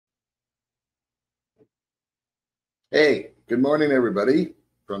Hey, good morning, everybody.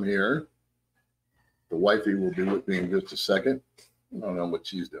 From here, the wifey will be with me in just a second. I don't know what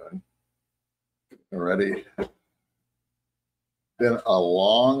she's doing. Already been a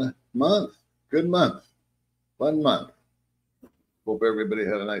long month. Good month. Fun month. Hope everybody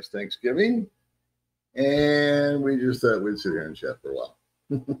had a nice Thanksgiving. And we just thought we'd sit here and chat for a while.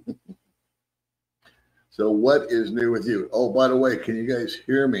 So what is new with you? Oh, by the way, can you guys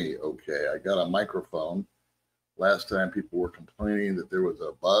hear me okay? I got a microphone. Last time people were complaining that there was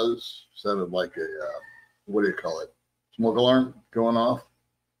a buzz, sounded like a, what do you call it? Smoke alarm going off.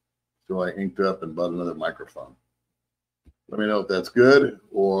 So I inked up and bought another microphone. Let me know if that's good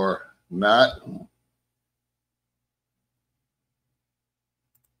or not.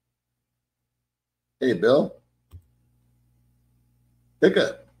 Hey, Bill.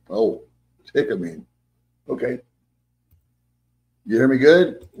 Ticka. Oh, Ticka mean. Okay. You hear me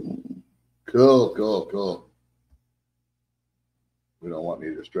good? Cool, cool, cool. We don't want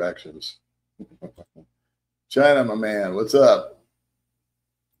any distractions. China, my man, what's up?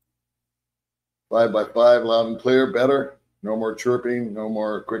 5 by 5, loud and clear, better. No more chirping, no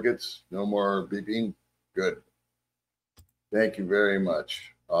more crickets, no more beeping. Good. Thank you very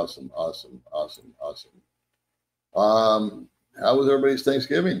much. Awesome, awesome, awesome, awesome. How was everybody's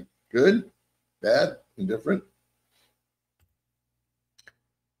Thanksgiving? Good? Bad? Indifferent?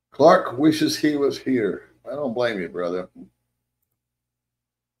 Clark wishes he was here. I don't blame you, brother.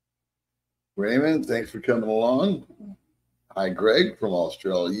 Raymond, thanks for coming along. Hi, Greg from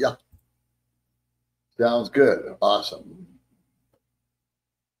Australia. Sounds good. Awesome.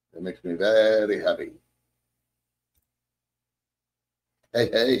 That makes me very happy. Hey,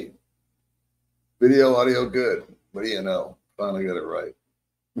 hey. Video, audio, good. What do you know? Finally got it right.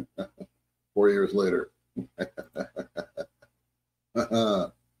 4 years later.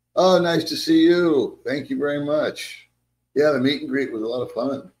 Oh, nice to see you. Thank you very much. Yeah, the meet and greet was a lot of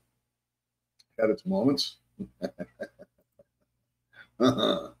fun. Had its moments.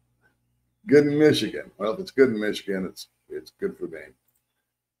 Good in Michigan. Well, if it's good in Michigan, it's good for me.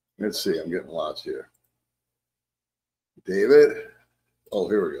 Let's see. I'm getting lots here. David. Oh,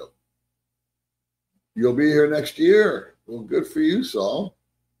 here we go. You'll be here next year. Well, good for you, Saul.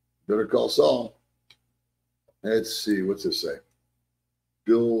 Better call Saul. Let's see. What's this say?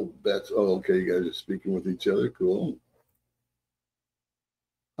 Bill Betts. Oh, okay. You guys are speaking with each other. Cool.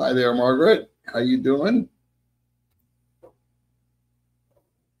 Hi there, Margaret. How you doing?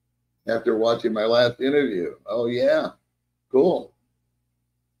 After watching my last interview. Oh, yeah. Cool.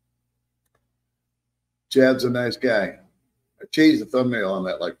 Chad's a nice guy. I changed the thumbnail on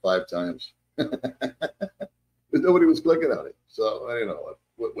that like 5 times. But nobody was clicking on it. So I don't know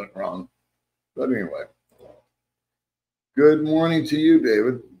what went wrong. But anyway. Good morning to you,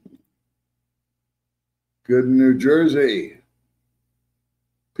 David. Good in New Jersey.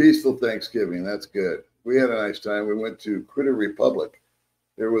 Peaceful Thanksgiving. That's good. We had a nice time. We went to Critter Republic.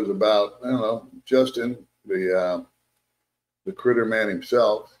 There was about, I don't know, Justin, the critter man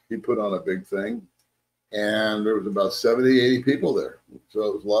himself. He put on a big thing. And there was about 70, 80 people there. So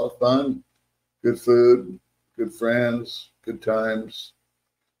it was a lot of fun. Good food, good friends, good times.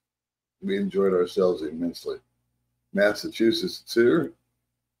 We enjoyed ourselves immensely. Massachusetts, it's here.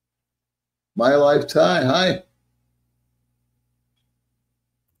 My Life Tie, hi.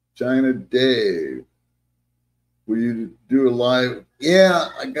 China Dave. Will you do a live? Yeah,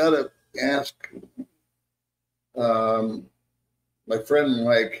 I gotta ask. My friend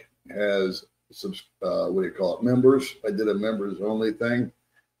Mike has some, what do you call it, members. I did a members only thing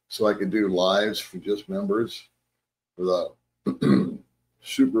so I could do lives for just members for the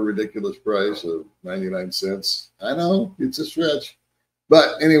super ridiculous price of 99 cents. I know it's a stretch,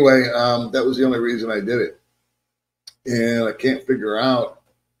 but anyway, that was the only reason I did it. And I can't figure out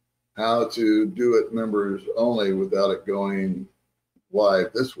how to do it members only without it going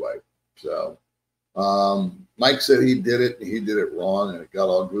live this way. So Mike said he did it. He did it wrong and it got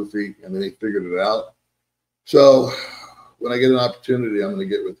all goofy and then he figured it out. So when I get an opportunity, I'm going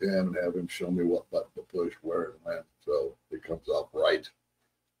to get with him and have him show me what button to push, where and when, so it comes off right.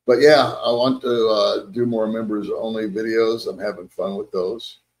 But yeah, I want to do more members only videos. I'm having fun with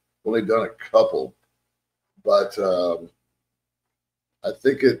those. Only done a couple, but I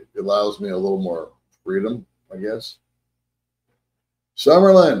think it allows me a little more freedom, I guess.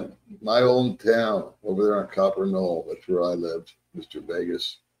 Summerlin, my hometown, over there on Copper Knoll. That's where I lived, Mr.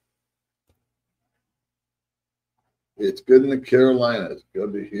 Vegas. It's good in the Carolinas.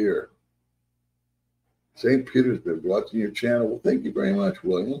 Good to hear. St. Petersburg, watching your channel. Well, thank you very much,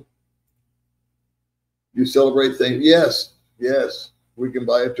 William. You celebrate things? Yes, yes. We can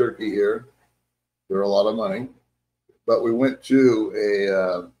buy a turkey here. They're a lot of money. But we went to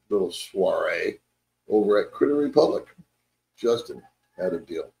a little soiree over at Critter Republic. Justin had a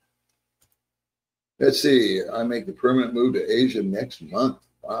deal. Let's see. I make the permanent move to Asia next month.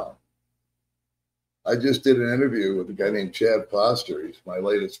 Wow. I just did an interview with a guy named Chad Foster. He's my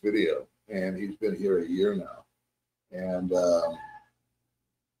latest video, and he's been here a year now. And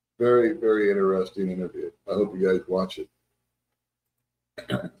very, very interesting interview. I hope you guys watch it.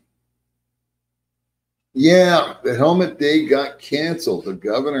 Yeah, the helmet day got canceled. The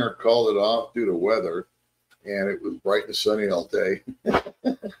governor called it off due to weather, and it was bright and sunny all day.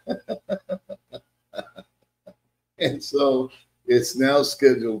 And so it's now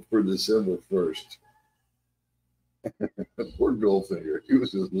scheduled for December 1st. Poor Goldfinger. He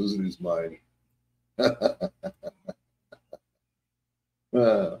was just losing his mind.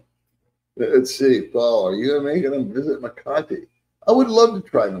 Let's see, Paul, are you making him visit Makati? I would love to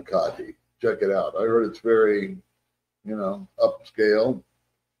try Makati. Check it out. I heard it's very, upscale.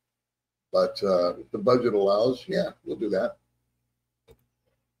 But if the budget allows, yeah, we'll do that.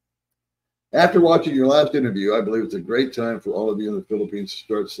 After watching your last interview, I believe it's a great time for all of you in the Philippines to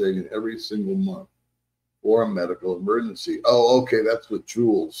start saving every single month for a medical emergency. Oh, okay, that's with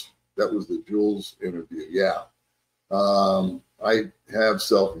Jules. That was the Jules interview. Yeah. I have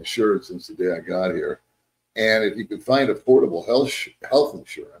self-insured since the day I got here. And if you could find affordable health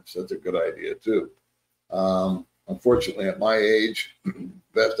insurance, that's a good idea too. Unfortunately, at my age, the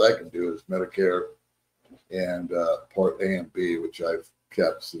best I can do is Medicare and Part A and B, which I've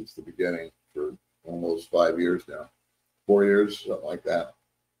kept since the beginning for almost 5 years now, 4 years, something like that.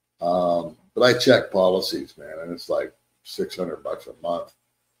 But I check policies, man, and it's like $600 a month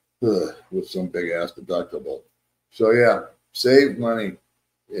with some big ass deductible. So yeah, save money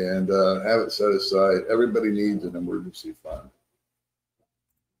and have it set aside. Everybody needs an emergency fund.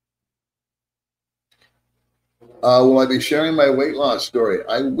 Will I be sharing my weight loss story?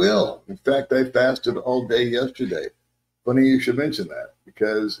 I will. In fact, I fasted all day yesterday. Funny you should mention that,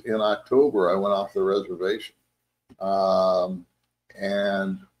 because in October I went off the reservation. And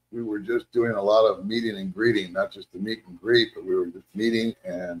we were just doing a lot of meeting and greeting, not just the meet and greet, but we were just meeting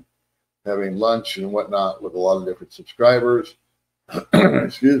and having lunch and whatnot with a lot of different subscribers.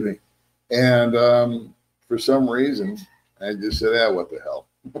 Excuse me. And for some reason, I just said, yeah, what the hell?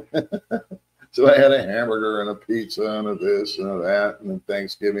 So I had a hamburger and a pizza and a this and a that. And then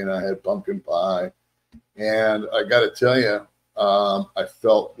Thanksgiving, I had pumpkin pie. And I got to tell you, I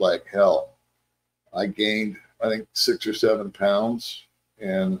felt like hell. I gained, I think, 6 or 7 pounds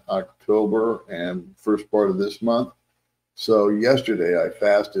in October and first part of this month. So yesterday I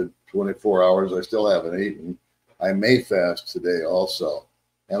fasted 24 hours. I still haven't eaten. I may fast today also.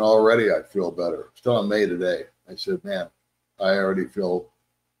 And already I feel better. Still on May today. I said, man, I already feel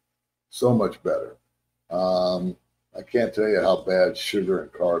so much better. I can't tell you how bad sugar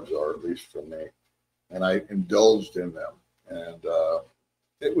and carbs are, at least for me. And I indulged in them. And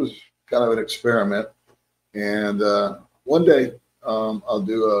it was kind of an experiment. And one day I'll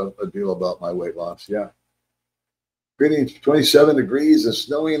do a deal about my weight loss. Yeah. Greetings, 27 degrees and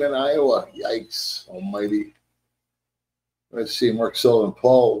snowing in Iowa. Yikes, almighty. Let's see, Mark Sullivan.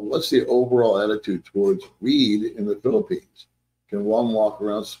 Paul, what's the overall attitude towards weed in the Philippines? Can one walk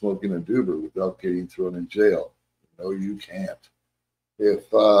around smoking a doober without getting thrown in jail? No, you can't. If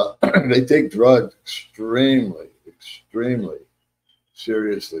they take drugs extremely, extremely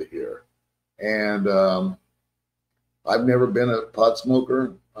seriously here. And I've never been a pot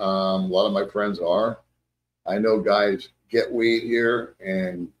smoker. A lot of my friends are. I know guys get weed here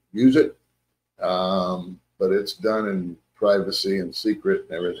and use it, but it's done in privacy and secret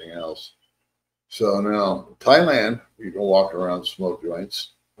and everything else. So now, Thailand, you can walk around and smoke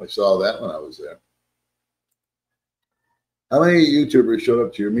joints. I saw that when I was there. How many YouTubers showed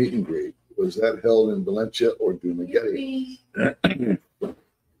up to your meet and greet? Was that held in Valencia or Dumaguete?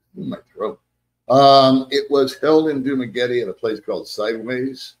 My throat. It was held in Dumaguete at a place called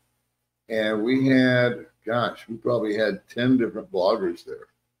Sideways. And we had, gosh, we probably had 10 different bloggers there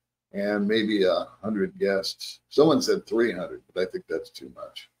and maybe 100 guests. Someone said 300, but I think that's too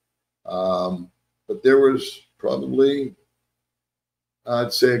much. But there was probably,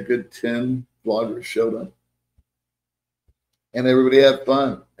 I'd say, a good 10 bloggers showed up. And everybody had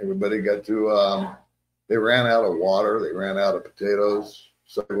fun. Everybody got to, they ran out of water. They ran out of potatoes.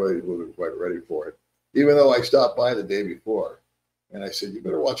 Sideways wasn't quite ready for it, even though I stopped by the day before. And I said, you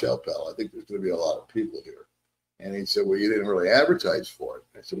better watch out, pal. I think there's going to be a lot of people here. And he said, well, you didn't really advertise for it.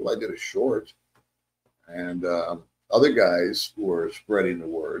 I said, well, I did a short. And other guys were spreading the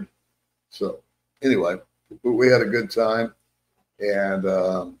word. So anyway, we had a good time. And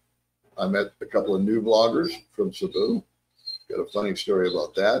I met a couple of new vloggers from Cebu. Got a funny story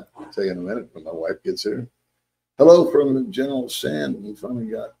about that. I'll tell you in a minute when my wife gets here. Hello from General Sand. We finally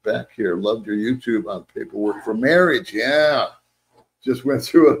got back here. Loved your YouTube on paperwork for marriage. Yeah. Just went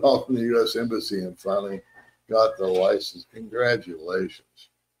through it all from the U.S. Embassy and finally got the license. Congratulations.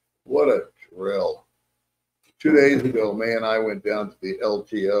 What a thrill. 2 days ago, May and I went down to the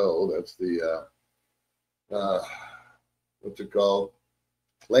LTO. That's the, what's it called?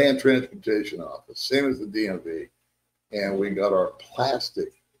 Land Transportation Office, same as the DMV. And we got our plastic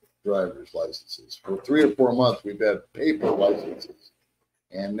driver's licenses. For 3 or 4 months, we've had paper licenses.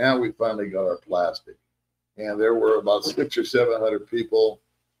 And now we finally got our plastic. And there were about 600 or 700 people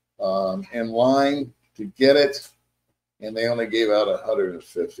in line to get it. And they only gave out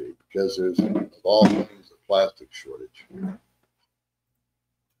 150 because there's, of all things, a plastic shortage.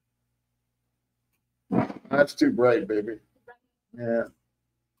 That's too bright, baby. Yeah.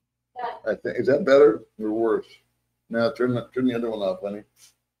 I think, is that better or worse? No, turn the other one off, honey.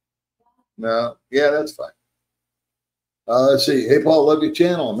 No, yeah, that's fine. Let's see. Hey, Paul, love your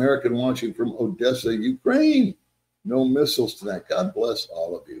channel. American watching from Odessa, Ukraine. No missiles tonight. God bless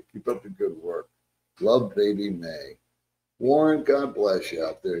all of you. Keep up the good work. Love, Baby Mae. Warren, God bless you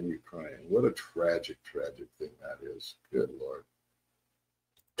out there in Ukraine. What a tragic, tragic thing that is. Good Lord.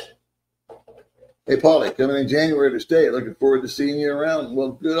 Hey, Paulie, coming in January to stay. Looking forward to seeing you around.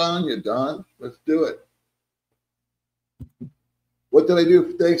 Well, good on you, Don. Let's do it. What did I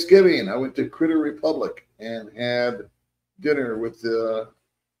do for Thanksgiving? I went to Critter Republic and had dinner with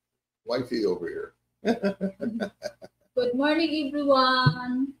wifey over here. Good morning,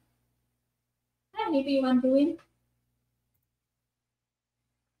 everyone. How everyone doing?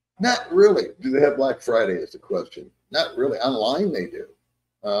 Not really. Do they have Black Friday is the question. Not really. Online they do.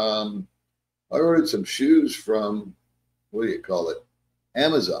 I ordered some shoes from, what do you call it,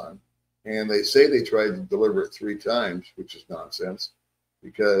 Amazon. And they say they tried to deliver it 3 times, which is nonsense,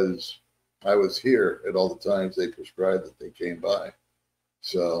 because I was here at all the times they prescribed that they came by.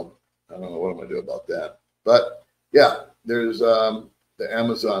 So I don't know what I'm going to do about that. But yeah, there's the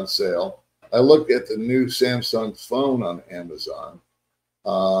Amazon sale. I looked at the new Samsung phone on Amazon.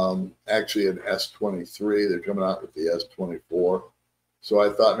 Actually an S23. They're coming out with the S24. So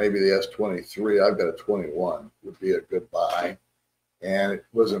I thought maybe the S23, I've got a 21, would be a good buy. And it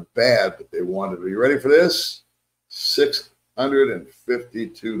wasn't bad, but they wanted, are you ready for this?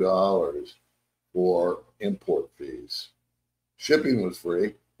 $652 for import fees. Shipping was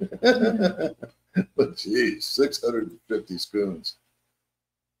free. But geez, 650 spoons.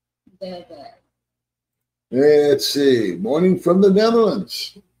 Let's see. Morning from the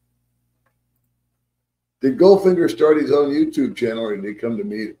Netherlands. Did Goldfinger start his own YouTube channel, or did he come to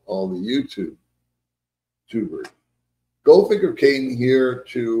meet all the YouTubers? Goldfinger came here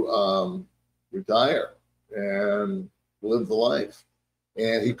to retire and live the life.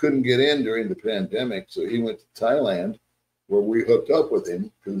 And he couldn't get in during the pandemic, so he went to Thailand, where we hooked up with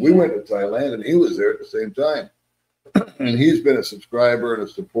him, because we went to Thailand and he was there at the same time. And he's been a subscriber and a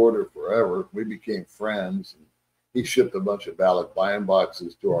supporter forever. We became friends. And he shipped a bunch of ballot buying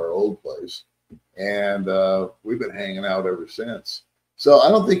boxes to our old place. And we've been hanging out ever since. So I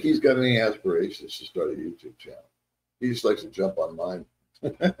don't think he's got any aspirations to start a YouTube channel. He just likes to jump on mine.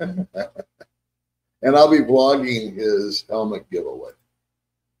 And I'll be vlogging his helmet giveaway.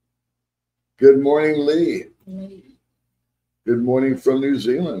 Good morning, Lee. Good morning from New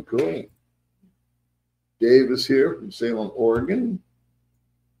Zealand. Cool. Dave is here from Salem, Oregon.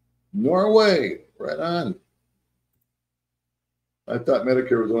 Norway. Right on. I thought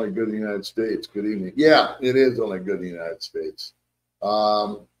Medicare was only good in the United States. Good evening. Yeah, it is only good in the United States.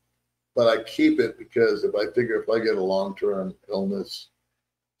 But I keep it because if I figure if I get a long-term illness,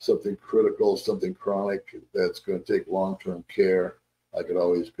 something critical, something chronic that's going to take long-term care, I could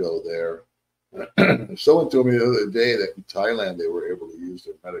always go there. Someone told me the other day that in Thailand they were able to use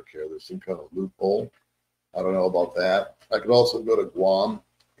their Medicare. There's some kind of loophole. I don't know about that. I could also go to Guam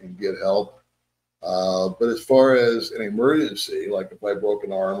and get help. But as far as an emergency, like if I broke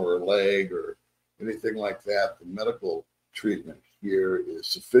an arm or a leg or anything like that, the medical treatment here is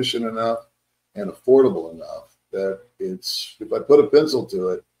sufficient enough and affordable enough that it's, if I put a pencil to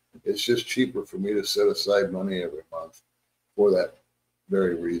it, it's just cheaper for me to set aside money every month for that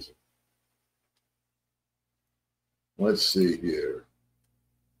very reason. Let's see here.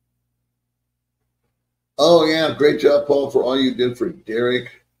 Oh, yeah. Great job, Paul, for all you did for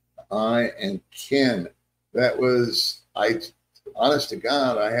Derek, and Ken. That was, honest to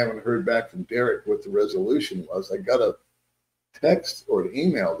God, I haven't heard back from Derek what the resolution was. I got a text or an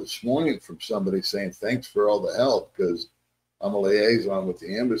email this morning from somebody saying thanks for all the help, because I'm a liaison with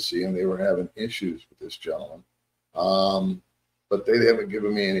the embassy, and they were having issues with this gentleman. But they haven't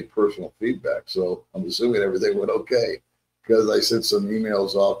given me any personal feedback, so I'm assuming everything went okay, because I sent some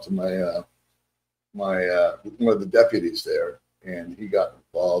emails off to my one of the deputies there, and he got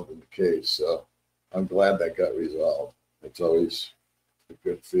involved in the case. So I'm glad that got resolved. It's always a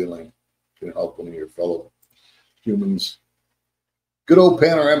good feeling to help one of your fellow humans. Good old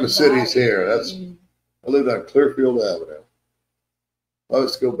Panorama City's here. I lived on Clearfield Avenue. If I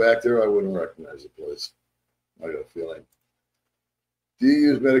was to go back there, I wouldn't recognize the place. I got a feeling. Do you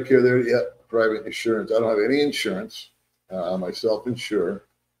use Medicare there? Yeah, private insurance. I don't have any insurance. I'm self-insured.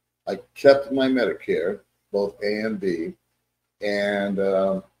 I kept my Medicare, both A and B, and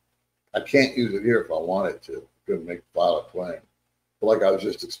I can't use it here if I wanted to. Couldn't file a claim. But like I was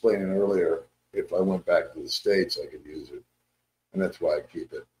just explaining earlier, if I went back to the States, I could use it, and that's why I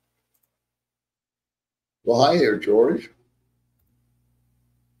keep it. Well, hi there, George.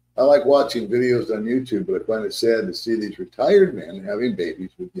 I like watching videos on YouTube, but I find it sad to see these retired men having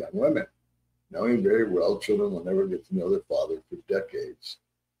babies with young women, knowing very well children will never get to know their father for decades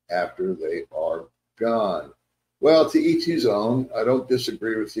after they are gone. Well, to each his own. I don't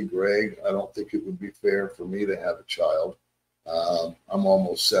disagree with you, Greg. I don't think it would be fair for me to have a child. I'm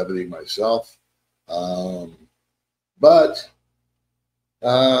almost 70 myself. But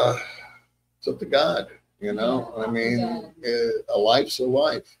it's up to God, you know. I mean, a life's a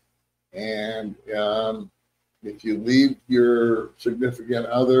life. And if you leave your significant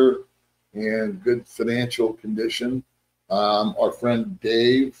other in good financial condition, our friend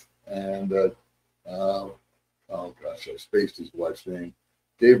Dave and oh gosh, I spaced his wife's name,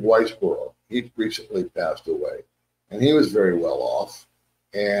 Dave Weisborough. He recently passed away, and he was very well off.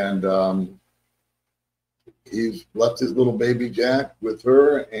 And he's left his little baby Jack with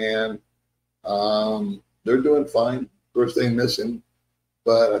her, and they're doing fine. Of course, they miss him.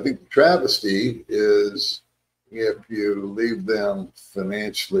 But I think the travesty is if you leave them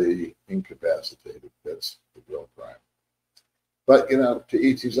financially incapacitated. That's the real crime. But, you know, to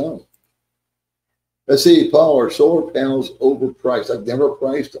each his own. Let's see, Paul, are solar panels overpriced? I've never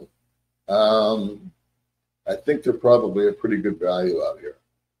priced them. I think they're probably a pretty good value out here.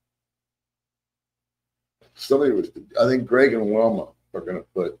 I think Greg and Wilma are going to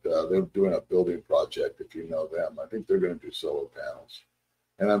put, they're doing a building project, if you know them. I think they're going to do solar panels.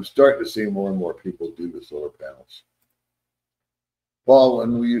 And I'm starting to see more and more people do the solar panels. Paul,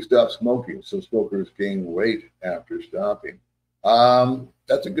 when will you stop smoking so smokers gain weight after stopping?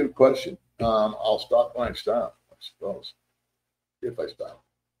 That's a good question. I'll stop when I stop, I suppose, if I stop.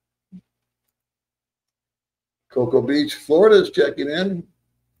 Cocoa Beach, Florida is checking in.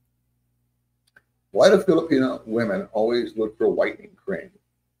 Why do Filipino women always look for whitening cream?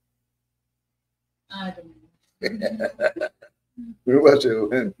 I don't know. We must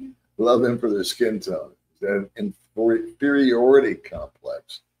love them for their skin tone. That inferiority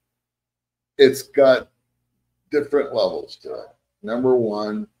complex. It's got different levels to it. Number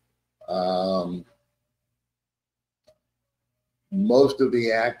one, most of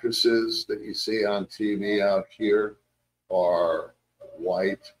the actresses that you see on TV out here are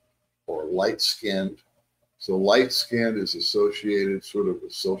white or light-skinned. So light-skinned is associated sort of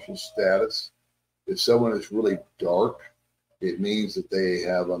with social status. If someone is really dark, it means that they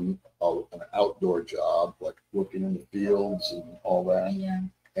have an outdoor job, like working in the fields and all that. Yeah.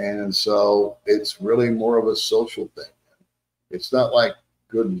 And so it's really more of a social thing. It's not like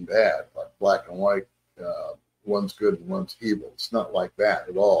good and bad, like black and white. One's good and one's evil. It's not like that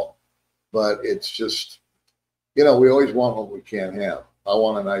at all. But it's just, you know, we always want what we can't have. I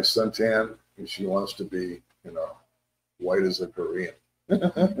want a nice suntan, and she wants to be, you know, white as a Korean.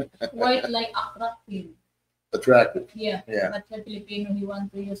 White like attractive. Attractive. Yeah. Yeah. But for Filipino, he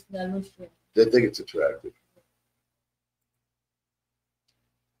wants to use the lotion. They think it's attractive.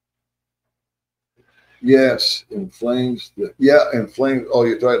 Yes, inflames. Inflames. Oh,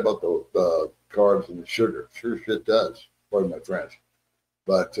 you're talking about the carbs and the sugar. Sure shit does. Pardon my French.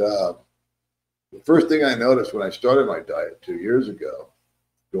 But the first thing I noticed when I started my diet 2 years ago,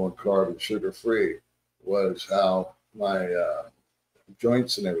 going carb and sugar free, was how my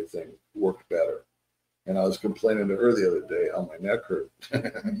joints and everything worked better. And I was complaining to her the other day how my neck hurt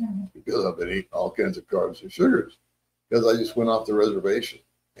because I've been eating all kinds of carbs and sugars because I just went off the reservation.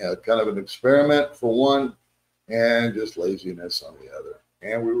 Kind of an experiment for one, and just laziness on the other.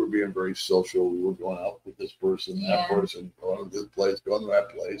 And we were being very social. We were going out with this person, that person, going to this place, going to that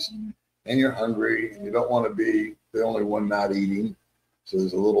place. And you're hungry, and you don't want to be the only one not eating. So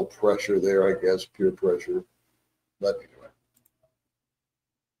there's a little pressure there, I guess, peer pressure. But anyway.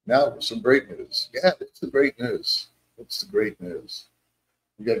 Now, some great news. Yeah, it's the great news. What's the great news?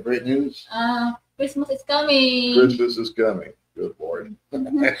 You got great news? Christmas is coming. Christmas is coming. Good Lord. That's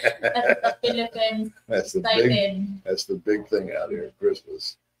the Philippines. That's the Excited. that's the big thing out here,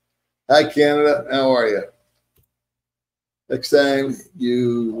 Christmas. Hi, Canada. How are you? Next time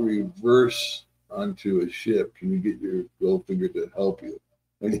you reverse onto a ship, can you get your gold finger to help you?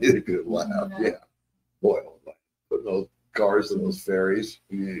 And you could laugh. Yeah. Boy, oh my. Putting those cars in those ferries.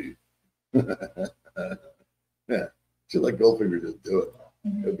 Yeah. Should let Goldfinger just do it.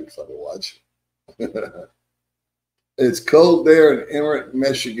 It'd be fun to watch. It's cold there in Emmet,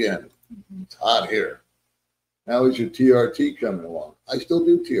 Michigan. It's hot here. How is your TRT coming along? I still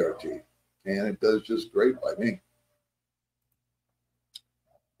do TRT, and it does just great by me.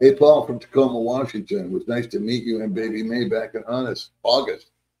 Hey, Paul from Tacoma, Washington. It was nice to meet you and Baby Mae back in August.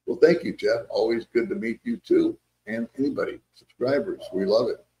 Well, thank you, Jeff. Always good to meet you, too. And anybody, subscribers. We love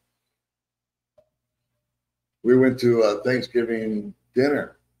it. We went to Thanksgiving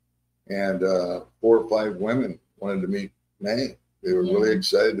dinner, and 4 or 5 women wanted to meet Mae. They were really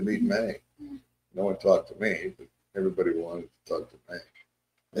excited to meet Mae. No one talked to me, but everybody wanted to talk to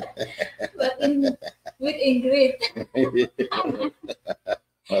Mae. But with Ingrid.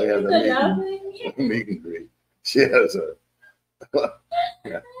 I had the meet and greet. She has a.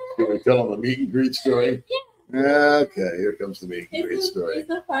 Yeah. Can we tell them the meet and greet story? Yeah. Okay, here comes the meet and greet story. It's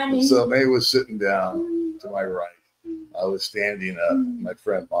so funny. So Mae was sitting down to my right. I was standing up. My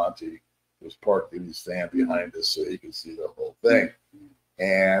friend Monty was parked in his van behind us so he could see the whole thing.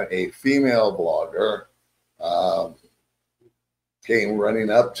 And a female blogger came running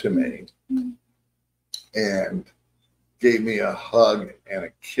up to me and gave me a hug and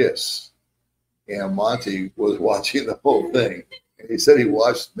a kiss. And Monty was watching the whole thing. And he said he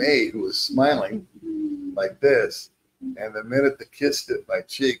watched Mae, who was smiling like this. And the minute the kiss hit my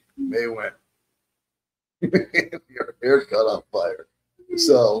cheek, Mae went, your hair caught on fire.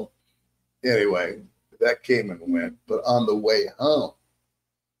 So anyway, that came and went. But on the way home,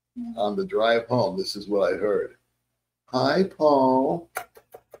 on the drive home, this is what I heard. Hi, Paul.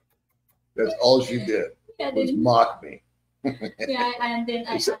 That's all she did, was mock me. Yeah, and then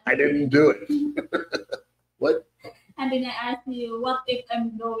I said, I didn't do it. What? And then I asked you, what if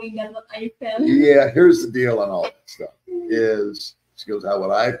I'm doing that, what I felt? Yeah, here's the deal on all that stuff. Is she goes, how would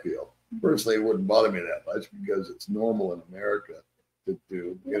I feel? Personally, it wouldn't bother me that much because it's normal in America to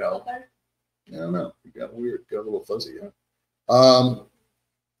do, you know. I don't know. You got weird, got a little fuzzy, huh?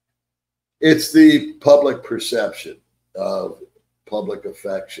 It's the public perception of public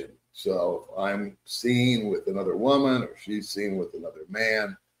affection. So if I'm seen with another woman or she's seen with another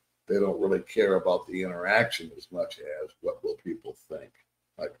man, they don't really care about the interaction as much as what will people think.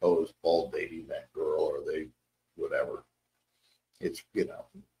 Like, oh, is Paul dating that girl, or they whatever. It's, you know,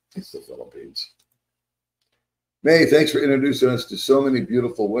 it's the Philippines. Mae, thanks for introducing us to so many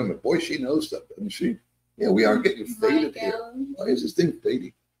beautiful women. Boy, she knows stuff, doesn't she? Yeah, we are getting faded here. Why is this thing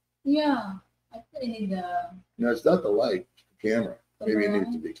fading? Yeah, I think I need the. No, it's not the light, it's the camera. Maybe it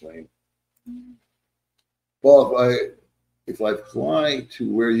needs to be cleaned. Well, if I fly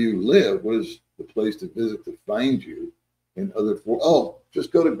to where you live, what is the place to visit to find you in other oh,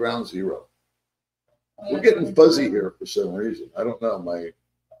 just go to Ground Zero. We're getting fuzzy here for some reason. I don't know. My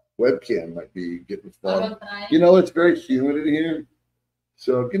webcam might be getting fuzzy. You know, it's very humid in here.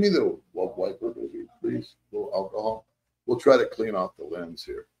 So give me the wiper, please. A little alcohol. We'll try to clean off the lens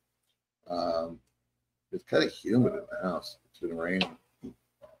here. It's kind of humid in the house. It's been raining.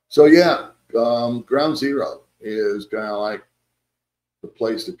 So yeah, Ground Zero is kind of like the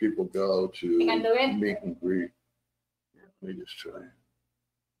place that people go to meet and greet. Let me just try.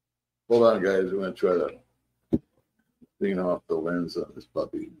 Hold on, guys. I'm going to try to clean off the lens on this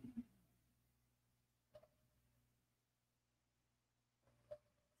puppy.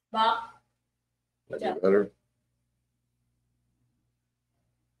 Bob? Is that better?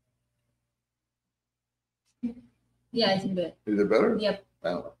 Yeah, it's good. Is it better? Yep. I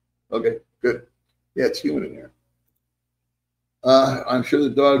don't know. Okay, good. Yeah, it's humid in here. I'm sure the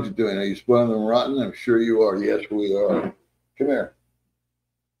dogs are doing. Are you spoiling them rotten? I'm sure you are. Yes, we are. Come here.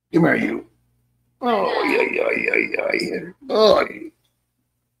 Come here, you. Oh, yeah. Oh,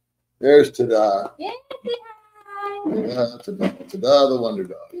 there's Tada. Yeah, Tada, the wonder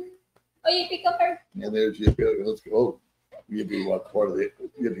dog. Oh, you pick up her. And there's Yippee. Let's go. Oh, Yippee, what part of it?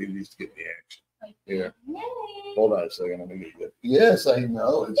 Yippee needs to get the action. Here. Yay. Hold on a second. Let me get you. Yes, I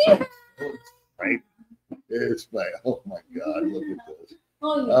know. It's right. It's my, oh my God, look at this.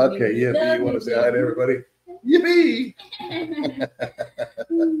 Oh, okay, Yippee, you want to say hi to everybody? Yippee!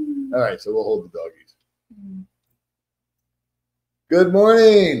 All right, so we'll hold the doggies. Good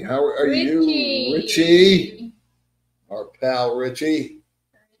morning. How are you, Richie? Our pal Richie.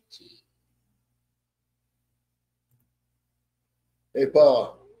 Hey,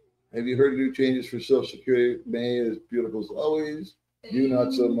 Paul, have you heard new changes for Social Security? May is beautiful as always. You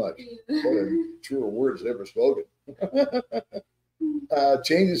not so much. What a truer words ever spoken.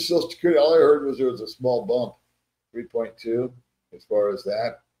 Changes to Social Security. All I heard was there was a small bump, 3.2, as far as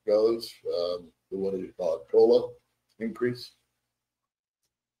that goes. What do you call it? COLA increase.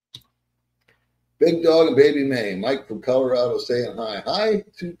 Big Dog and Baby Mae. Mike from Colorado saying hi. Hi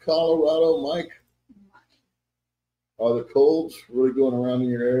to Colorado, Mike. Are the colds really going around in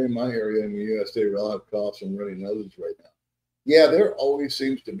your area? In my area in the USA, we all have coughs and runny noses right now. Yeah, there always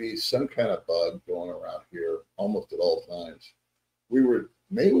seems to be some kind of bug going around here almost at all times.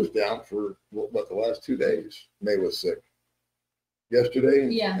 May was down for the last 2 days. May was sick.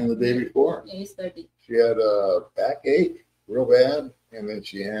 Yesterday and the day before. Yeah, it's 30. She had a backache real bad, and then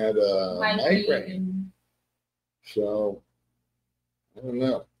she had a migraine. So, I don't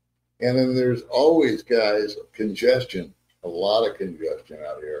know. And then there's always, guys, congestion, a lot of congestion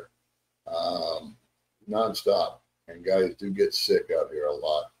out here, nonstop. And guys do get sick out here a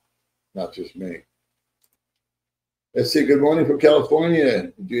lot, not just me. Let's see. Good morning from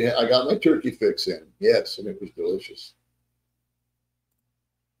California. I got my turkey fix in. Yes, and it was delicious.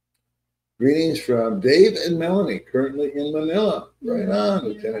 Greetings from Dave and Melanie, currently in Manila. Right on,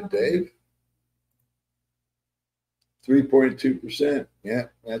 Lieutenant Dave. 3.2%. Yeah,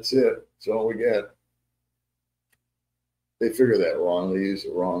 that's it. That's all we get. They figure that wrong. They use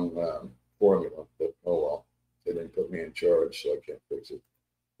the wrong formula, but oh well. They didn't put me in charge, so I can't fix it.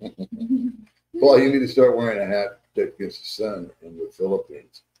 Paul, you need to start wearing a hat that gets the sun in the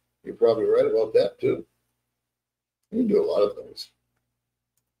Philippines. You're probably right about that, too. You can do a lot of things.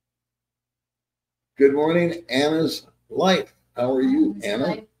 Good morning, Anna's Life. How are you,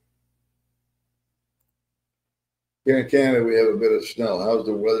 Anna? Here in Canada, we have a bit of snow. How's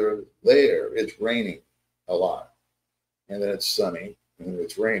the weather there? It's raining a lot. And then it's sunny, and then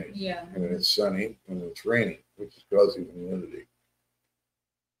it's raining. Yeah. And then it's sunny, and then it's raining, which is causing humidity.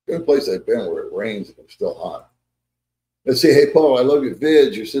 Good place I've been where it rains and it's still hot. Let's see. Hey, Paul, I love your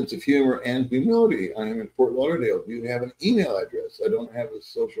vids, your sense of humor, and humility. I am in Fort Lauderdale. Do you have an email address? I don't have a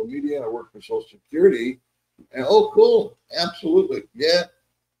social media. I work for Social Security. And, oh, cool. Absolutely. Yeah.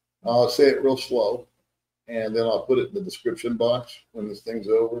 I'll say it real slow. And then I'll put it in the description box when this thing's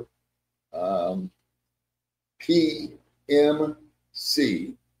over.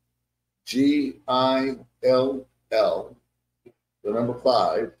 PMCGILL, the number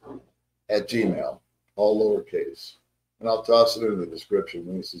 5, at Gmail, all lowercase. And I'll toss it in the description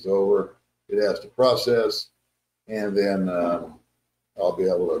when this is over. It has to process, and then I'll be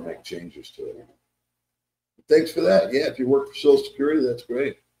able to make changes to it. Thanks for that. Yeah, if you work for Social Security, that's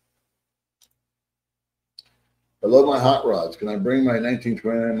great. I love my hot rods. Can I bring my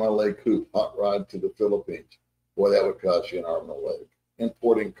 1929 Model A coupe hot rod to the Philippines? Boy, that would cost you an arm and a leg.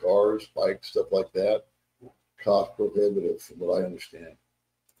 Importing cars, bikes, stuff like that, cost prohibitive from what I understand.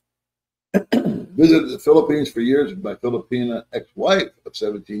 Visited the Philippines for years with my Filipina ex-wife of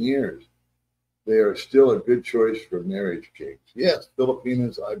 17 years. They are still a good choice for marriage cakes. Yes,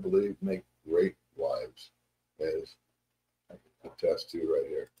 Filipinas, I believe, make great wives, as I can attest to right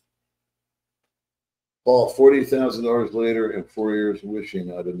here. Paul, $40,000 later and 4 years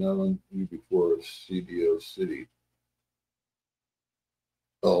wishing I'd have known you before CBO City.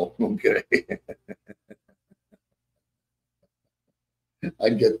 Oh, okay. I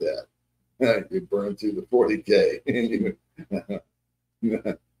get that. You burned through the 40K.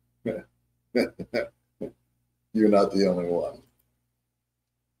 You're not the only one.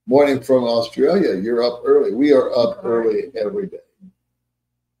 Morning from Australia. You're up early. We are up early every day.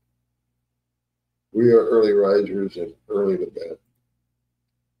 We are early risers and early to bed.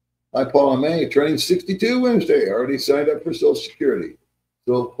 Hi, Paul and Mae, turning 62 Wednesday. I already signed up for Social Security.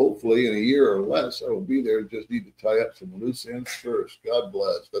 So hopefully in a year or less, I will be there. Just need to tie up some loose ends first. God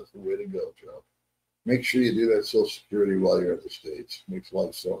bless. That's the way to go, Joe. Make sure you do that Social Security while you're at the States. Makes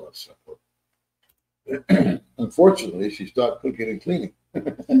life so much simpler. Unfortunately, she stopped cooking and cleaning.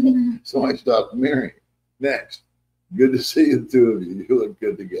 So I stopped marrying. Next. Good to see the two of you. You look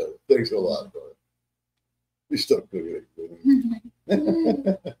good together. Thanks a lot, brother. We stopped cooking and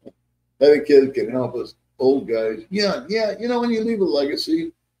cleaning. Having kids can help us old guys. Yeah. You know, when you leave a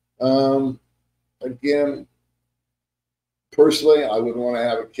legacy, again, personally, I wouldn't want to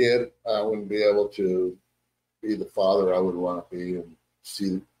have a kid. I wouldn't be able to be the father I would want to be and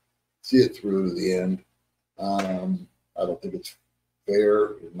see it through to the end. I don't think it's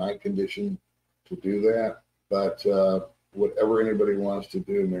fair in my condition to do that. But whatever anybody wants to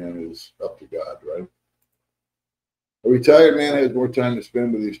do, man, is up to God, right? A retired man has more time to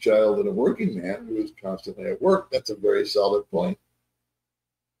spend with his child than a working man who is constantly at work. That's a very solid point.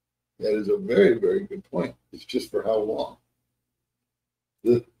 That is a very, very good point. It's just for how long?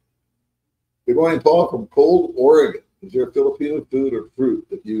 Good morning, Paul from Cold, Oregon. Is there a Filipino food or fruit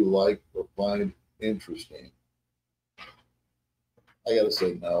that you like or find interesting? I got to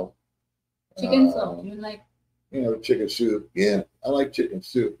say no. Chicken soup, you like? Chicken soup. Yeah, I like chicken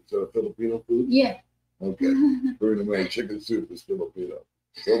soup. Is that a Filipino food? Yeah. Okay. Very nice. Chicken soup is Filipino.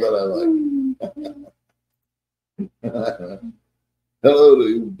 So that I like. Hello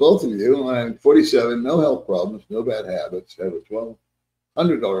to both of you. I'm 47, no health problems, no bad habits, have a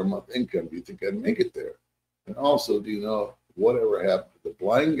 $1,200 a month income. Do you think I'd make it there? And also, do you know whatever happened to the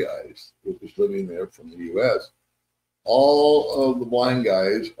blind guys who was living there from the U.S.? All of the blind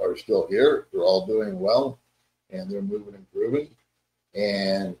guys are still here. They're all doing well, and they're moving and grooving,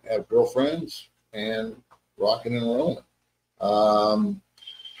 and have girlfriends and rocking and rolling.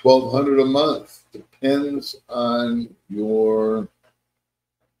 $1,200 a month depends on your.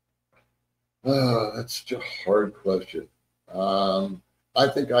 That's such a hard question. I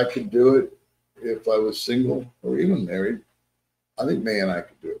think I could do it if I was single or even married. I think May and I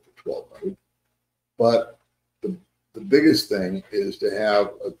could do it for $1,200. But the biggest thing is to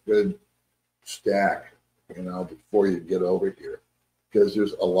have a good stack, before you get over here, because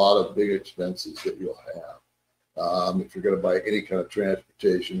there's a lot of big expenses that you'll have. If you're going to buy any kind of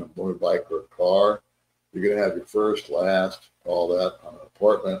transportation, a motorbike or a car, you're going to have your first, last, all that on an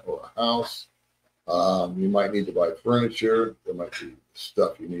apartment or a house. You might need to buy furniture. There might be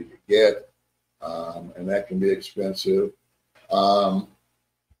stuff you need to get, and that can be expensive. But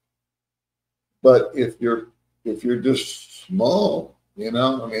if you're just small,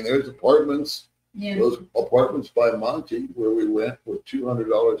 there's apartments. Yeah. Those apartments by Monty where we went were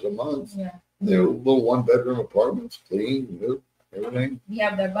 $200 a month. Yeah. They're little 1-bedroom apartments, clean, new, everything. We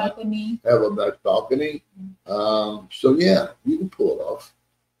have the balcony. Have a nice balcony. So yeah, you can pull it off.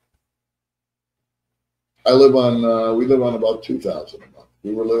 We live on about $2,000 a month.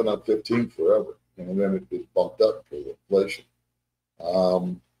 We were living on 15 forever, and then it just bumped up because of inflation.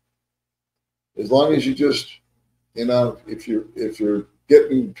 As long as you just, if you're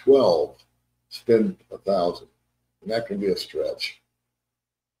getting 12, spend 1,000, and that can be a stretch.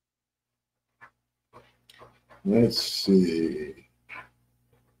 Let's see.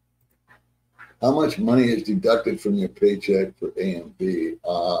 How much money is deducted from your paycheck for A and B?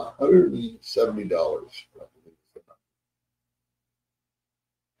 $170.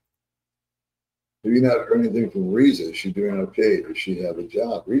 Have you not heard anything from Riza? Is she doing okay? Does she have a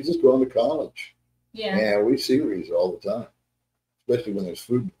job? Riza's going to college. Yeah. Yeah, we see Riza all the time, especially when there's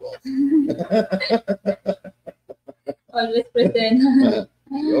food involved. Always present.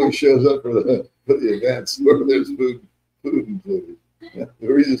 She always shows up for the events where there's food included. Yeah,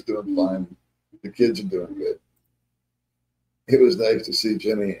 Riza's doing fine. The kids are doing good. It was nice to see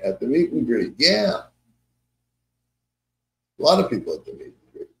Jenny at the meet and greet. Yeah. A lot of people at the meet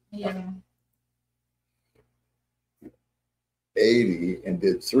and greet. Yeah. 80 and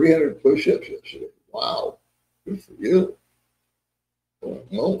did 300 push-ups yesterday. Wow. Good for you. Holy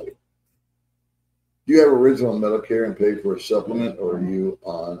moly. Do you have original Medicare and pay for a supplement, or are you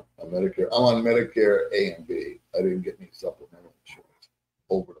on a Medicare? I'm on Medicare A and B. I didn't get any supplemental insurance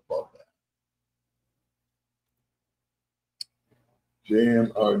over and above that.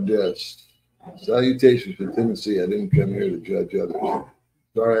 J.M. Ardest. Salutations from Tennessee. I didn't come here to judge others.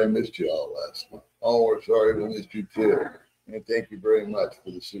 Sorry I missed you all last month. Oh, we're sorry we missed you too. And thank you very much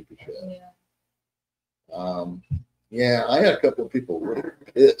for the super chat. Yeah, I had a couple of people really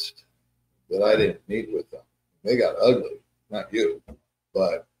pissed that I didn't meet with them. They got ugly, not you,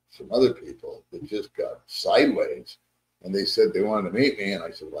 but some other people that just got sideways. And they said they wanted to meet me, and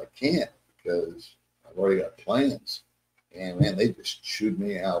I said, well, I can't because I've already got plans. And man, they just chewed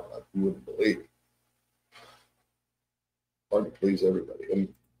me out like you wouldn't believe. Hard to please everybody.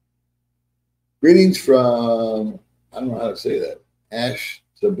 Greetings from, I don't know how to say that, Ash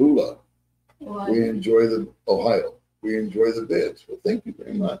Tabula. We enjoy Ohio. We enjoy the vids. Well, thank you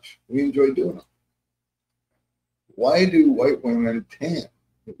very much. We enjoy doing them. Why do white women tan?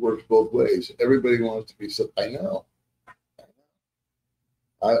 It works both ways. Everybody wants to be so. I know.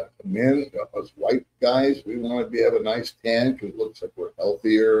 Men, us white guys, we want to have a nice tan because it looks like we're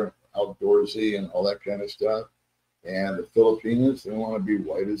healthier, outdoorsy, and all that kind of stuff. And the Filipinos, they want to be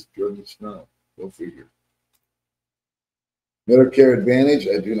white as dirt and snow. Go figure. Medicare Advantage,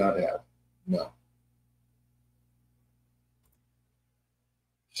 I do not have. No.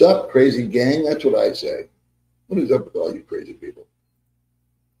 Sup, crazy gang? That's what I say. What is up with all you crazy people?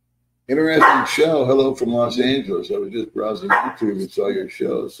 Interesting show. Hello from Los Angeles. I was just browsing YouTube and saw your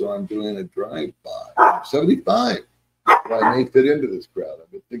show, so I'm doing a drive-by. 75. Well, I may fit into this crowd.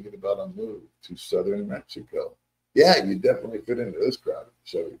 I've been thinking about a move to southern Mexico. Yeah, you definitely fit into this crowd at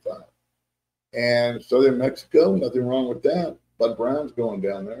 75. And southern Mexico, nothing wrong with that. Bud Brown's going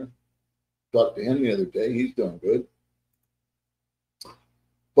down there. Talked to him the other day. He's doing good.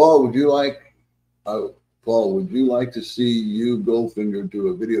 Paul, would you like to see you, Goldfinger, do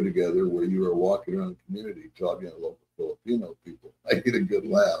a video together where you are walking around the community talking to local Filipino people? I get a good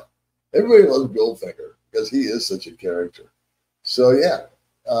laugh. Everybody loves Goldfinger because he is such a character. So yeah,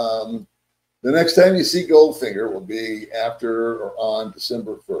 the next time you see Goldfinger will be after or on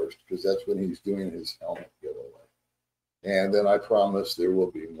December 1st, because that's when he's doing his helmet giveaway. And then I promise there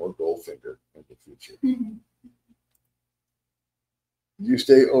will be more Goldfinger in the future. Mm-hmm. Did you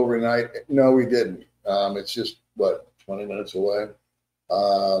stay overnight? No, we didn't. It's just, what, 20 minutes away?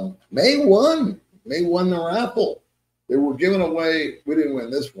 May won the raffle. They were giving away, we didn't win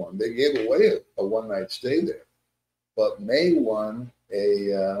this one. They gave away a one-night stay there. But May won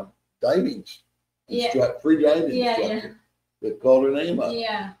a diving, free diving instructor. They called her name up.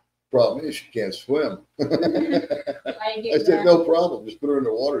 Yeah. Problem is she can't swim. I said, no problem. Just put her in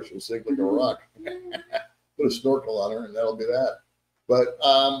the water. She'll sink like a rock. Put a snorkel on her and that'll be that. But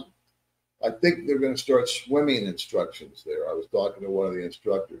I think they're going to start swimming instructions there. I was talking to one of the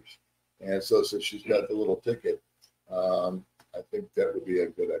instructors. And so since she's got the little ticket, I think that would be a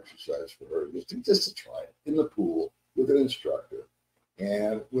good exercise for her, just to try it in the pool with an instructor.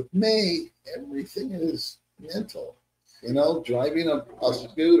 And with May, everything is mental. You know, driving a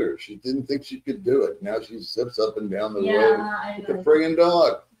scooter. She didn't think she could do it. Now she zips up and down the road with a friggin'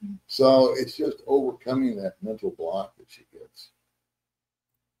 dog. So it's just overcoming that mental block that she gets.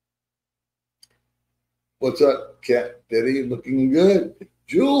 What's up, Cat Diddy? Looking good.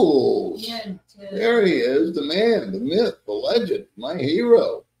 Jules. Yeah, there he is, the man, the myth, the legend, my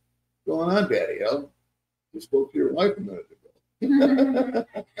hero. What's going on, Daddy? You spoke to your wife a minute ago.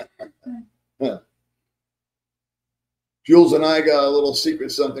 Jules and I got a little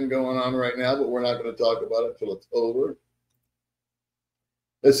secret something going on right now, but we're not going to talk about it until it's over.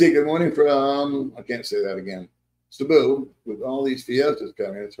 Let's see. Good morning from, I can't say that again. Cebu, with all these fiestas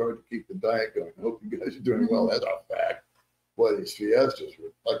coming, it's hard to keep the diet going. I hope you guys are doing well. That's a fact. Boy, these fiestas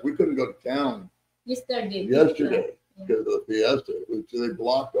were like, we couldn't go to town yesterday because of the fiesta. So they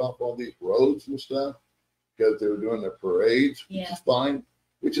blocked off all these roads and stuff because they were doing their parades, which is fine,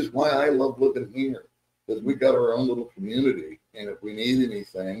 which is why I love living here. Because we got our own little community, and if we need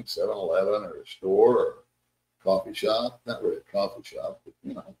anything, 7-Eleven or a store or a coffee shop, not really a coffee shop, but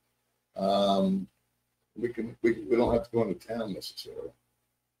you know, we don't have to go into town necessarily.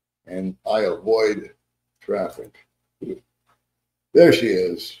 And I avoid traffic. There she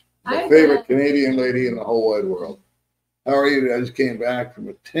is, my favorite Canadian lady in the whole wide world. How are you? I just came back from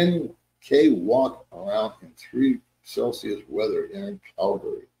a 10K walk around in 3 Celsius weather in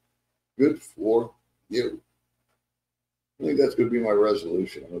Calgary. Good for you. I think that's going to be my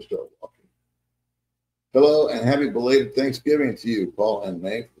resolution. I'm going to start walking. Hello and happy belated Thanksgiving to you, Paul and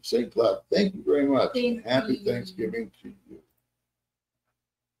Mae from St. Cloud. Thank you very much. Happy Thanksgiving to you.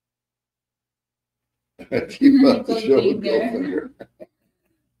 Keep up the show with Goldfinger.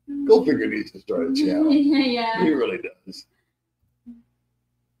 Goldfinger needs to start a channel. Yeah. He really does.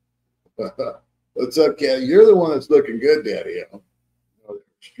 What's up, Cat? You're the one that's looking good, Daddy. You know,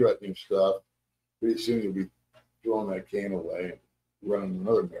 strutting stuff. Pretty soon you'll be throwing that cane away and running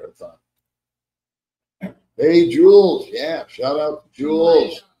another marathon. Hey, Jules. Yeah, shout out to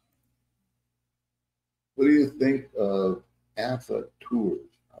Jules. What do you think of AFA tours?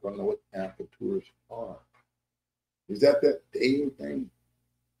 I don't know what AFA tours are. Is that dating thing?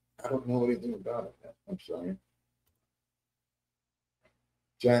 I don't know anything about it. I'm sorry.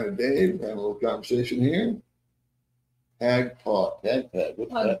 China Dave, having a little conversation here. Hag pad.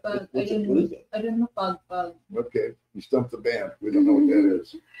 What's that? What is that? I don't know pag. Okay, you stumped the band. We don't know what that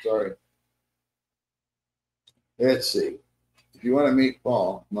is. Sorry. Let's see. If you want to meet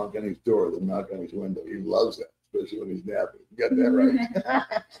Paul, knock on his door, then knock on his window. He loves that, especially when he's napping. You got that right.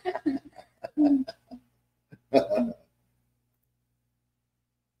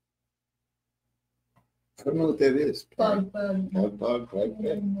 I don't know what that is. Pag.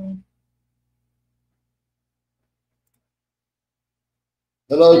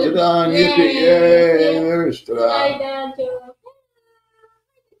 Hello, Tadon. Yay! There's Tadon.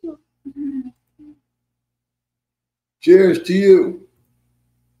 Cheers to you.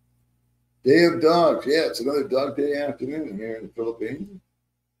 Day of Dogs. Yeah, it's another dog day afternoon here in the Philippines.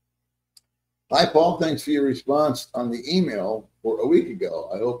 Hi, Paul. Thanks for your response on the email or a week ago.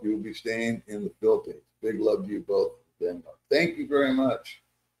 I hope you'll be staying in the Philippines. Big love to you both. Denmark. Thank you very much.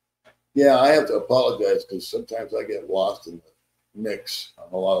 Yeah, I have to apologize because sometimes I get lost in the mix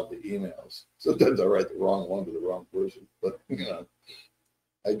on a lot of the emails. Sometimes I write the wrong one to the wrong person, but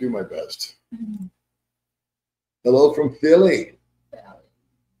I do my best. Mm-hmm. Hello from Philly.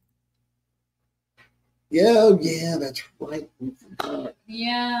 Yeah, that's right.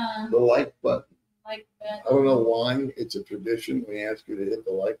 Yeah. The like button. Like that. I don't know why. It's a tradition. We ask you to hit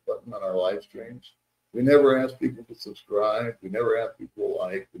the like button on our live streams. We never ask people to subscribe. We never ask people to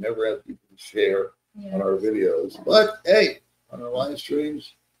like. We never ask people to share on our videos. But hey, on our live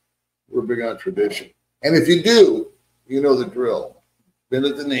streams, we're big on tradition. And if you do, you know the drill. Bend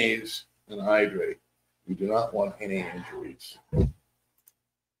at the knees and hydrate. We do not want any injuries. What are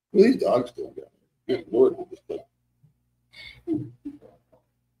these dogs doing down there? Good Lord.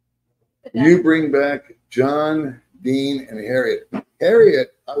 You bring back John, Dean, and Harriet.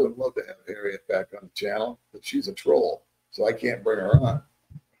 Harriet, I would love to have Harriet back on the channel, but she's a troll, so I can't bring her on.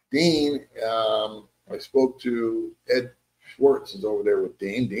 Dean, I spoke to Ed Schwartz is over there with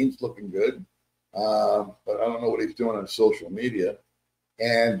Dean. Dean's looking good, but I don't know what he's doing on social media.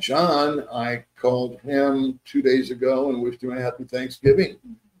 And John, I called him 2 days ago and wished him a happy Thanksgiving,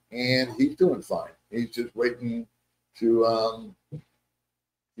 and he's doing fine. He's just waiting to,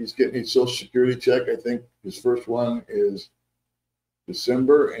 he's getting his Social Security check. I think his first one is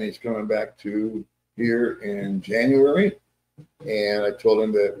December, and he's coming back to here in January. And I told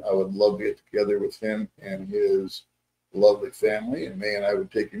him that I would love to get together with him and his lovely family, and May and I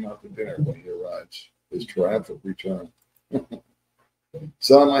would take him out to dinner when he arrives, his triumphant return.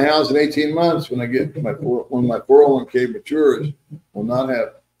 Selling my house in 18 months when I get when my 401k matures, will not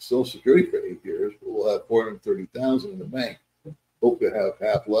have Social Security for 8 years, but we'll have $430,000 in the bank. Hope to have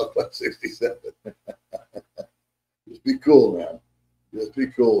half left by 67. Just be cool, man. Just be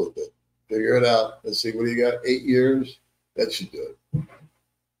cool with it. Figure it out. Let's see, what do you got? 8 years? That should do it.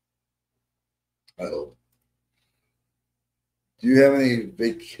 I hope. Do you have any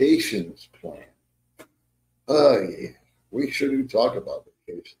vacations planned? Yeah. We sure do talk about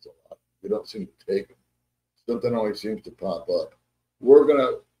vacations a lot. We don't seem to take them. Something always seems to pop up. We're going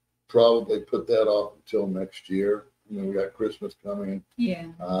to probably put that off until next year. We got Christmas coming. Yeah.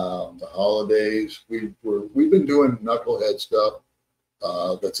 The holidays. We've been doing knucklehead stuff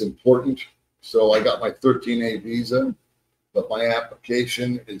that's important. So I got my 13A visa, but my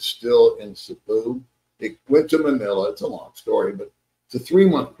application is still in Cebu. It went to Manila. It's a long story, but it's a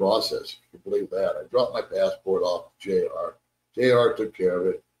 3-month process, if you believe that. I dropped my passport off to JR. JR took care of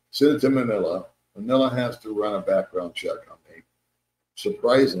it, sent it to Manila. Manila has to run a background check on me.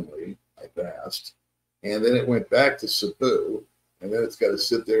 Surprisingly, I passed. And then it went back to Cebu, and then it's got to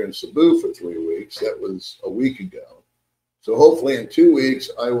sit there in Cebu for 3 weeks. That was a week ago. So hopefully in 2 weeks,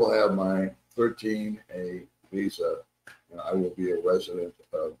 I will have my 13A visa, and I will be a resident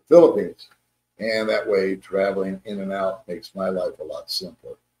of the Philippines. And that way, traveling in and out makes my life a lot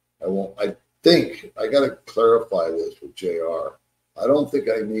simpler. I think, I got to clarify this with JR. I don't think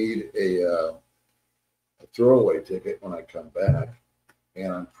I need a throwaway ticket when I come back.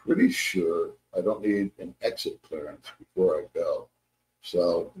 And I'm pretty sure I don't need an exit clearance before I go.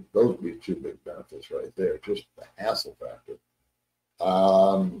 So those would be 2 big benefits right there, just the hassle factor.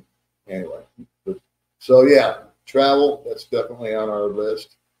 Anyway, so yeah, travel, that's definitely on our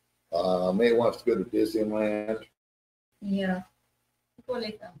list. May wants to go to Disneyland. Yeah. But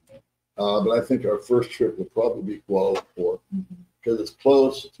I think our first trip will probably be Kuala Lumpur because it's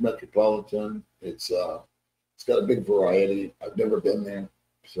close, it's metropolitan, it's got a big variety. I've never been there,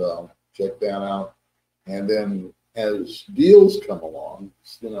 so check that out. And then as deals come along,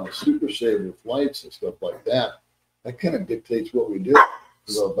 super saver flights and stuff like that, that kind of dictates what we do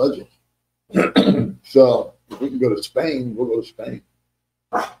with our budget. So if we can go to Spain, we'll go to Spain.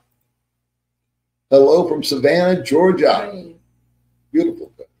 Hello from Savannah, Georgia. Right. Beautiful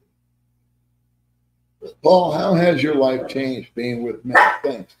country. Paul, how has your life changed being with me?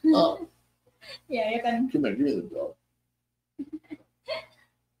 Thanks. Oh, Yeah, you can. come here, give me the dog.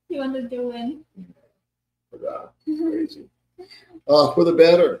 You want to do it? Crazy. For the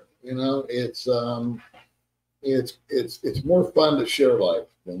better. It's more fun to share life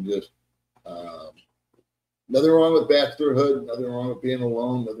than just nothing wrong with bachelorhood, nothing wrong with being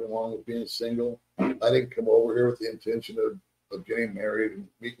alone, nothing wrong with being single. I didn't come over here with the intention of getting married and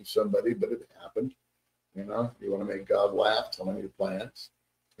meeting somebody, but it happened. You want to make God laugh, tell him your plans.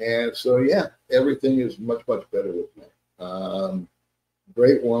 And so, yeah, everything is much, much better with me.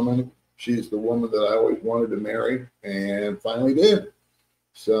 Great woman. She's the woman that I always wanted to marry and finally did.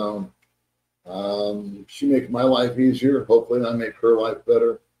 So She makes my life easier. Hopefully, I make her life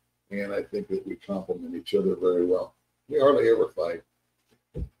better. And I think that we complement each other very well. We hardly ever fight.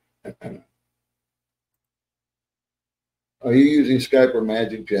 Are you using Skype or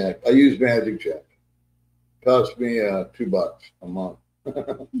Magic Jack? I use Magic Jack. Cost me $2 a month.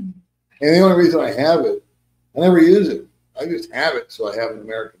 And the only reason I have it, I never use it. I just have it so I have an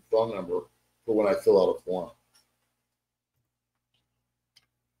American phone number for when I fill out a form.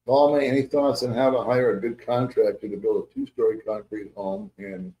 Paul, any thoughts on how to hire a good contractor to build a 2-story concrete home?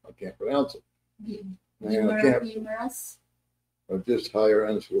 And I can't pronounce it. Or just hire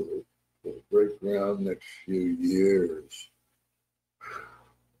us with a break ground next few years.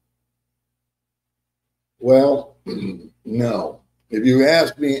 Well, no. If you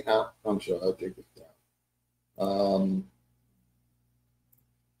ask me, I'm sorry, I'll take this down.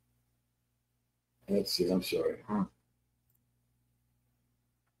 Let's see, I'm sorry.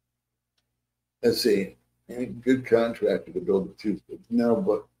 Let's see. Any good contractor to build a 2-story? No,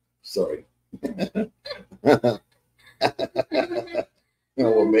 but sorry.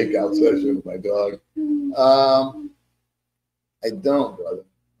 We'll make out session with my dog. I don't, brother.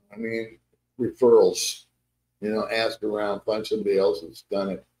 I mean, referrals. Ask around, find somebody else that's done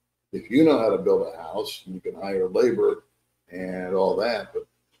it. If you know how to build a house, you can hire labor and all that. But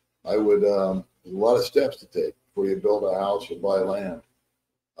I would, there's a lot of steps to take before you build a house or buy land.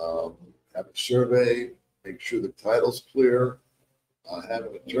 Have a survey, make sure the title's clear, have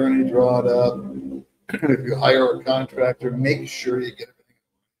an attorney draw it up. If you hire a contractor, make sure you get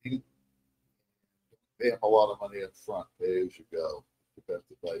everything. Pay them a lot of money up front, pay as you go. The best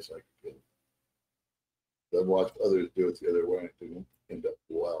advice I could give. I've watched others do it the other way and it didn't end up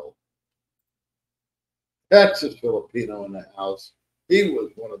well. Texas Filipino in the house. He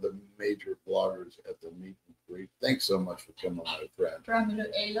was one of the major bloggers at the meet and greet. Thanks so much for coming, my friend. From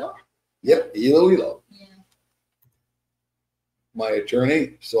Iloilo? Yep, Iloilo. Yeah. My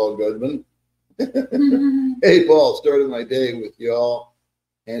attorney, Saul Goodman. Hey, Paul, started my day with y'all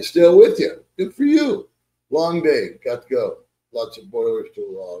and still with you. Good for you. Long day. Got to go. Lots of boilers to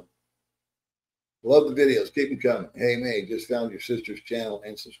log. Love the videos. Keep them coming. Hey, May, just found your sister's channel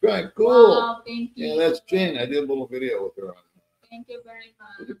and subscribe. Cool. Wow, thank you. Yeah, that's Jane. I did a little video with her on that. Thank you very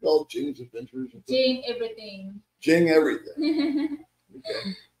much. What's it called? Jane's Adventures? Jing everything. Jing everything.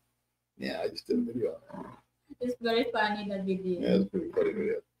 Okay. Yeah, I just did a video on that. It's very funny, the video. Yeah, it's a pretty funny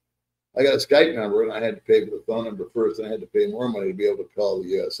video. I got a Skype number and I had to pay for the phone number first. And I had to pay more money to be able to call the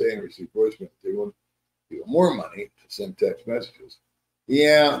USA and receive voicemail. They want more money to send text messages.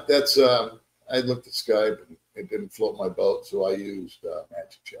 Yeah, that's I looked at Skype and it didn't float my boat, so I used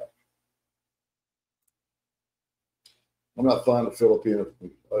Magic Chat. I'm not fond of Filipino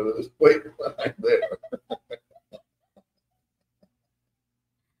food. I just wait when I'm there.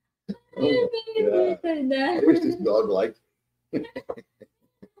 Oh, yeah. I wish this dog liked me.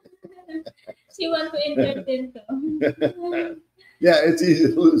 She wants to entertain too. Yeah, it's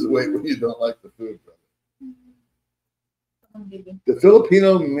easy to lose weight when you don't like the food, brother. The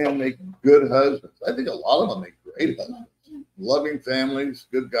Filipino men make good husbands. I think a lot of them make great husbands. Loving families,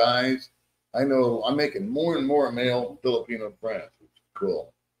 good guys. I know I'm making more and more male Filipino friends, which is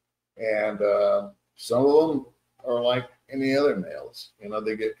cool. And some of them are like any other males.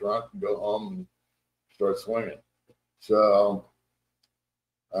 They get drunk and go home and start swinging. So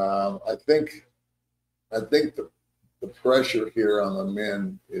I think the pressure here on the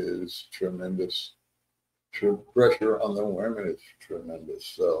men is tremendous. Pressure on the women is tremendous.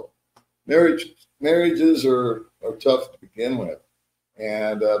 So marriages are tough to begin with.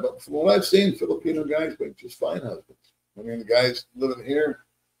 And but from what I've seen, Filipino guys make just fine husbands. I mean, the guys living here,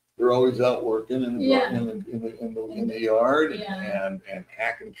 they're always out working in the yard and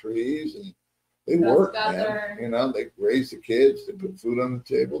hacking trees, and they work, man. They raise the kids, they put food on the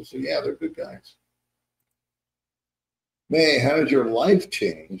table. So yeah, they're good guys. May, how has your life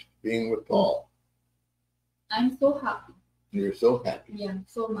changed being with Paul? I'm so happy. You're so happy. Yeah,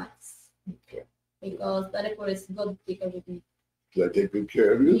 so much. Okay. Because that is good to take care of me. Did I take good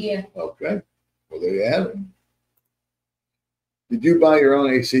care of you? Yeah. Okay. Well, there you have it. Did you buy your own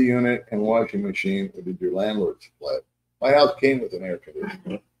AC unit and washing machine, or did your landlord supply it? My house came with an air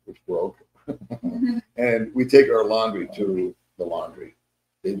conditioner, which broke. And we take our laundry to the laundry.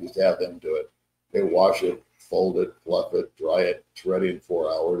 They just have them do it. They wash it, fold it, fluff it, dry it. It's ready in 4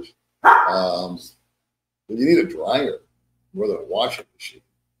 hours. But you need a dryer more than a washing machine.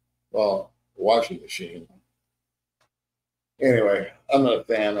 Well, a washing machine. Anyway, I'm not a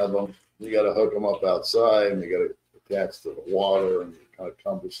fan of them. You got to hook them up outside, and you got to attach to the water, and it's kind of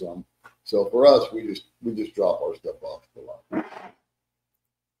cumbersome. So for us, we just drop our stuff off the laundry.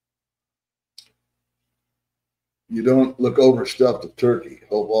 You don't look overstuffed of turkey.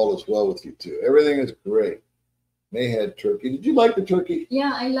 Hope all is well with you too. Everything is great. May had turkey. Did you like the turkey?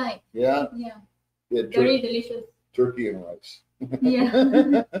 Yeah, I like. Yeah? Yeah. You had Very delicious. turkey and rice.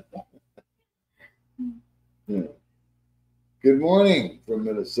 Yeah. Yeah. Good morning from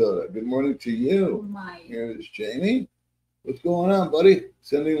Minnesota. Good morning to you. My. Here's Jamie. What's going on, buddy?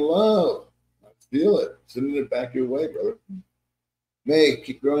 Sending love. I feel it. Sending it back your way, brother. May,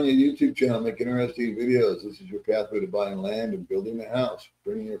 keep growing your YouTube channel, make interesting videos. This is your pathway to buying land and building a house,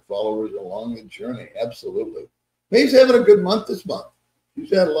 bringing your followers along the journey. Absolutely. May's having a good month this month. She's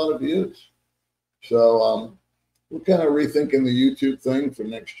had a lot of views. So we're kind of rethinking the YouTube thing for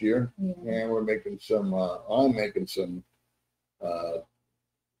next year. Yeah. And we're making some, I'm making some,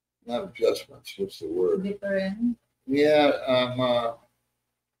 not adjustments, what's the word? Different. Yeah,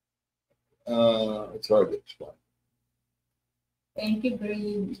 it's hard to explain. Thank you,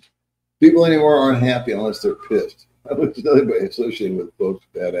 Green. People anymore aren't happy unless they're pissed. I was anybody associated with folks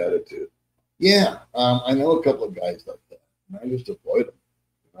with bad attitude. Yeah, I know a couple of guys like that, and I just avoid them.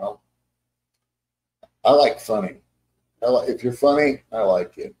 You know, I like funny. If you're funny, I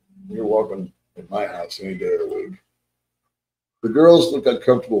like you. You're welcome at my house any day of the week. The girls look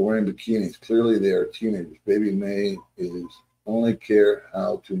uncomfortable wearing bikinis. Clearly, they are teenagers. Baby Mae is only care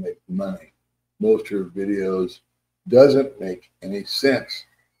how to make money. Most of her videos doesn't make any sense.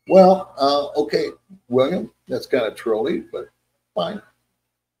 Well, okay, William, that's kind of trolly, but fine.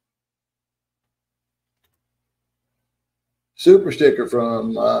 Super sticker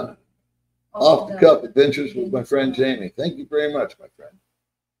from Off the Cuff Adventures with my friend Jamie. Thank you very much, my friend.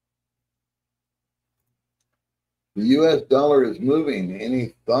 The U.S. dollar is moving.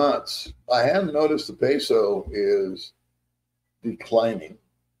 Any thoughts? I have noticed the peso is declining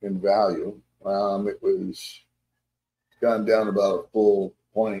in value. It was gone down about a full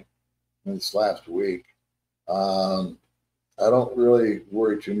point this last week. I don't really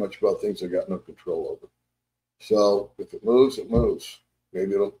worry too much about things I got no control over. So if it moves, it moves.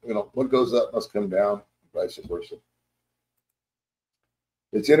 Maybe it'll, what goes up must come down, vice versa.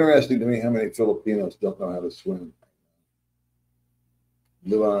 It's interesting to me how many Filipinos don't know how to swim.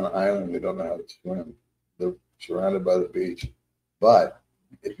 Live on an island, they don't know how to swim. They're surrounded by the beach. But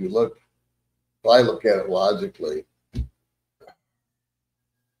if I look at it logically, a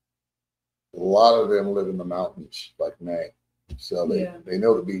lot of them live in the mountains like May. So they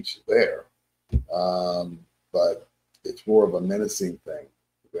know the beach is there. But it's more of a menacing thing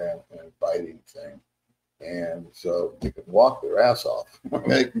than an inviting thing. And so they can walk their ass off.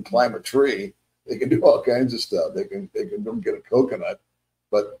 They can climb a tree. They can do all kinds of stuff. They can go get a coconut,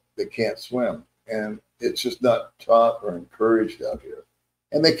 but they can't swim. And it's just not taught or encouraged out here.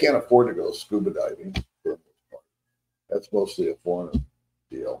 And they can't afford to go scuba diving for the most part. That's mostly a foreigner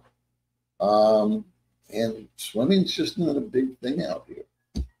deal. And swimming's just not a big thing out here.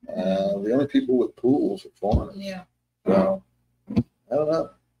 The only people with pools are foreigners. Yeah. So, I don't know.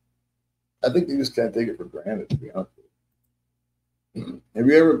 I think they just can't take it for granted, to be honest with you. Have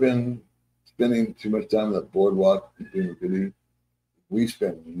you ever been spending too much time on the boardwalk doing a video? We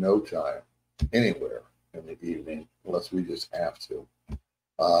spend no time anywhere in the evening unless we just have to.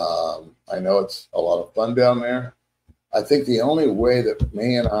 I know it's a lot of fun down there. I think the only way that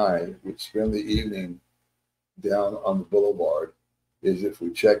May and I would spend the evening down on the boulevard is if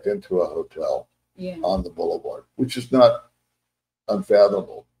we checked into a hotel on the boulevard, which is not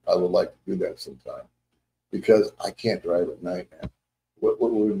unfathomable. I would like to do that sometime because I can't drive at night, man.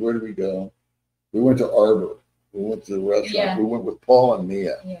 Where did we go? We went to Arbor. We went to the restaurant. Yeah. We went with Paul and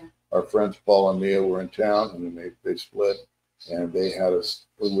Mia. Yeah. Our friends Paul and Mia were in town, and then they split, and they had us.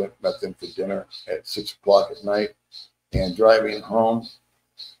 We met them for dinner at 6 o'clock at night, and driving home,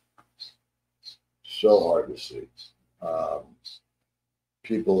 so hard to see.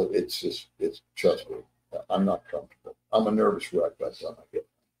 People, it's trust me, I'm not comfortable. I'm a nervous wreck by the time I get.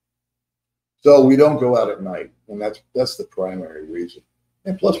 So we don't go out at night, and that's the primary reason.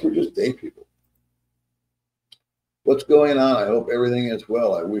 And plus, we're just day people. What's going on? I hope everything is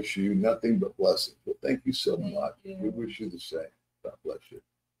well. I wish you nothing but blessings. Well, thank you so much. We wish you the same. God bless you.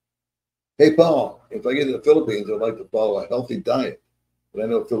 Hey, Paul, if I get to the Philippines, I'd like to follow a healthy diet. But I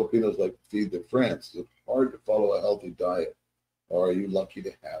know Filipinos like to feed their friends. Is it hard to follow a healthy diet? Or are you lucky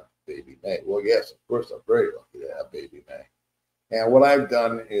to have Baby Mae? Well, yes, of course, I'm very lucky to have Baby Mae. And what I've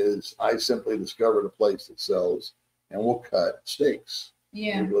done is I simply discovered a place that sells, and we'll cut steaks.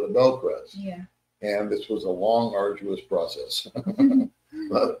 Yeah. We go to Belcrest. Yeah. And this was a long, arduous process.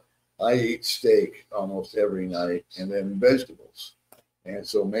 But I eat steak almost every night and then vegetables. And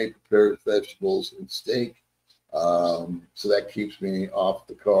so May prepares vegetables and steak. So that keeps me off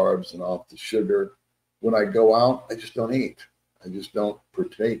the carbs and off the sugar. when I go out, I just don't eat. I just don't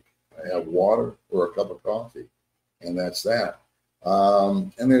partake. I have water or a cup of coffee, and that's that.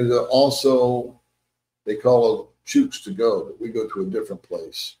 And there's also, they call it chooks to go, but we go to a different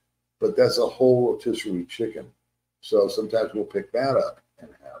place. But that's a whole rotisserie chicken. So sometimes we'll pick that up and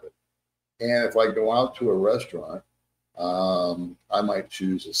have it. And if I go out to a restaurant, I might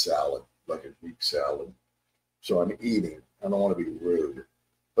choose a salad, like a Greek salad. So I'm eating. I don't want to be rude.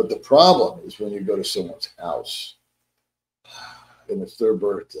 But the problem is when you go to someone's house and it's their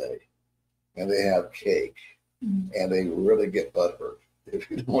birthday and they have cake and they really get butthurt if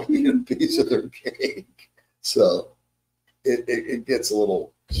you don't eat a piece of their cake. So it gets a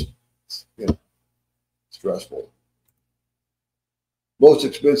little, stressful. Most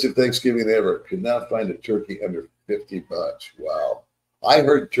expensive Thanksgiving ever. Could not find a turkey under $50. Wow. I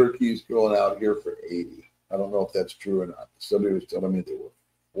heard turkeys going out here for 80. I don't know if that's true or not. Somebody was telling me they were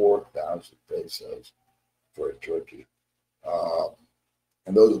 4,000 pesos for a turkey.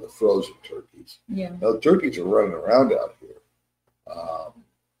 And those are the frozen turkeys. Yeah. Now, the turkeys are running around out here.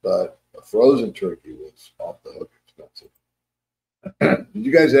 But a frozen turkey was off the hook expensive. Did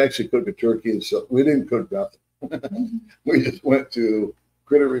you guys actually cook a turkey? So we didn't cook nothing. We just went to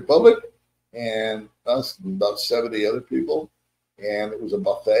Critter Republic and us and about 70 other people. And it was a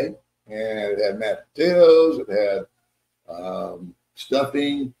buffet. And it had mashed potatoes. It had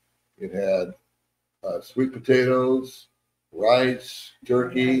stuffing. It had sweet potatoes, rice,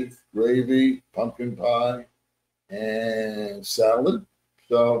 turkey, gravy, pumpkin pie, and salad.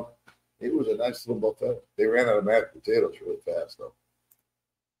 So it was a nice little buffet. They ran out of mashed potatoes really fast, though.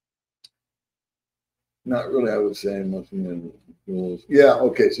 Not really, I would say. Yeah,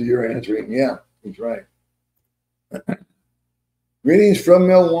 okay, so you're answering. Yeah, he's right. Greetings from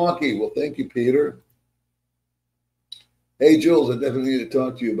Milwaukee. Well, thank you, Peter. Hey, Jules, I definitely need to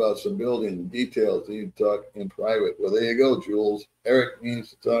talk to you about some building details. You need to talk in private. Well, there you go, Jules. Eric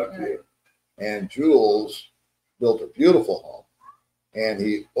needs to talk to you. And Jules built a beautiful home. And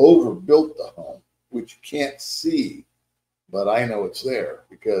he overbuilt the home, which you can't see, but I know it's there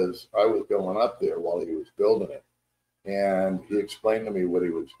because I was going up there while he was building it. And he explained to me what he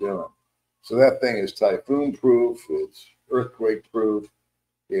was doing. So that thing is typhoon proof. It's earthquake proof.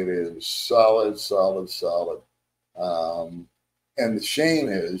 It is solid, solid, solid. And the shame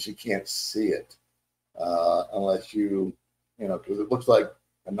is you can't see it unless you because it looks like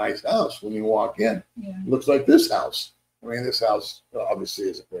a nice house when you walk in. Yeah. It looks like this house. I mean, this house obviously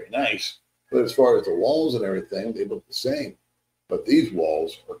isn't very nice, but as far as the walls and everything, they look the same. But these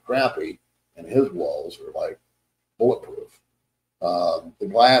walls are crappy, and his walls are like bulletproof. The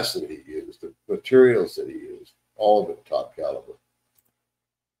glass that he used, the materials that he used, all of it top caliber.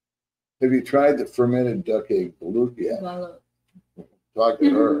 Have you tried the fermented duck egg balut yet? Well, Talk to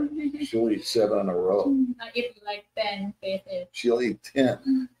her. She'll eat 7 in a row. I eat like 10 pieces. She'll eat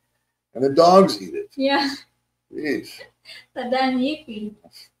 10. And the dogs eat it. Yeah. Jeez. Tadan yippee.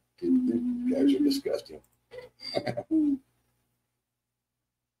 You guys are disgusting.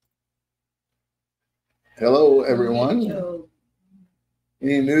 Hello, everyone.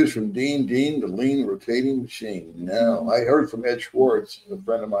 Any news from Dean? The lean rotating machine? No. I heard from Ed Schwartz, a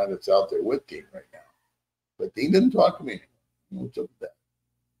friend of mine that's out there with Dean right now. But Dean didn't talk to me. What's up with that?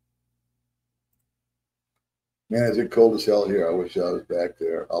 Man, is it cold as hell here? I wish I was back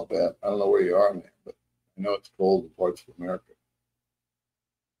there. I'll bet. I don't know where you are, man, but I know it's cold in parts of America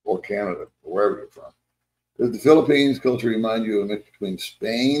or Canada or wherever you're from. Does the Philippines culture remind you of a mix between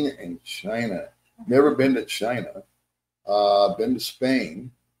Spain and China? Never been to China. Been to Spain,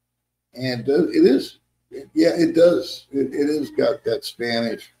 and it is, yeah, it does. It has got that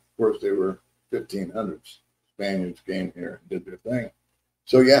Spanish. Of course, they were 1500s. Spaniards came here and did their thing.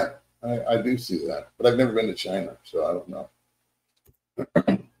 So yeah, I do see that, but I've never been to China, so I don't know.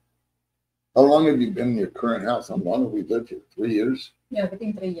 How long have you been in your current house? How long have we lived here? 3 years? Yeah,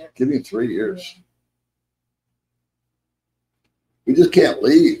 within 3 years. Give me 3 years. Yeah. We just can't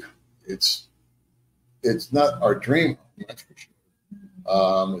leave. It's not our dream, that's for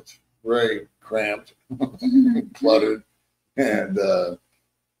sure. It's very cramped, cluttered, and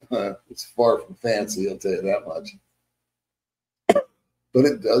it's far from fancy, I'll tell you that much. But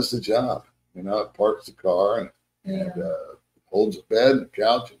it does the job. It parks the car and holds a bed, and a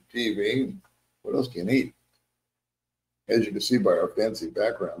couch, and TV. And what else do you need? As you can see by our fancy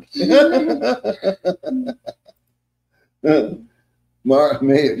background.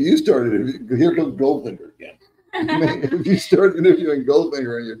 May, if you started, here comes Goldfinger again. May, if you start interviewing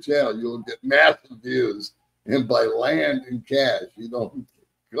Goldfinger on your channel, you'll get massive views. And by land and cash, you don't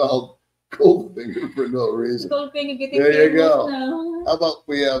call Goldfinger for no reason. Goldfinger getting there you go. Now. How about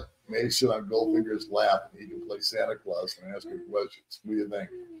we have May sit on Goldfinger's lap and he can play Santa Claus and ask her questions. What do you think?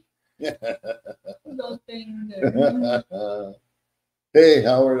 Goldfinger. Hey,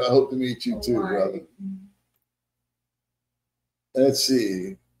 Howard, I hope to meet you too, Howard. brother. Let's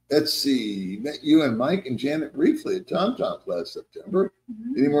see. Met you and Mike and Janet briefly at Tom Tom's last September.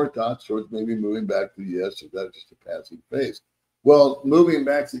 Any more thoughts towards maybe moving back to the U.S. or is that just a passing phase? Well, moving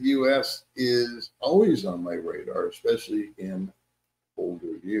back to the U.S. is always on my radar, especially in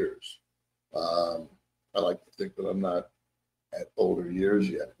older years. I like to think that I'm not at older years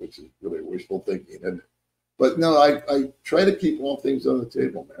yet, which is really wishful thinking. But no, I try to keep all things on the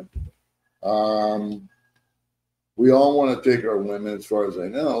table, man. We all want to take our women, as far as I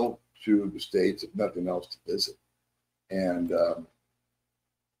know, to the States, if nothing else, to visit.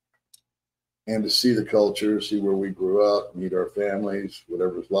 And to see the culture, see where we grew up, meet our families,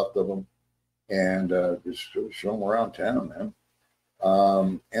 whatever's left of them, and just show them around town, man.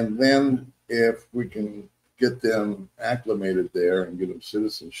 And then if we can get them acclimated there and get them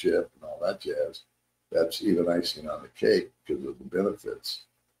citizenship and all that jazz, that's even icing on the cake because of the benefits.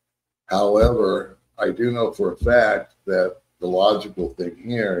 However, I do know for a fact that the logical thing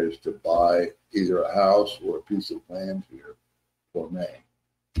here is to buy either a house or a piece of land here for May,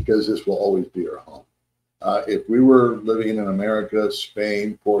 because this will always be our home. If we were living in America,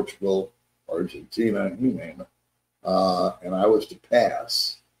 Spain, Portugal, Argentina, you name it, and I was to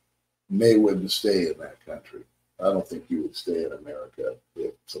pass, May wouldn't stay in that country. I don't think you would stay in America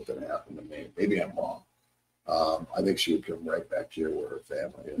if something happened to me. Maybe I'm wrong. I think she would come right back here where her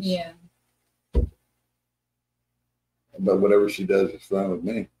family is. Yeah. But whatever she does is fine with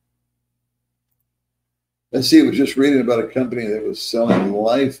me. Let's see, I was just reading about a company that was selling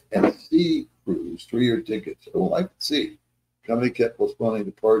life at sea cruise, 3-year tickets. Oh, Life at Sea. Company kept postponing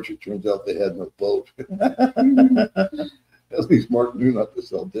departure. Turns out they had no boat. At least Mark knew not to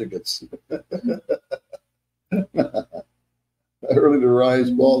sell tickets. Early to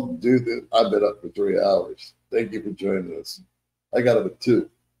rise, Paul, dude, I've been up for 3 hours. Thank you for joining us. I got up at 2.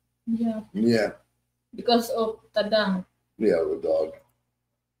 Yeah. Yeah. Because of Tadang. Yeah, the dog.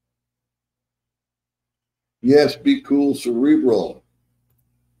 Yes, be cool, cerebral.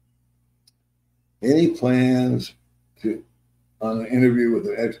 Any plans on an interview with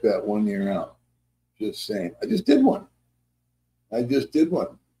an expat 1 year out? Just saying. I just did one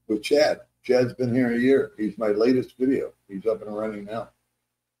with Chad. Chad's been here a year. He's my latest video. He's up and running now.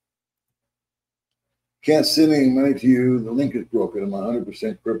 Can't send any money to you. The link is broken. I'm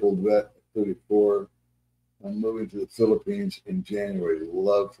 100% crippled vet, 34. I'm moving to the Philippines in January.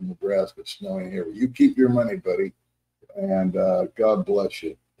 Love from Nebraska, snowing here. You keep your money, buddy. And God bless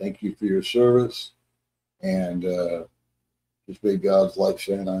you. Thank you for your service. And just may God's light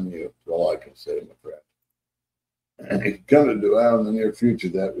shine on you. That's all I can say, my friend. And if you come to Dow in the near future,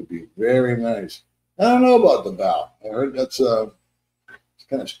 that would be very nice. I don't know about the Dow. I heard that's it's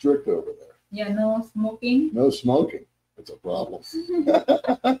kind of strict over there. Yeah, no smoking. No smoking. That's a problem. You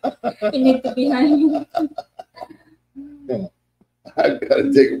need to be hiding. I've got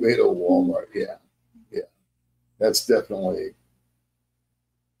to take away to Walmart. Yeah. That's definitely.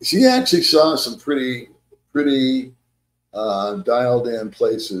 She actually saw some pretty dialed in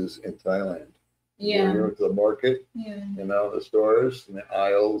places in Thailand. Yeah. We went to the market. Yeah. The stores and the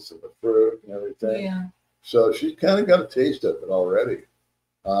aisles and the fruit and everything. Yeah. So she kind of got a taste of it already.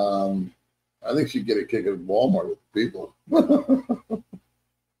 I think she'd get a kick at Walmart with people.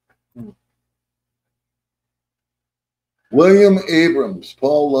 William Abrams.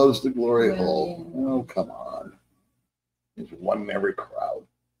 Paul loves the glory hole. Oh, come on. He's one in every crowd.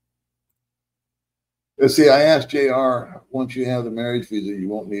 Let's see, I asked JR, once you have the marriage visa, you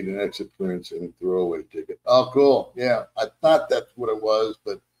won't need an exit clearance and a throwaway ticket. Oh, cool. Yeah, I thought that's what it was,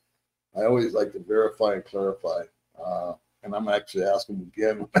 but I always like to verify and clarify. And I'm actually asking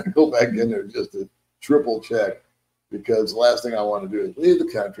again when I go back in there just to triple check, because the last thing I want to do is leave the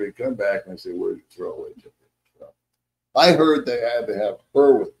country, come back, and I say, where's your throwaway ticket? So I heard they had to have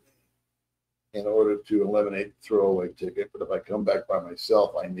her with me in order to eliminate the throwaway ticket, but if I come back by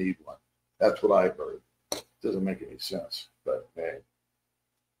myself, I need one. That's what I heard. Doesn't make any sense, but hey.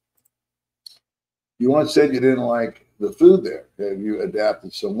 You once said you didn't like the food there. Have you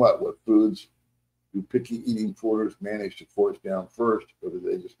adapted somewhat? What foods do picky eating foreigners manage to force down first, or do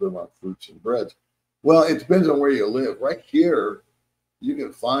they just live on fruits and breads? Well, it depends on where you live. Right here, you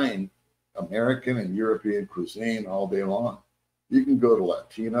can find American and European cuisine all day long. You can go to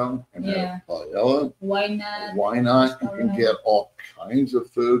Latino and have paella. Why not? Why not? You can get all kinds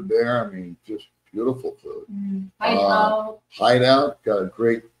of food there. I mean, just beautiful food. Hideout got a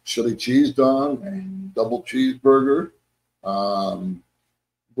great chili cheese dog, double cheeseburger.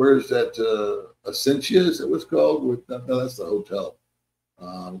 What where's that? Essentia, is that what's called? No, that's the hotel.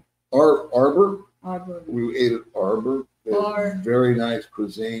 Arbor. Arbor. We ate at Arbor. Or very nice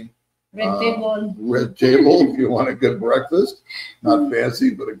cuisine. Red Table. Red Table, if you want a good breakfast. Not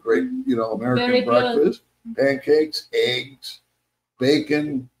fancy, but a great, American Very breakfast. Pancakes, eggs,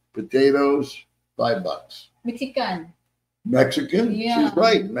 bacon, potatoes, $5. Mexican. Mexican? Yeah. She's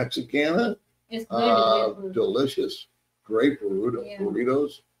right. Mexicana. It's very good. Delicious. Great burrito. Yeah.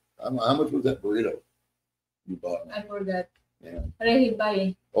 Burritos. How much was that burrito you bought? I forgot. Yeah. Ray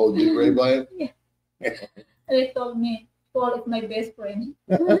buy. Oh, did Ray buy it? Yeah. Ray told me Paul is my best friend.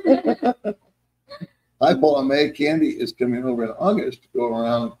 Hi, Paul and Mae. Candy is coming over in August to go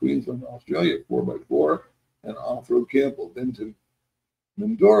around Queensland, Australia, 4x4 and off-road camp. Then to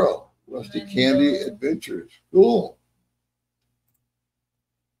Mindoro. Rusty Candy Adventures. Cool.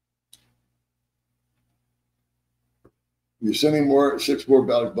 You're sending 6 more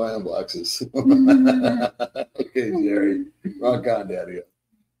Baltic Biome boxes. Okay, Jerry. Rock on, Daddy.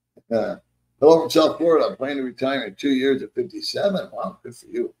 Hello from South Florida. I'm planning to retire in 2 years at 57. Wow, good for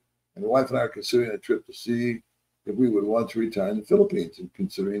you. And the wife and I are considering a trip to see if we would want to retire in the Philippines and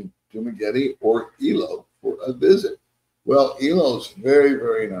considering Dumaguete or Ilo for a visit. Well, Ilo's very,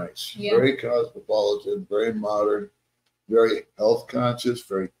 very nice. Yeah. Very cosmopolitan, very modern, very health conscious,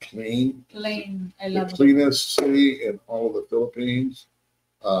 very clean. Clean. I love the cleanest city in all of the Philippines.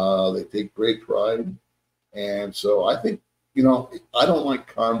 They take great pride. And so I think, I don't like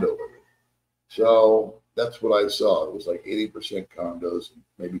condo living. So that's what I saw. It was like 80% condos and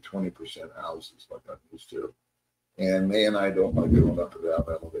maybe 20% houses like I'm used to. And Mae and I don't like going up and down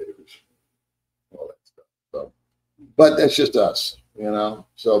elevators, all that stuff. So, but that's just us,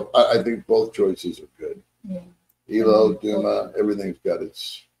 So I think both choices are good. Yeah. Ilo, Duma, everything's got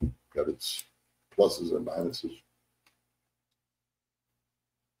its pluses and minuses.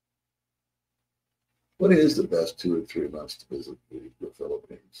 What is the best 2 or 3 months to visit the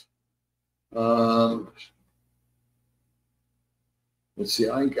Philippines? Let's see,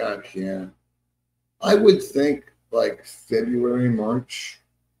 I got here. I would think like February, March.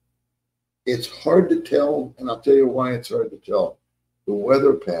 It's hard to tell, and I'll tell you why it's hard to tell. The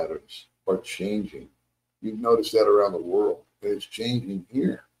weather patterns are changing. You've noticed that around the world. It's changing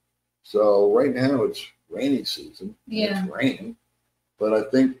here. So right now it's rainy season. Yeah. It's raining. But I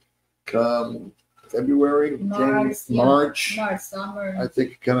think come February, March, summer. I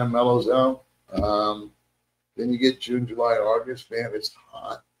think it kind of mellows out. Then you get June, July, August, man, it's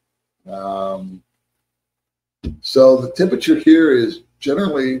hot. So the temperature here is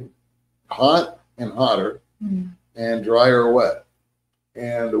generally hot and hotter and dry or wet.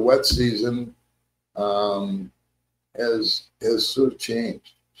 And the wet season has sort of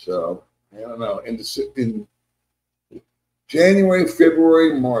changed. So I don't know. In January,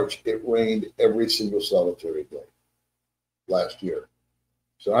 February, March, it rained every single solitary day last year.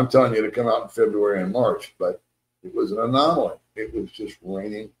 So I'm telling you to come out in February and March, but it was an anomaly. It was just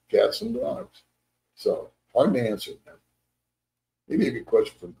raining cats and dogs. So hard to answer that. Maybe a good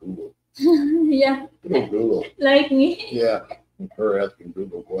question from Google. Yeah. Google. Like me. Yeah. Her asking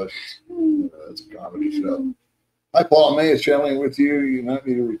Google questions. That's a comedy show. Hi, Paul and Mae is traveling with you. You might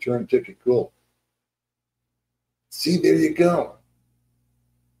need a return ticket. Cool. See, there you go.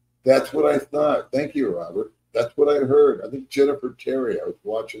 That's what I thought. Thank you, Robert. That's what I heard. I think Jennifer Terry, I was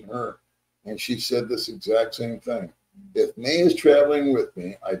watching her, and she said this exact same thing. If Mae is traveling with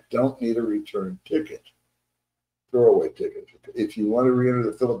me, I don't need a return ticket. Throwaway ticket. If you want to re-enter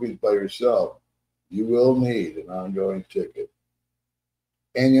the Philippines by yourself, you will need an ongoing ticket.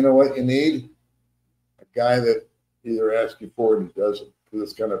 And you know what you need? A guy that either asks you for it or doesn't, because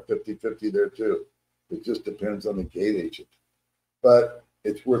it's kind of 50-50 there too. It just depends on the gate agent. But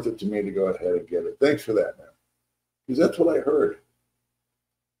it's worth it to me to go ahead and get it. Thanks for that, man. Because that's what I heard.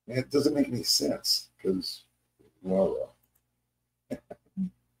 And it doesn't make any sense because, well.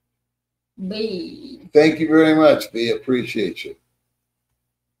 B. Thank you very much, B. Appreciate you.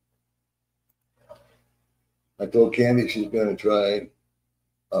 I told Candy she's going to try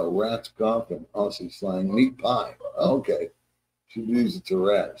a rat's coffin, Aussie slang, meat pie. Oh, okay. She believes it's a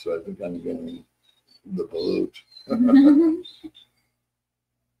rat, so I think I'm getting the balut.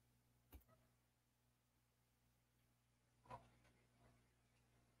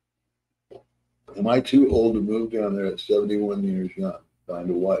 Am I too old to move down there at 71 years young? Find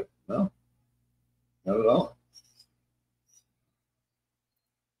a wife? No, not at all.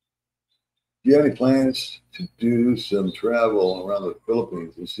 Do you have any plans to do some travel around the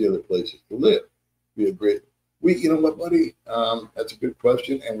Philippines and see other places to live? Be a great. You know what, buddy? That's a good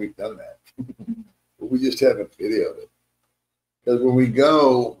question, and we've done that. But we just haven't videoed it. Because when we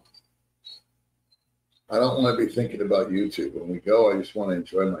go, I don't want to be thinking about YouTube. When we go, I just want to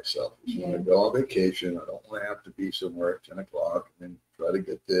enjoy myself. I just want to go on vacation. I don't want to have to be somewhere at 10 o'clock and then try to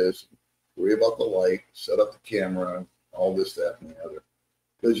get this, worry about the light, set up the camera, all this, that, and the other.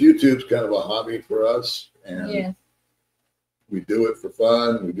 Because YouTube's kind of a hobby for us, and we do it for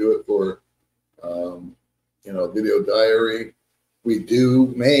fun. We do it for, video diary.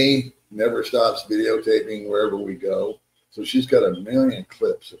 May never stops videotaping wherever we go. So she's got a million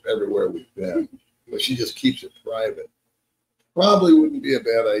clips of everywhere we've been, but she just keeps it private. Probably wouldn't be a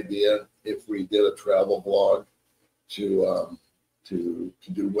bad idea if we did a travel vlog to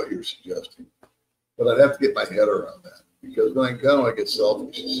do what you're suggesting. But I'd have to get my head around that, because when I go, I get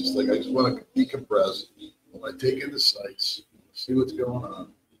selfish. It's just like I just want to decompress. I want to take in the sights, see what's going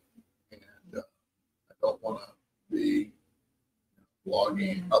on, and I don't want to be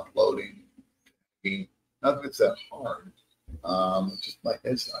vlogging, uploading. Not that it's that hard. Just my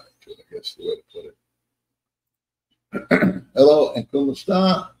head's not into it, I guess, the way to put it. Hello, and ¿cómo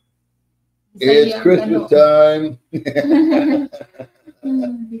está? It's Christmas time.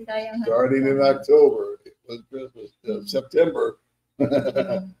 Starting in October. It was Christmas. September.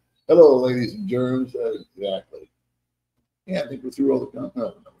 Hello, ladies and germs. Exactly. Yeah, I think we're through all the comments.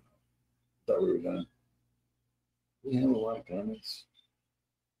 No. Thought we were done. We have a lot of comments.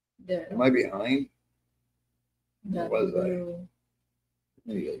 Am I behind? What was I?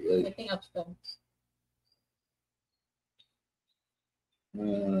 I think upstairs.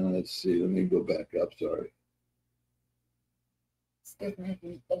 Let's see. Let me go back up. Sorry. Excuse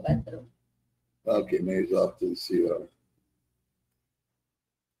me, the bathroom. Okay, Mae's off to the CR.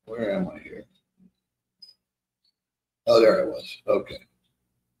 Where am I here? Oh, there I was. Okay.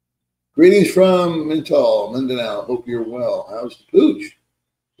 Greetings from Mindanao. Hope you're well. How's the pooch?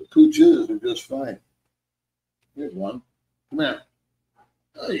 The pooches are just fine. Here's one. Come here.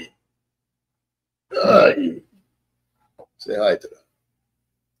 Hi. Hi. Say hi to them.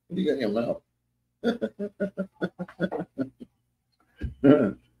 What do you got in your mouth?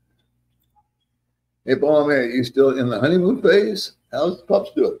 Hey, Paul and Baby, you still in the honeymoon phase? How's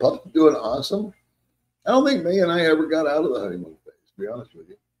Pups doing? Pups doing awesome. I don't think Mae and I ever got out of the honeymoon phase, to be honest with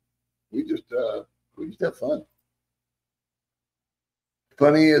you. We just have fun.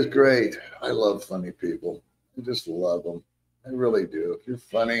 Funny is great. I love funny people. I just love them. I really do. If you're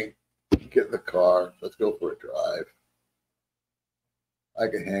funny, get in the car. Let's go for a drive. I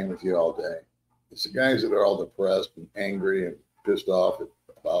can hang with you all day. It's the guys that are all depressed and angry and pissed off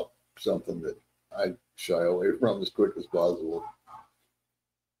about something that I shy away from as quick as possible.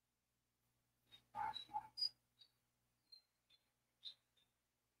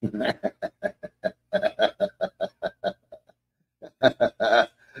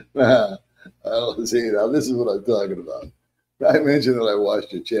 See, now this is what I'm talking about. I mentioned that I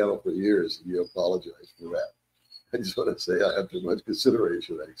watched your channel for years, and you apologize for that. I just want to say I have too much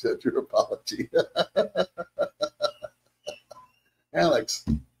consideration. I accept your apology. Alex,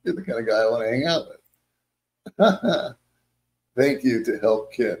 you're the kind of guy I want to hang out with. Thank you to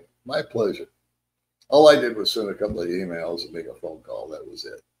help Ken. My pleasure. All I did was send a couple of emails and make a phone call. That was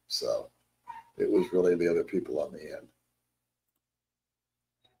it. So it was really the other people on the end.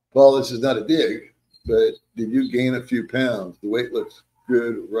 Paul, this is not a dig, but did you gain a few pounds? The weight looks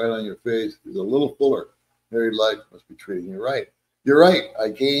good right on your face. It's a little fuller. Married life must be treating you right. You're right. I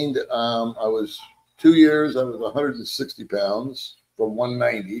gained, I was 2 years, I was 160 pounds from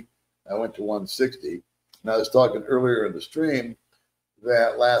 190. I went to 160. And I was talking earlier in the stream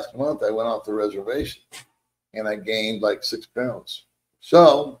that last month I went off the reservation and I gained like 6 pounds.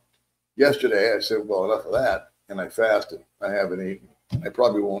 So yesterday I said, well, enough of that. And I fasted. I haven't eaten. I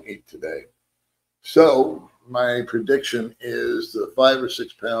probably won't eat today. So my prediction is the 5 or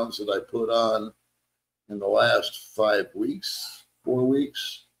 6 pounds that I put on in the last 4 weeks, will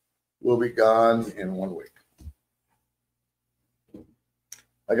be gone in 1 week.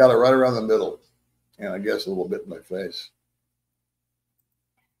 I got it right around the middle, and I guess a little bit in my face.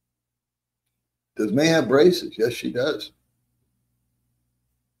 Does Mae have braces? Yes, she does.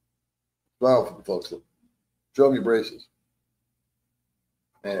 Smile for the folks. Show me braces.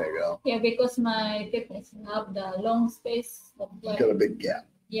 There you go. Yeah, because my fitness have the long space. It's got a big gap.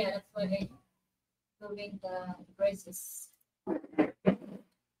 Yeah, that's why I'm doing the braces.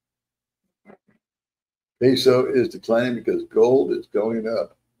 Peso is declining because gold is going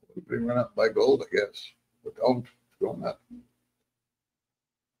up. We run up by gold, I guess. But don't, it's going up.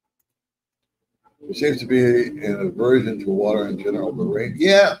 There seems to be an aversion to water in general, but rain.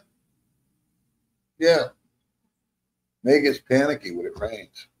 Yeah. Yeah. Mae gets panicky when it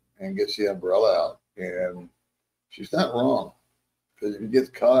rains and gets the umbrella out. And she's not wrong. Because if you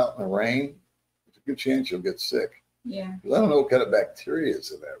get caught out in the rain, there's a good chance you'll get sick. Yeah. Because I don't know what kind of bacteria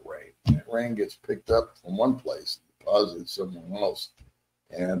is in that rain. That rain gets picked up from one place, deposited somewhere else,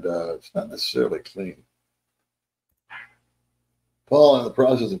 and it's not necessarily clean. Paul, in the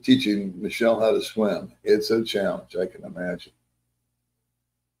process of teaching Michelle how to swim, it's a challenge, I can imagine.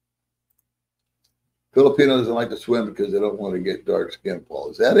 Filipinos don't like to swim because they don't want to get dark skin,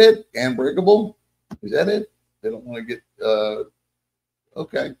 Paul. Is that it? Unbreakable? Is that it? They don't want to get,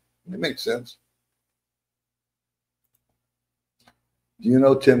 okay, it makes sense. Do you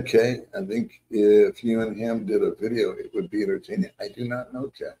know Tim K? I think if you and him did a video, it would be entertaining. I do not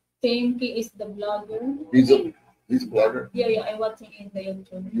know Tim. Tim K is the blogger. He's a blogger? Yeah, I watched him in the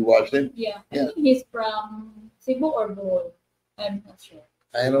YouTube. You watched him? Yeah. I think he's from Cebu or Bohol. I'm not sure.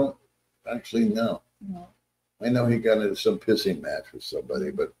 I don't actually know. No. I know he got into some pissing match with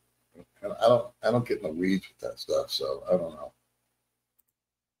somebody, but I don't get in the weeds with that stuff, so I don't know.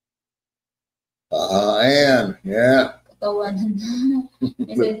 Anne, yeah. The one.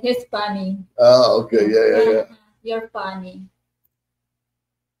 He said he's funny. Oh, okay, yeah. You're funny.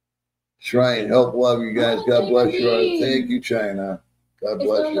 Shrine, help love you guys. God bless you. Thank you, China. God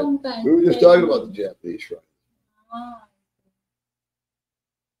bless you. Time. We were just talking about the Japanese shrine.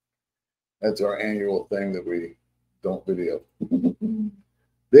 That's our annual thing that we don't video.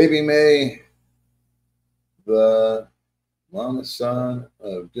 Baby Mae, the mama son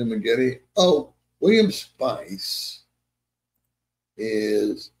of Jim McGetty. Oh, William Spice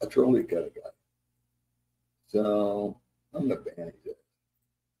is a trolley kind of guy. So I'm not banning it.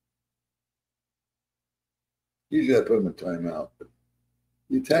 Usually I put him in timeout, but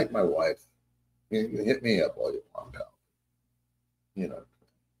you attack my wife, you can hit me up all you want, pal. You know.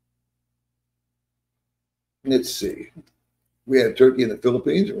 Let's see. We had turkey in the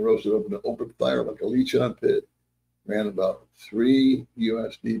Philippines and roasted up in an open fire like a lechon pit. Ran about $3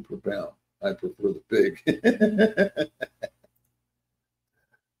 USD per pound. I prefer the pig.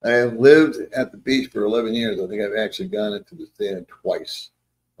 I have lived at the beach for 11 years. I think I've actually gone into the sand twice.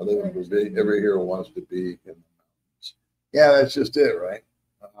 I live in every hero wants to be in the mountains. Yeah, that's just it, right?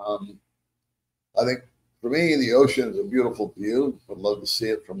 I think for me, the ocean is a beautiful view. I'd love to see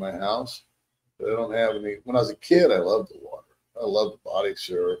it from my house. But I don't have any. When I was a kid, I loved the water. I loved the body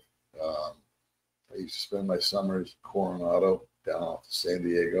surf. I used to spend my summers in Coronado down off of San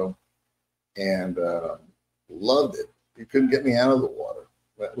Diego and loved it. You couldn't get me out of the water.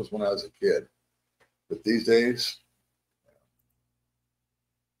 That was when I was a kid. But these days,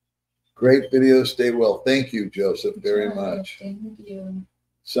 great video. Stay well. Thank you, Joseph, very much. Thank you.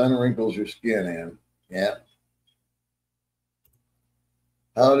 Sun wrinkles your skin, Ann. Yeah.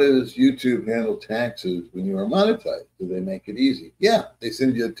 How does YouTube handle taxes when you are monetized? Do they make it easy? Yeah, they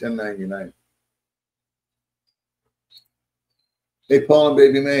send you a 1099. Hey, Paul and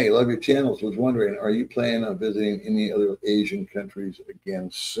Baby Mae, love your channels. Was wondering, are you planning on visiting any other Asian countries again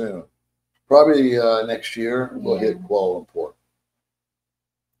soon? Probably next year. We'll hit Kuala Lumpur.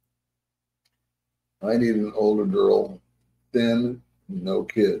 I need an older girl, thin, no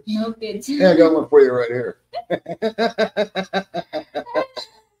kids. No kids. Yeah, I got one for you right here.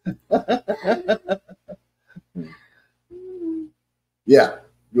 Yeah,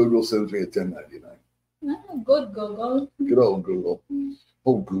 Google sends me a 1099. Good Google. Good old Google.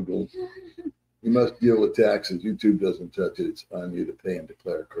 Oh, Google. You must deal with taxes. YouTube doesn't touch it. It's on you to pay and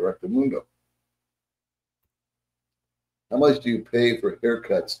declare. Correctamundo. How much do you pay for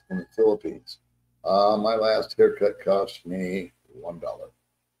haircuts in the Philippines? My last haircut cost me $1.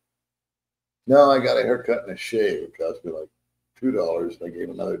 No, I got a haircut and a shave. It cost me like $2. I gave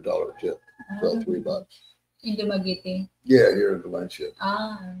another $1 tip. So $3. In Dumaguete. Yeah, here in Valencia.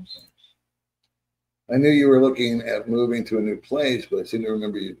 I knew you were looking at moving to a new place, but I seem to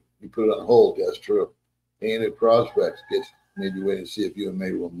remember you put it on hold. That's true. Any new prospects? Guess maybe wait and see if you and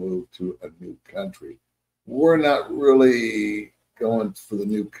May will move to a new country. We're not really going for the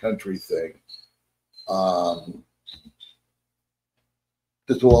new country thing.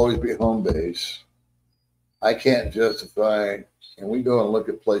 This will always be home base. I can't justify, and we go and look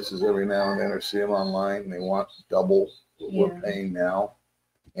at places every now and then or see them online, and they want double what we're paying now.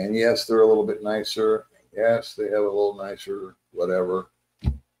 And yes, they're a little bit nicer. Yes, they have a little nicer whatever.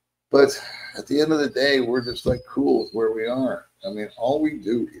 But at the end of the day, we're just like cool with where we are. I mean, all we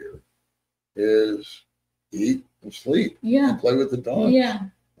do here is eat and sleep. And play with the dog.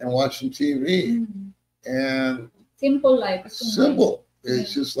 And watch some TV. And simple life. Simple.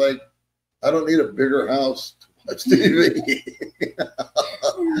 It's just like, I don't need a bigger house to watch TV.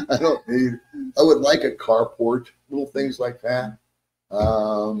 I would like a carport, little things like that.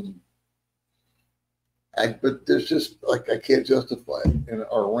 But there's just like I can't justify it, and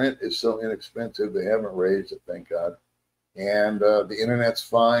our rent is so inexpensive. They haven't raised it, thank God, and the internet's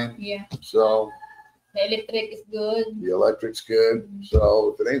fine. Yeah. So The electric is good. the electric's good.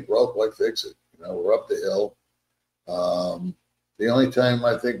 So if it ain't broke, why fix it? You know, we're up the hill. The only time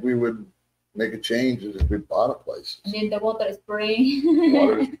I think we would make a change is if we bought a place. And then the water is free.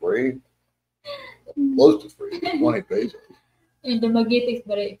 Water is free, close to free, 20 pesos. And the Magita is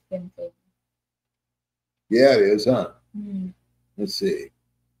very expensive. Yeah, it is, huh? Mm. Let's see.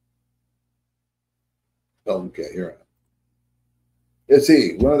 Oh, okay, here I am. Let's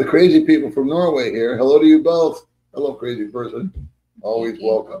see. One of the crazy people from Norway here. Hello to you both. Hello, crazy person. Always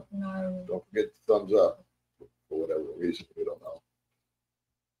welcome. No. Don't forget the thumbs up for whatever reason. We don't know.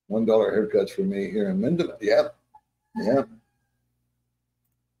 $1 haircuts for me here in Mindanao. Yep. Yep.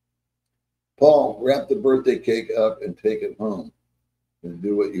 Paul, wrap the birthday cake up and take it home and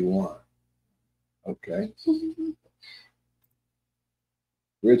do what you want. Okay.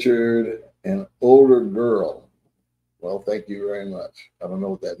 Richard, an older girl. Well, thank you very much. I don't know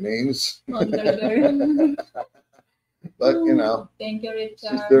what that means. Older. But, you know. Thank you, Richard.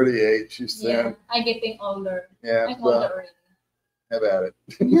 She's 38. She's thin. Yeah, I'm getting older. Yeah. I'm older already. Have at it.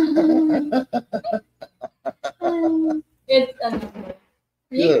 It's a number.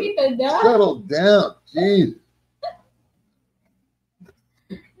 Good. Maybe the Settle down. Jeez.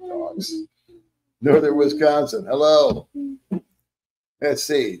 Dogs. Northern Wisconsin. Hello. Let's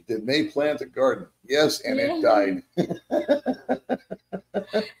see. Did May plant a garden? Yes, and it died.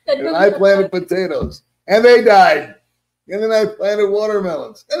 And I planted potatoes, and they died. And then I planted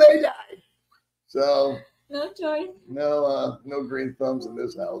watermelons, and they died. So no choice. no green thumbs in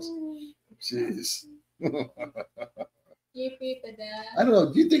this house. Jeez. I don't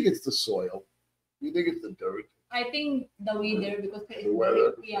know. Do you think it's the soil? Do you think it's the dirt? I think the weather because The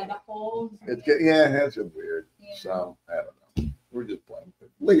weather. Yeah, the cold. Yeah, that's just weird. Yeah. So I don't know. We're just playing.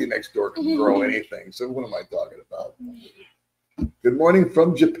 Lady next door can grow anything. So what am I talking about? Good morning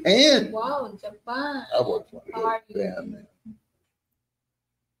from Japan. Wow, Japan. I want to How go are to you? Japan, man.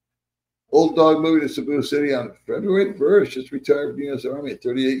 Old dog moved to Cebu City on February 1st. Just retired from the U.S. Army.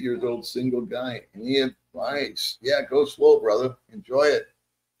 38 years old, single guy. Any advice? Yeah, go slow, brother. Enjoy it.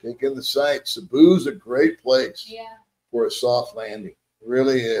 Take in the sights. Cebu's a great place for a soft landing. It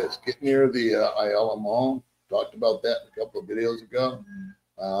really is. Get near the Ayala Mall. Talked about that a couple of videos ago.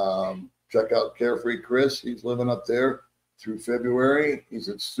 Check out Carefree Chris. He's living up there through February. He's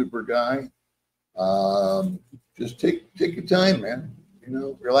a super guy. Just take your time, man. You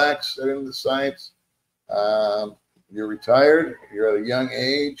know, relax, set into the sights. You're retired. You're at a young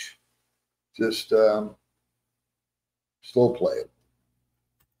age. Just slow play it.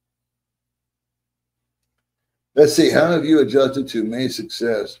 Let's see. How have you adjusted to May's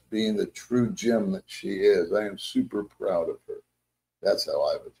success being the true gem that she is? I am super proud of her. That's how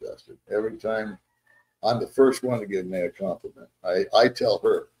I've adjusted. Every time I'm the first one to give May a compliment. I tell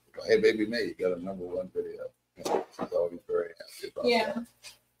her, hey, baby May, you got a #1 video. She's always very happy about that.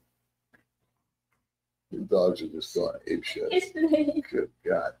 Your dogs are just going ape shit. Good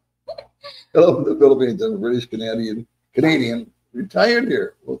God. Hello from the Philippines. I'm a British Canadian retired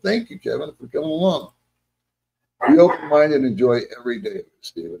here. Well, thank you, Kevin, for coming along. Be open-minded and enjoy every day,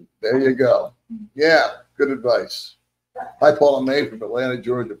 Stephen. There you go. Yeah, good advice. Hi, Paul and Mae from Atlanta,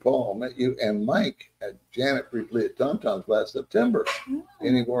 Georgia. Paul, met you and Mike at Janet briefly at Tom Tom's last September.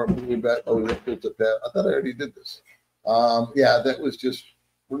 Any more moving back? Oh, that's just a pat. I thought I already did this. Yeah, that was just,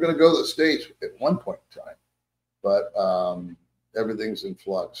 we're going to go to the States at one point in time, but everything's in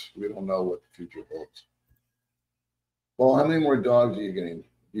flux. We don't know what the future holds. Well, how many more dogs are you getting?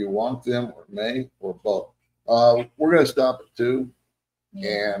 Do you want them or May or both? We're going to stop at 2.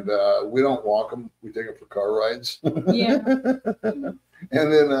 And we don't walk them. We take them for car rides. Yeah. And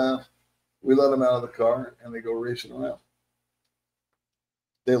then we let them out of the car and they go racing around.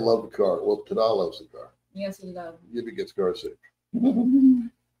 They love the car. Well, Tada loves the car. Yes, we love. Yippee gets car sick.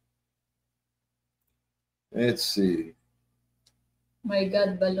 Let's see. My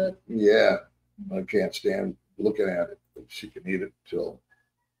God, balut. Yeah. I can't stand looking at it. But she can eat it till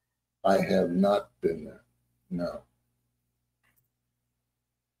I have not been there. No.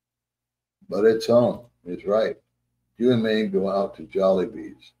 But it's home. It's right. You and May go out to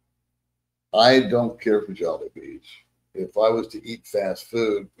Jollibee's. I don't care for Jollibee's. If I was to eat fast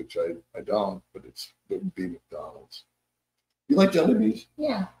food, which I don't, but it would be McDonald's. You like Jollibee's?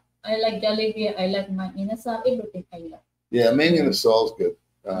 Yeah. I like Jollibee. I like my inasal. Everything I like. Yeah, May inasal's good.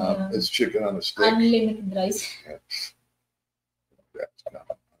 It's chicken on a stick. Unlimited rice. That's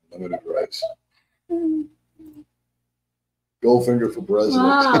not unlimited rice. Goldfinger for president.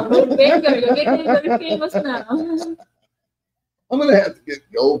 Wow, Goldfinger. You're very famous now. I'm gonna have to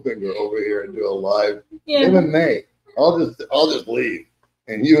get Goldfinger over here and do a live. Yeah. Him and May. I'll just leave,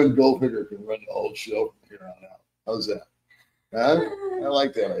 and you and Goldfinger can run the whole show from here on out. How's that? Huh? I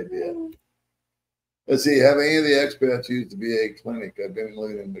like that idea. Let's see. Have any of the expats used the VA clinic? I've been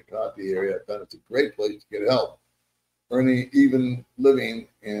living in the Coffee area. I found it's a great place to get help. Earning even living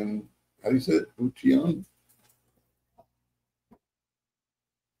in, how do you say it? Butuan?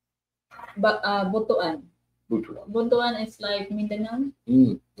 Butuan. Butuan. Butuan is like Mindanao.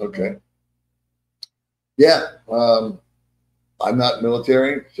 Okay. Yeah. I'm not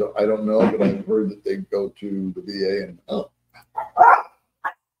military, so I don't know, but I've heard that they go to the VA and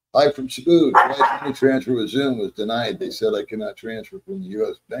Hi from Cebu. Twice money transfer with Zoom was denied. They said I cannot transfer from the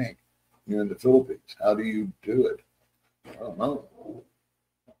U.S. bank here in the Philippines. How do you do it? I don't know.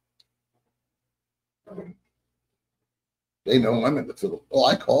 They know I'm in the Philippines. Oh,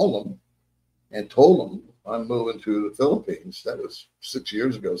 I called them and told them I'm moving to the Philippines. That was 7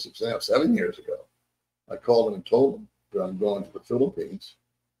 years ago. I called them and told them that I'm going to the Philippines.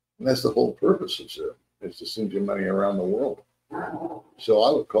 And that's the whole purpose of Zoom, is to send you money around the world. So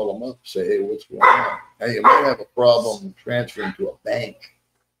I would call them up and say, hey, what's going on? Hey, you might have a problem transferring to a bank.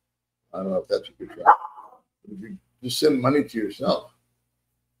 I don't know if that's what you're trying. If you just send money to yourself.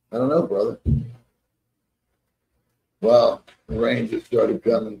 I don't know, brother. Wow, the rain just started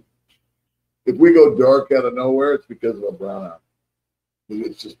coming. If we go dark out of nowhere, it's because of a brownout.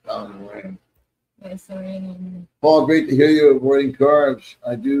 It's just pounding rain. Yes, raining. Paul, great to hear you avoiding carbs.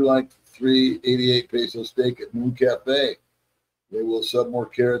 I do like 388 peso steak at Moon Cafe. They will sub more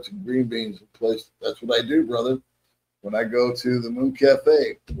carrots and green beans in place. That's what I do, brother. When I go to the Moon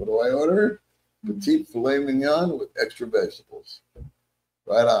Cafe, what do I order? Petite filet mignon with extra vegetables.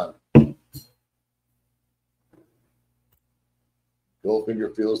 Right on.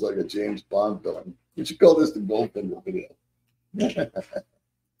 Goldfinger feels like a James Bond villain. We should call this the Goldfinger video.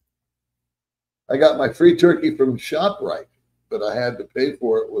 I got my free turkey from ShopRite, but I had to pay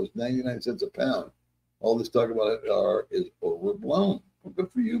for it. It was 99 cents a pound. All this talk about it is overblown. Well,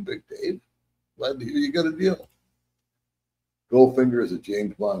 good for you, Big Dave. Glad to hear you got a deal. Goldfinger is a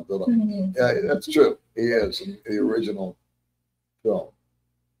James Bond villain. Yeah, that's true. He is in the original film.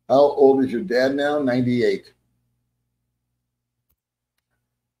 How old is your dad now? 98.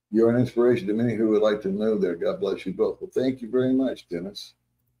 You're an inspiration to many who would like to know there. God bless you both. Well, thank you very much, Dennis.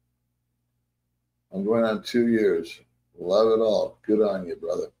 I'm going on 2 years. Love it all. Good on you,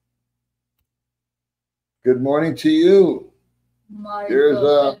 brother. Good morning to you. Here's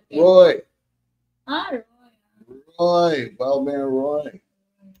Roy. Roy. Roy. Wildman Roy.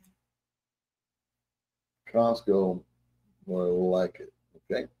 Costco will like it.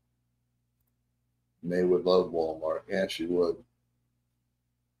 Okay. May would love Walmart. Yeah, she would.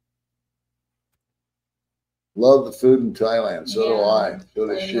 Love the food in Thailand. So do I. So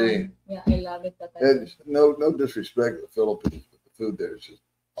does she. Yeah, I love it. No disrespect to the Philippines, but the food there is just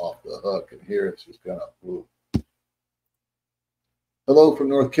off the hook. And here it's just kind of ooh. Hello from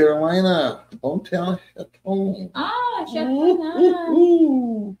North Carolina. Hometown Chateau. Ah, Chateau.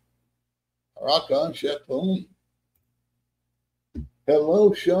 Ooh. Rock on Chateau.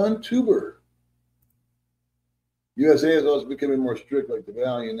 Hello, Sean Tuber. USA is also becoming more strict like the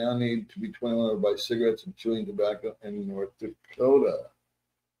Valley. You now need to be 21 or buy cigarettes and chewing tobacco in North Dakota.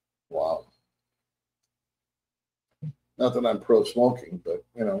 Wow. Not that I'm pro-smoking, but,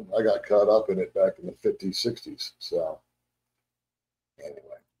 you know, I got caught up in it back in the 50s, 60s. So, anyway.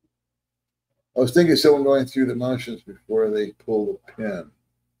 I was thinking of someone going through the motions before they pull the pin.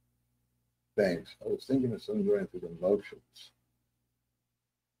 Thanks. I was thinking of someone going through the motions.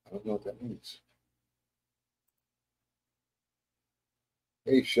 I don't know what that means.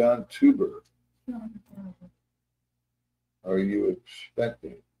 Hey, Sean Tuber. Are you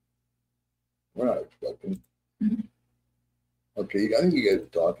expecting? We're not expecting. Okay, I think you guys are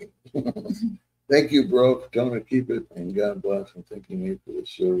talking. Thank you, bro, for telling me to keep it, and God bless and thanking you for the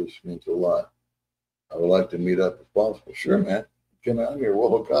service. It means a lot. I would like to meet up if possible. Sure, man. Come out here. We'll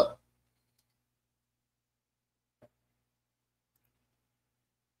hook up.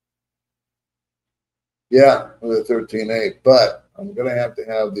 Yeah, with a 13A, but I'm going to have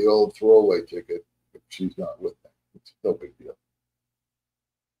the old throwaway ticket if she's not with me. It's no big deal.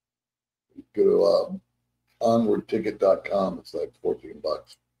 Go to onwardticket.com. It's like $14.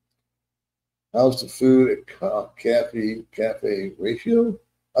 How's the food at Cafe Ratio?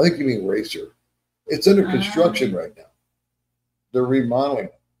 I think you mean Racer. It's under construction right now. They're remodeling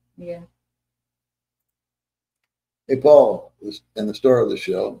it. Yeah. Hey, Paul, and the star of the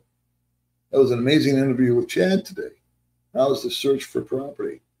show. That was an amazing interview with Chad today. How's the search for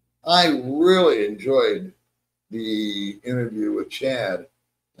property? I really enjoyed the interview with Chad,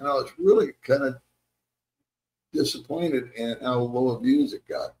 and I was really kind of disappointed in how low views it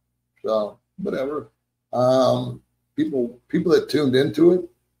got. So whatever. People that tuned into it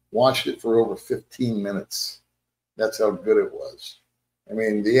watched it for over 15 minutes. That's how good it was. I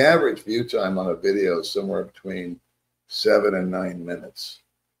mean, the average view time on a video is somewhere between 7 and 9 minutes.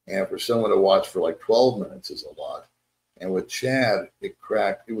 And for someone to watch for like 12 minutes is a lot. And with Chad, it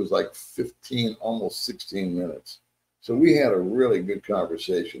was like 15, almost 16 minutes. So we had a really good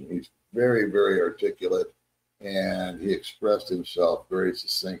conversation. He's very, very articulate, and he expressed himself very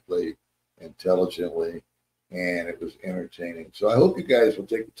succinctly, intelligently, and it was entertaining. So I hope you guys will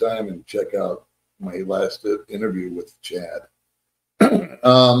take the time and check out my last interview with Chad.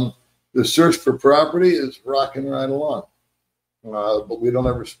 The search for property is rocking right along. But we don't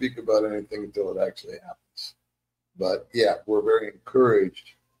ever speak about anything until it actually happens. But yeah, we're very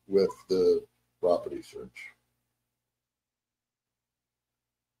encouraged with the property search.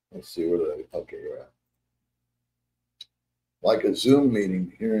 Let's see okay, you're at. Like a Zoom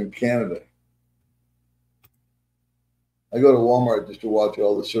meeting here in Canada. I go to Walmart just to watch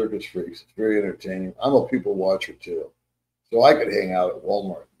all the circus freaks. It's very entertaining. I'm a people watcher too. So I could hang out at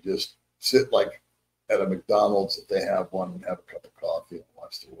Walmart and just sit like at a McDonald's if they have one and have a cup of coffee and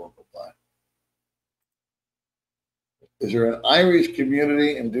watch the world go by. Is there an Irish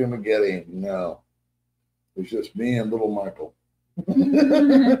community in Dumageddon? No. There's just me and little Michael.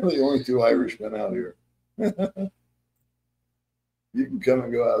 The only two Irishmen out here. You can come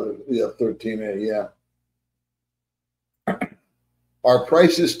and go out of 13A, yeah. Are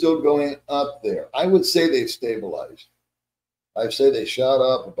prices still going up there? I would say they've stabilized. I'd say they shot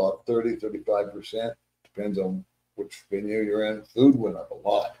up about 30, 35%. Depends on which venue you're in. Food went up a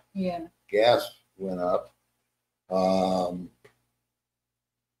lot. Yeah. Gas went up.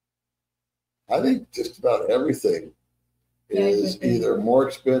 I think just about everything is either more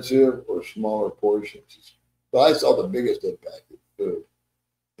expensive or smaller portions. So I saw the biggest impact in food,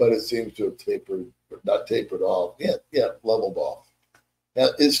 but it seems to have not tapered off. Yeah, leveled off. Now,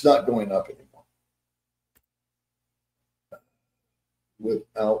 it's not going up anymore.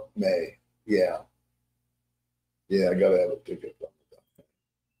 Without May, yeah, I gotta have a ticket.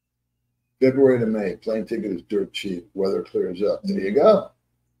 February to May, plane ticket is dirt cheap. Weather clears up. There you go.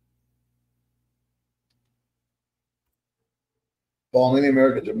 Paul, many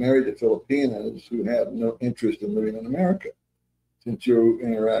Americans are married to Filipinos who have no interest in living in America. Since you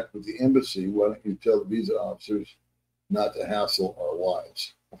interact with the embassy, why don't you tell the visa officers not to hassle our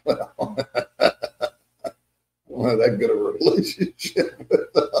wives? Well, that good a relationship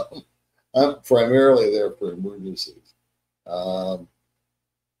with them. I'm primarily there for emergencies. I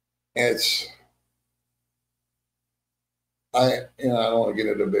don't want to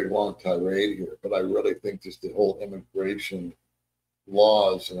get into a big long tirade here, but I really think just the whole immigration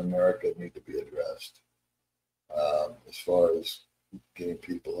laws in America need to be addressed as far as getting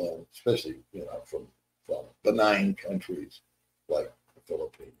people in, especially from benign countries like the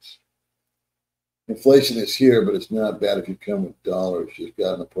Philippines. Inflation is here, but it's not bad if you come with dollars. She's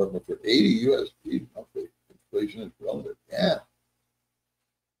got an apartment for 80 USD. Okay. Inflation is relative. Yeah.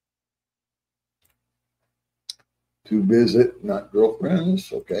 To visit, not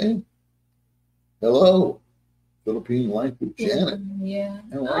girlfriends. Okay. Hello. Philippine Life with Janet. Yeah.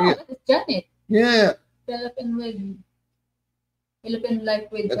 How are you? It's Janet. Yeah. Philippine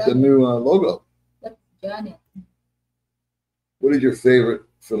Life with That's Janet. a new logo. That's Janet. What is your favorite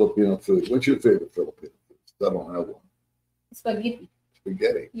Filipino food? What's your favorite Filipino food? I don't have one. Spaghetti.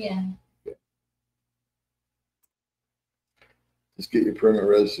 Spaghetti. Yeah. Okay. Just get your permanent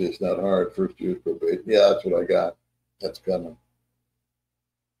residency. It's not hard. First year's probation. Yeah, that's what I got. That's coming.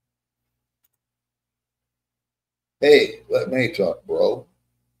 Hey, let me talk, bro.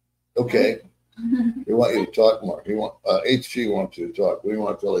 Okay. We want you to talk more. HG wants you to talk. We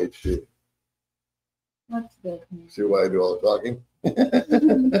want to tell HG. What's that? See why I do all the talking?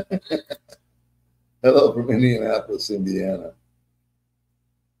 Hello from Indianapolis, Indiana.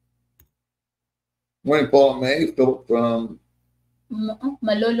 Morning, Paul and Mae. Philip from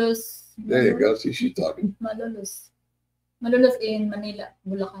Malolos. There you go. See, she's talking. Malolos. Malolos in Manila,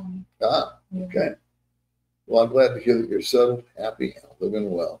 Bulacan. Ah, okay. Well, I'm glad to hear that you're settled, happy, and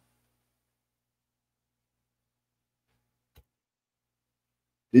living well.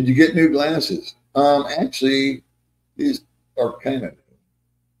 Did you get new glasses? Actually, these are kind of new.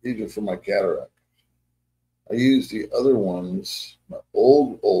 These are for my cataract. I use the other ones, my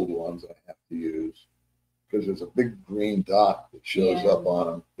old ones I have to use because there's a big green dot that shows up on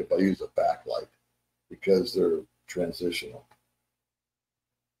them if I use a backlight because they're transitional.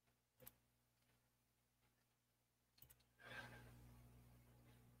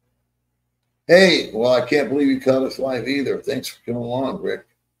 Hey, well, I can't believe you caught us live either. Thanks for coming along, Rick.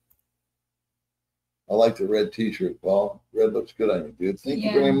 I like the red t-shirt, Paul. Red looks good on you, dude. Thank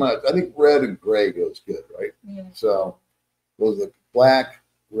you very much. I think red and gray goes good, right? Yeah. So those are black,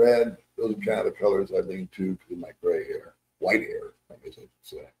 red, those are kind of the colors I lean to because of my gray hair. White hair, I guess I should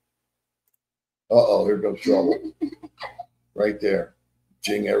say. Uh-oh, here comes trouble. Right there.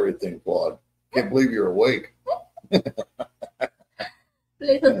 Jing everything, Claude. Can't believe you're awake.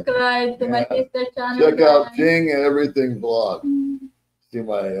 Please subscribe to my sister channel. Check out Jing Everything vlog. See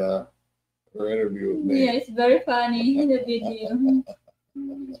my her interview with me. Yeah, it's very funny in the video.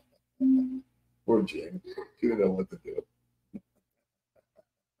 Poor Jing. She didn't know what to do.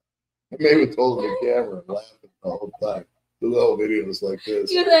 I maybe told the camera and laughing the whole time. The little videos like this.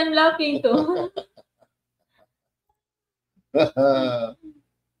 Because I'm laughing too.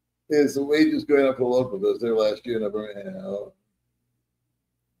 Is the wages going up for local? I was there last year, and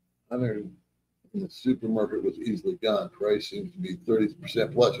I mean, the supermarket was easily gone. Price seems to be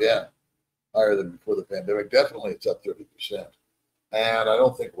 30% plus. Yeah, higher than before the pandemic. Definitely, it's up 30%. And I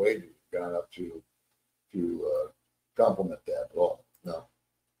don't think wages have gone up to complement that at all. No.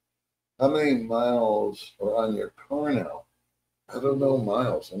 How many miles are on your car now? I don't know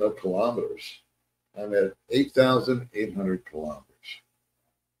miles. I know kilometers. I'm at 8,800 kilometers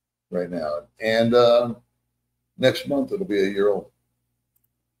right now. And next month, it'll be a year old.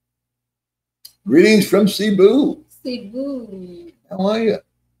 Greetings from Cebu. Cebu. How are you?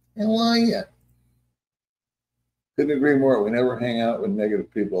 How are you? Couldn't agree more. We never hang out with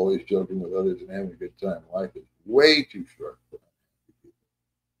negative people, always joking with others and having a good time. Life is way too short for people.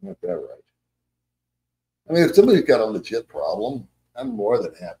 Not that right. I mean, if somebody's got a legit problem, I'm more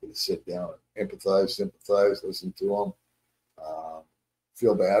than happy to sit down and empathize, sympathize, listen to them,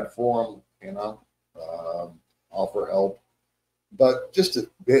 feel bad for them, you know, offer help. But just to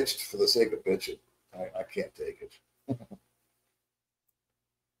bitch for the sake of bitching, I can't take it.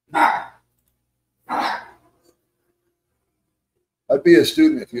 I'd be a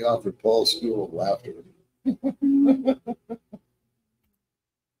student if you offered Paul's School of Laughter.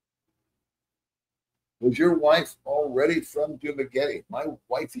 Was your wife already from Dumaguete? My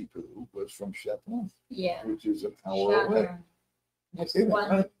wifey Pooh was from Chateau, which is an hour away. I say that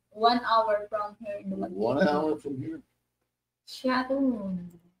right? 1 hour from here. 1 hour from here. Chateau.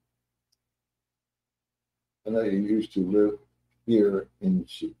 I know you used to live here in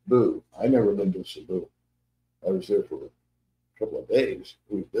Cebu. I never lived in Cebu. I was there for a couple of days.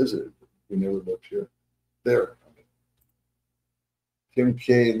 We visited. We never lived here. There. Kim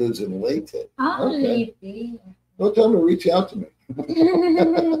K lives in Leyte. Oh, okay. Leyte. Don't tell him to reach out to me.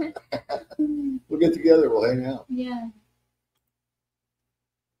 We'll get together. We'll hang out. Yeah.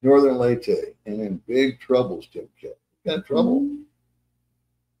 Northern Leyte. And in big troubles, Kim K. Got trouble.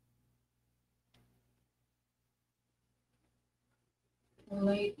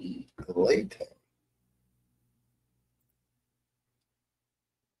 Leyte. Leyte.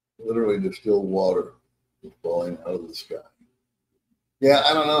 Literally distilled water is falling out of the sky. Yeah,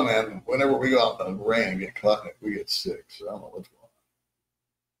 I don't know, man. Whenever we go out in the rain and get caught in it, we get sick. So I don't know what's going on.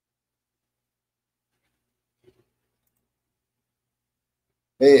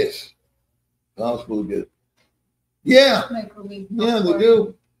 Hey, it's possible to get. Yeah. Microwave. Yeah, they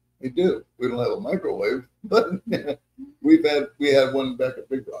do. They do. We don't have a microwave, but we had one back at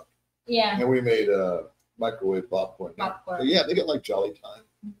Big Rock. Yeah. And we made microwave popcorn. So yeah, they get like Jolly Time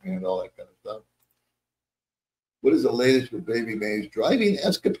and all that kind of stuff. What is the latest with Baby Mae's driving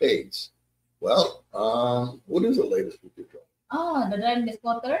escapades? Well, what is the latest with your driving? Oh, the driving the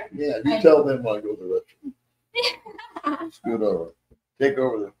scooter? Yeah, you tell them while I go to the restroom. Scoot over. Take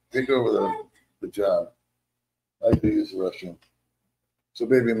over the job. I like to use the restroom. So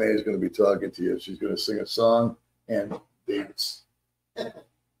Baby Mae is going to be talking to you. She's going to sing a song and dance.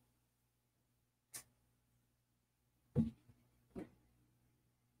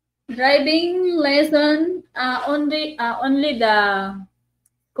 Driving lesson, only the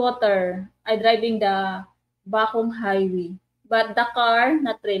scooter. I driving the Bakong Highway, but the car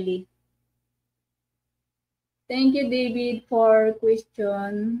not really. Thank you, David, for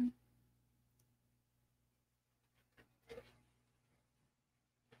question.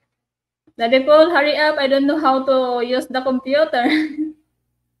 Daddy Paul, hurry up! I don't know how to use the computer.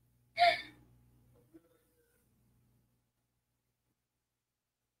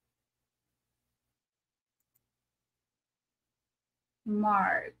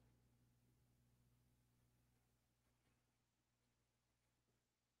 Mark.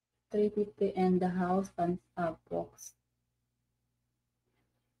 350 and the house comes up box.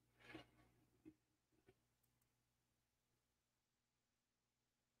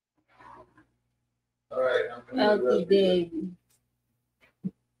 All right. LTD.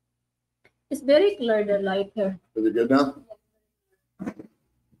 It's very clear, the light here. Is it good now?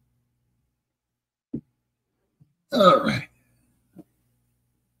 All right.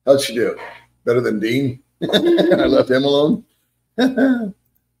 How'd she do? Better than Dean? I left him alone.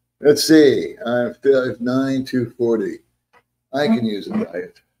 Let's see. I'm 5'9", 240. I can use a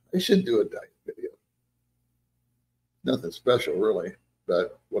diet. I should do a diet video. Nothing special, really,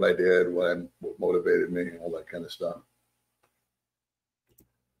 but what I did, what motivated me, all that kind of stuff.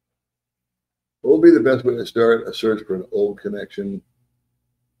 What will be the best way to start a search for an old connection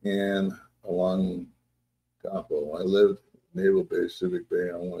and along Campo? I lived Naval Bay, Civic Bay.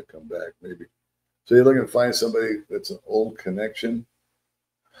 I want to come back, maybe. So you're looking to find somebody that's an old connection.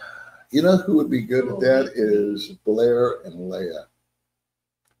 You know who would be good at that is Blair and Leah.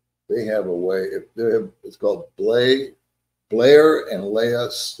 They have a way. It's called Blair and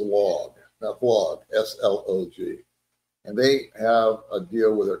Leah Slog, not Vlog, SLOG. And they have a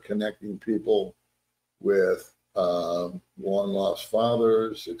deal where they're connecting people with long lost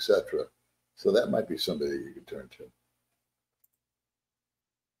fathers, etc. So that might be somebody you could turn to.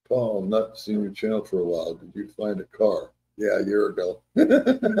 Paul, not seen your channel for a while. Did you find a car? Yeah, a year ago. It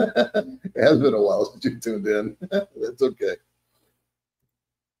has been a while since you tuned in. That's okay.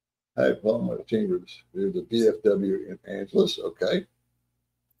 Hi, Paul, my Chambers. There's a BFW in Angeles. Okay.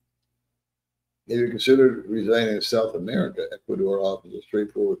 Have you considered residing in South America? Ecuador offers a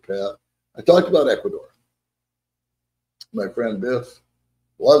straightforward path. I talked about Ecuador. My friend Biff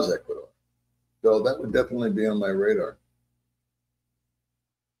loves Ecuador. So that would definitely be on my radar.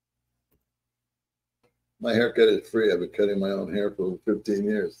 My haircut is free. I've been cutting my own hair for over 15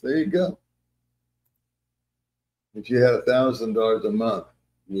 years. There you go. If you had $1,000 a month,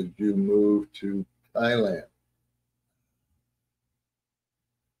 would you move to Thailand?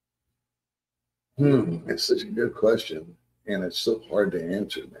 It's such a good question. And it's so hard to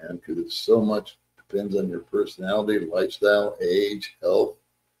answer, man, because it's so much depends on your personality, lifestyle, age, health,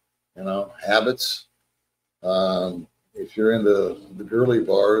 habits. If you're into the girly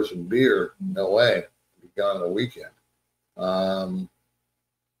bars and beer, no way. Be gone on the weekend.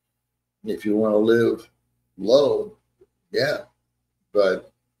 If you want to live low, yeah.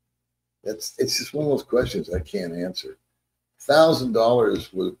 But it's just one of those questions I can't answer.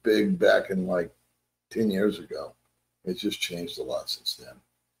 $1,000 was big back in like 10 years ago. It's just changed a lot since then.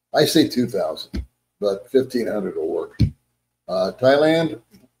 I say 2,000, but 1,500 will work. Thailand,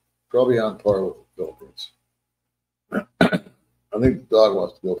 probably on par with the Philippines. I think the dog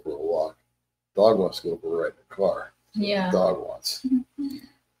wants to go for a walk. Dog wants to go for a ride in the car. Yeah. The dog wants.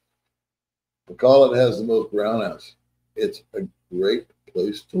 Bacolod has the most brownouts. It's a great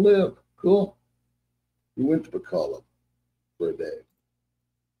place to live. Cool. We went to Bacolod for a day.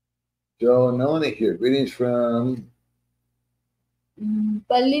 Joe and Melanie here. Greetings from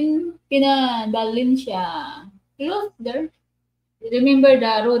Valencia. Close there. Remember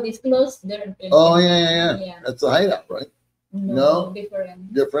the road is closed there. Oh, yeah. That's the hideout, right? No?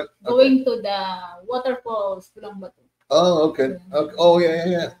 Different. Different? Going to the waterfalls. Oh, okay. Oh,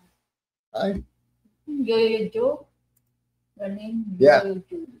 yeah. Hi. Joe. Her name? Yeah.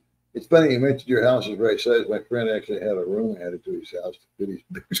 Jojo. It's funny you mentioned your house is right size. My friend actually had a room added to his house to fit his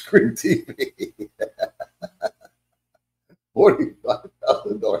big screen TV.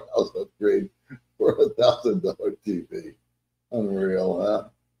 $45,000 house upgrade for $1,000 TV. Unreal, huh?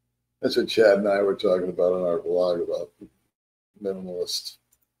 That's what Chad and I were talking about on our blog about minimalists.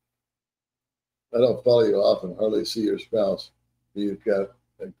 I don't follow you often, hardly see your spouse. You've got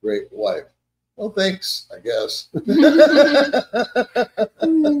a great wife. Well, thanks, I guess.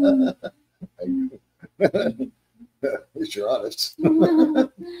 At least you're honest.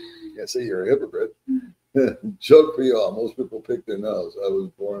 Can't say you're a hypocrite. Joke for you all. Most people pick their nose. I was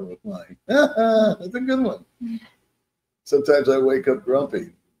born with mine. That's a good one. Sometimes I wake up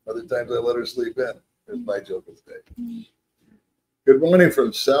grumpy. Other times I let her sleep in. There's my joke of the day. Good morning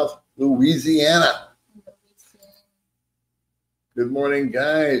from South Louisiana. Good morning,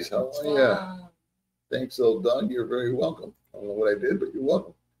 guys. How are you? Thanks, old dog. You're very welcome. I don't know what I did, but you're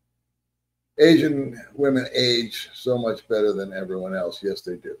welcome. Asian women age so much better than everyone else. Yes,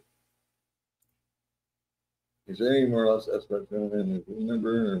 they do. Is there any more else aspect of it?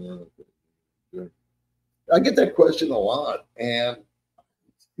 Remember? I get that question a lot, and I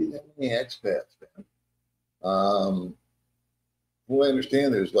see that many expats, man. Well, I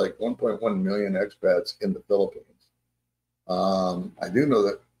understand there's like 1.1 million expats in the Philippines. I do know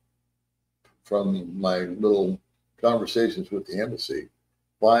that from my little conversations with the embassy,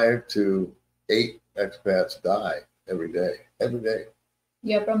 5 to 8 expats die every day. Every day.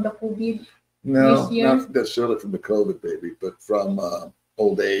 Yeah, from the COVID. No, This year? not necessarily from the COVID, baby, but from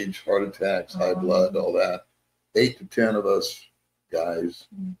old age, heart attacks, high blood, all that. 8 to 10 of us guys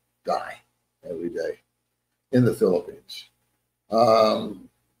die every day in the Philippines.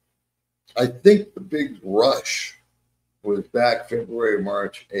 I think the big rush was back February,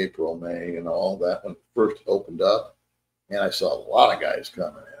 March, April, May, and all that when it first opened up. And I saw a lot of guys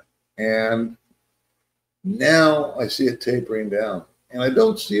coming in. And now I see it tapering down. And I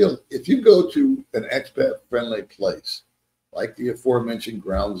don't see if you go to an expat-friendly place, like the aforementioned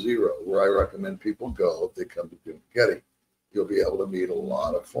Ground Zero, where I recommend people go if they come to Dumaguete, you'll be able to meet a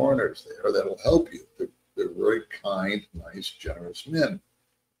lot of foreigners there that'll help you. They're very kind, nice, generous men.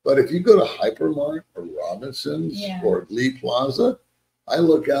 But if you go to Hypermart or Robinson's or Lee Plaza, I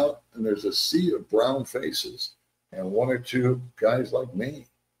look out and there's a sea of brown faces and 1 or 2 guys like me,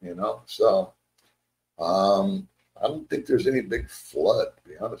 you know. So I don't think there's any big flood, to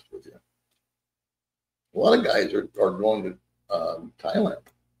be honest with you. A lot of guys are going to Thailand.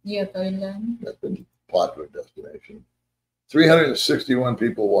 Yeah, Thailand. That's been a popular destination. 361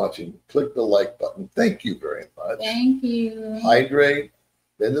 people watching. Click the like button. Thank you very much. Thank you. Hydrate,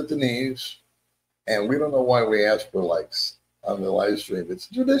 bend at the knees. And we don't know why we ask for likes on the live stream. It's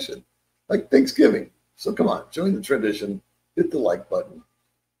a tradition, like Thanksgiving. So come on, join the tradition, hit the like button,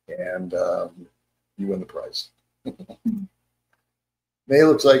 and you win the prize. May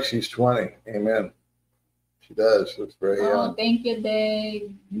looks like she's 20. Amen. She does. Looks very young. Thank you,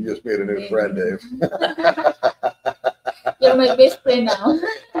 Dave. You just made a new friend, Dave. You're my best friend now.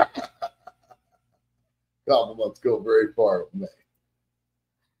 Compliments go very far with me.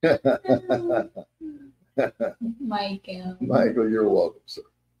 Michael, you're welcome, sir.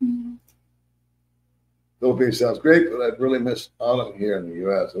 Philippines sounds great, but I'd really miss autumn here in the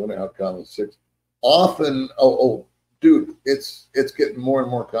U.S. I wonder how common 6. Often, dude, it's getting more and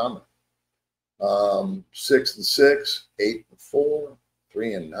more common. 6 and 6, 8 and 4,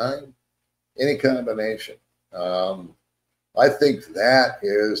 3 and 9, any combination. I think that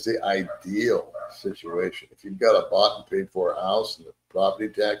is the ideal situation. If you've got a bought and paid for house and the property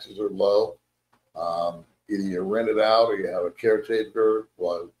taxes are low, either you rent it out or you have a caretaker,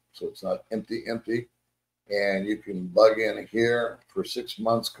 so it's not empty, and you can bug in here for 6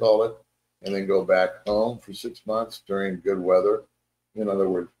 months, call it, and then go back home for 6 months during good weather. In other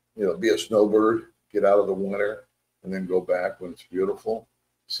words, be a snowbird, get out of the winter, and then go back when it's beautiful,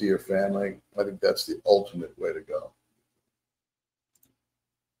 see your family. I think that's the ultimate way to go.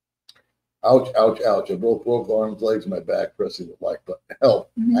 Ouch, ouch, ouch. I broke both arms, legs, and my back pressing the like button.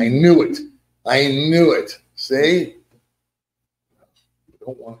 Help. I knew it. I knew it. See? You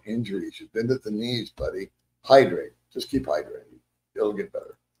don't want injuries. You bend at the knees, buddy. Hydrate. Just keep hydrating. It'll get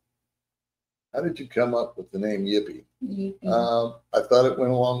better. How did you come up with the name Yippee? I thought it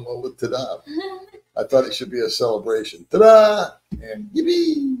went along well with ta-da. I thought it should be a celebration. Ta-da! And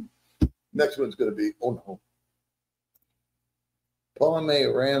yippee! Next one's going to be, oh no. Paul and May,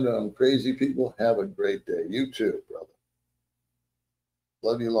 random, crazy people, have a great day. You too, brother.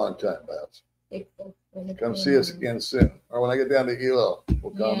 Love you a long time, Babs. Come see us again soon. Or when I get down to Hilo,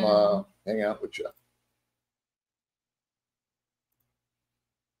 we'll come hang out with you.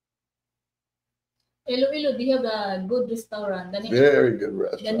 Iloilo, they have a good restaurant. Very good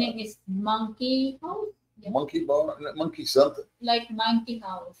restaurant. The name is Monkey House. Yeah. Monkey Bar? Monkey something. Like Monkey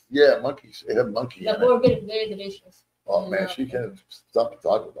House. Yeah, monkeys. They have monkey. The burger is very delicious. Oh man, she can't stop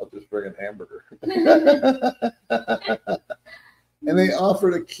talking about this friggin' hamburger. And they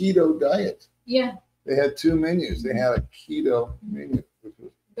offered a keto diet. Yeah. They had 2 menus. They had a keto menu, which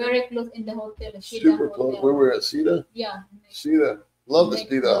was very close in the hotel. Super close. Where we're at Cedar? Yeah. Cedar. Love the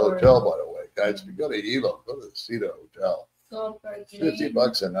Cedar Hotel, by the way. Guys, if you go to Hilo, go to the Cedar Hotel. So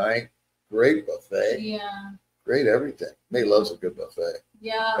 $50 a night. Great buffet. Yeah. Great everything. May loves a good buffet.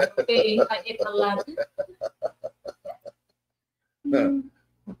 Yeah, okay. I eat a lot.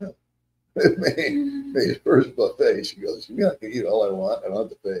 May's first buffet, she goes, "You can eat all I want. I don't have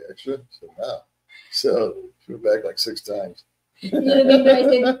to pay extra." So no. So she went back like 6 times. I said,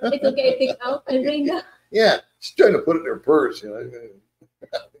 it's okay, take out. I bring that. Yeah, she's trying to put it in her purse.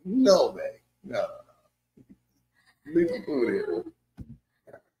 No, May. No. Leave the food here.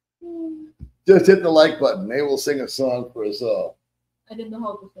 Just hit the like button. May will sing a song for us all. I don't know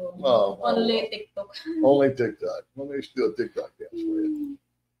how to sing. Oh, only TikTok. Only TikTok. Let me do a TikTok dance for you.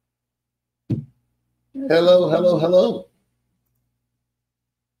 Hello, hello, hello.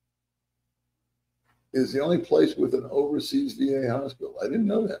 Is the only place with an overseas VA hospital. I didn't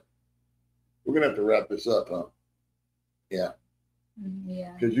know that. We're gonna have to wrap this up, huh? Yeah.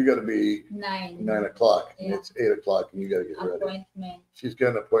 Yeah. Because you got to be 9. 9 o'clock, and Yeah. it's 8 o'clock, and you got to get ready. Appointment. She's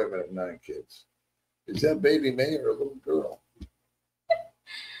got an appointment at 9, kids. Is that Baby Mae or a little girl?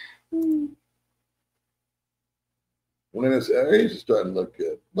 When this area is starting to look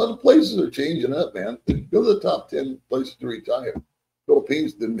good. A lot of places are changing up, man. Go to the top 10 places to retire.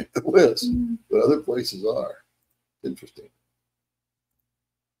 Philippines didn't make the list, but other places are. Interesting.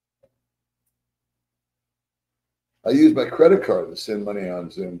 I use my credit card to send money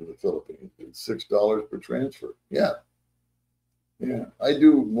on Zoom to the Philippines. It's $6 per transfer. Yeah. Yeah. I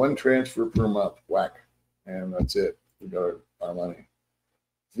do 1 transfer per month. Whack. And that's it. We got our money.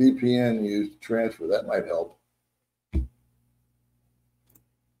 VPN used to transfer. That might help.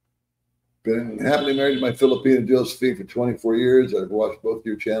 Been happily married to my Filipino Josephine for 24 years. I've watched both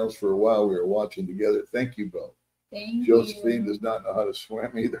your channels for a while. We were watching together. Thank you both. Thank Josephine you. does not know how to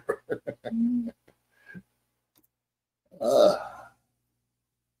swim either.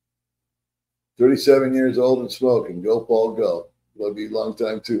 37 years old and smoking. Go, Paul, go. Love you long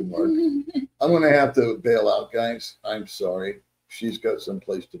time too, Mark. I'm going to have to bail out, guys. I'm sorry. She's got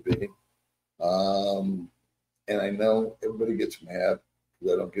someplace to be. And I know everybody gets mad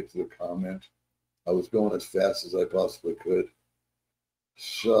because I don't get to the comment. I was going as fast as I possibly could.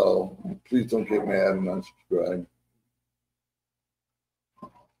 So please don't get mad and unsubscribe.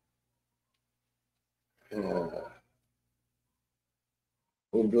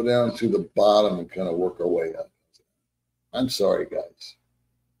 We'll go down to the bottom and kind of work our way up. I'm sorry, guys.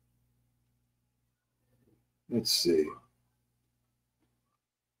 Let's see.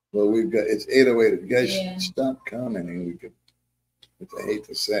 Well, we've got, it's 8:08. If you guys should stop commenting, we could, which I hate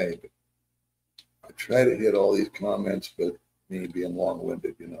to say, but I try to hit all these comments, but me being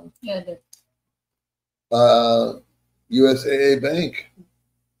long-winded, you know. Yeah. USAA Bank,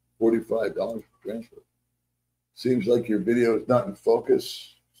 $45 for transfer. Seems like your video is not in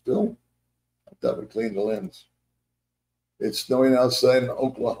focus still. I thought we cleaned the lens. It's snowing outside in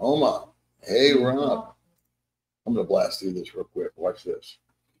Oklahoma. Hey, Rob. I'm going to blast through this real quick. Watch this.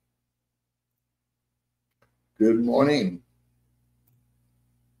 Good morning.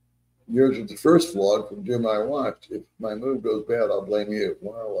 Yours was the first vlog from Jim I watched. If my move goes bad, I'll blame you.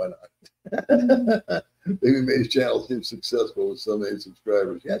 Well, why not? Baby Mae's channel seems successful with so many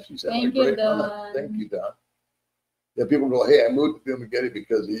subscribers. Yeah, she's having a great run. Thank you, Don. Yeah, people go, hey, I moved to Filmageti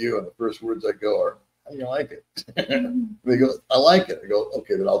because of you. And the first words I go are, how do you like it? They go, I like it. I go,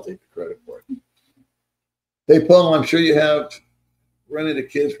 okay, then I'll take the credit for it. Hey, Paul, I'm sure you have run into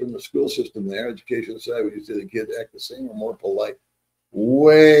kids from the school system there, education side. Would you say the kids act the same or more polite?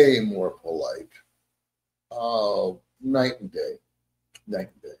 Way more polite. Oh, night and day. Night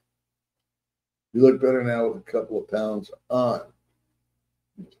and day. You look better now with a couple of pounds on.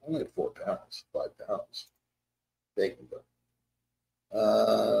 It's only 4 pounds, 5 pounds. Thank you,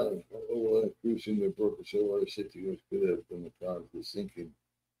 cruising the broker so water safety was good have been the product was sinking.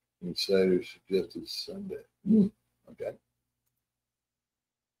 Insider suggested Sunday. Okay.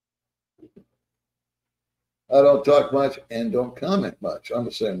 I don't talk much and don't comment much. I'm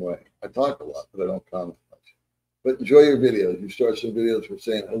the same way. I talk a lot, but I don't comment much. But enjoy your videos. You start some videos for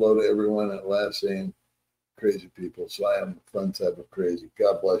saying hello to everyone, at last saying crazy people. So I am a fun type of crazy.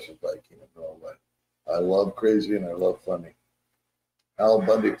 God bless you, Viking in Norway. I love crazy and I love funny. Al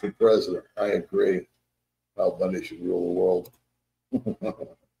Bundy for president. I agree. Al Bundy should rule the world.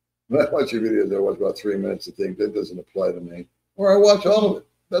 When I watch your videos, I watch about 3 minutes and think that doesn't apply to me. Or I watch all of it.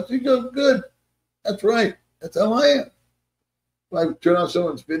 That's good. That's right. That's how I am. If I turn on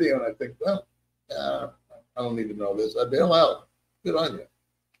someone's video and I think, well, I don't need to know this, I bail out. Good on you.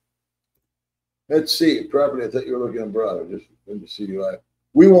 Let's see. Property, I thought you were looking abroad. I just wanted to see you.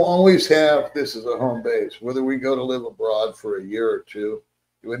 We will always have this as a home base. Whether we go to live abroad for a year or two,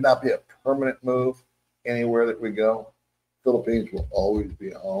 it would not be a permanent move anywhere that we go. Philippines will always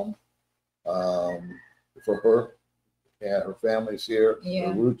be home for her. Yeah, her family's here.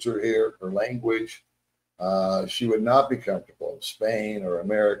 Her roots are here. Her language. She would not be comfortable in Spain or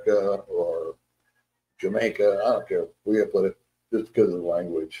America or Jamaica. I don't care where you put it, just because of the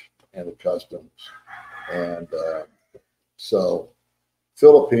language and the customs. And so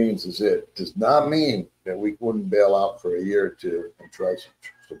Philippines is it. Does not mean that we wouldn't bail out for a year or two and try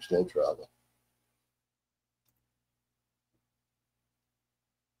some slow travel.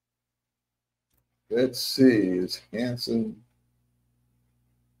 Let's see. Is Hanson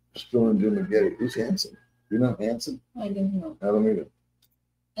still in Dumagetti? Who's Hanson? You know Hanson? I don't know. I don't either.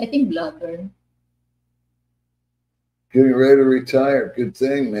 I think blogger. Getting ready to retire. Good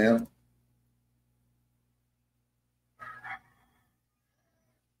thing, man.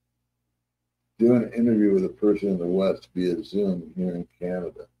 Do an interview with a person in the West via Zoom here in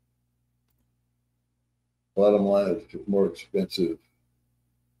Canada. Bottom line is it's more expensive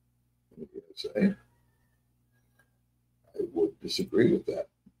in the USA. I would disagree with that.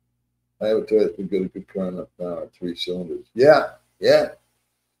 I have a Toyota to get a good car enough now, 3 cylinders. Yeah.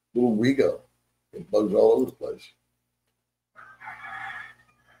 Little Rego. It bugs all over the place.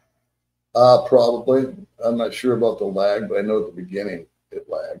 Probably. I'm not sure about the lag, but I know at the beginning it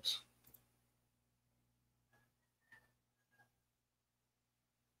lags.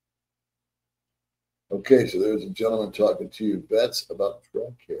 Okay, so there's a gentleman talking to you, vets, about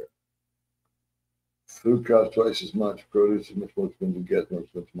truck care. Food costs twice as much. Produce is much more expensive to get. More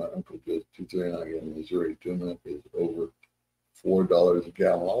expensive. My uncle just $2.39 in Missouri. 2 minutes is over $4 a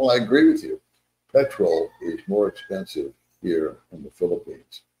gallon. Well, I agree with you. Petrol is more expensive here in the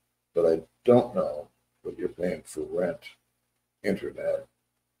Philippines, but I don't know what you're paying for rent, internet,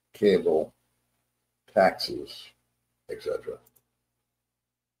 cable, taxes, etc.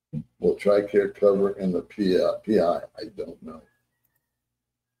 Will TRICARE cover in the PI? I don't know.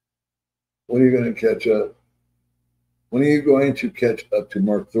 When are you going to catch up? When are you going to catch up to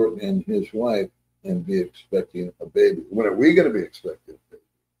Mark Thornton and his wife and be expecting a baby? When are we going to be expecting a baby?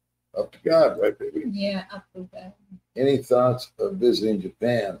 Up to God, right, baby? Yeah, up to God. Any thoughts of visiting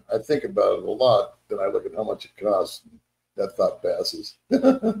Japan? I think about it a lot. Then I look at how much it costs. That thought passes.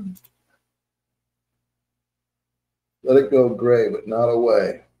 Let it go gray, but not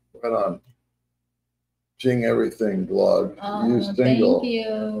away. Right on. Ching everything, blog. Use single. Thank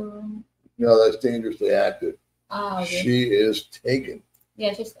you. No, that's dangerously active. Oh, okay. She is taken.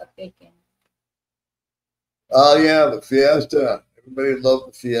 Yeah, she's taken. Oh, yeah, the Fiesta. Everybody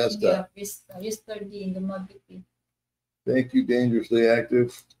loved the Fiesta. Yeah, yesterday in the movie. Thank you, dangerously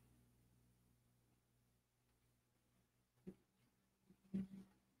active.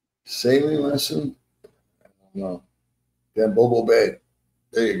 Sailing lesson? I don't know. Then Bobo Bay.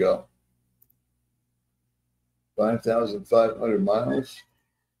 There you go. 5,500 miles.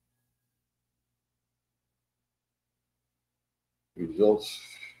 Results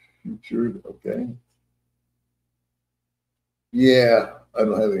featured. Okay. Yeah, I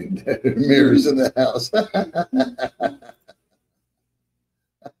don't have any mirrors in the house.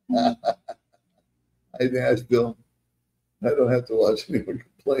 I still, I don't have to watch anyone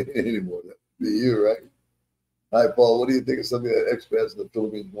complain anymore. That would be you, right? Hi, Paul. What do you think of something that expats in the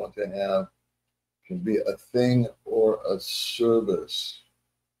Philippines want to have? Can be a thing or a service.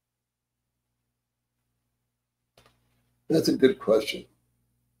 That's a good question.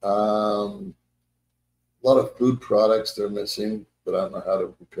 A lot of food products they're missing, but I don't know how to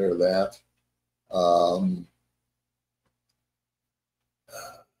prepare that.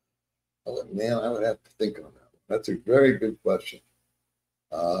 Man, I would have to think on that. That's a very good question.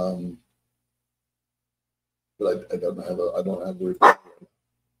 But I don't have a reply.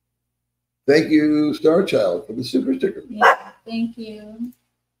 Thank you, Star Child, for the super sticker. Yeah, thank you.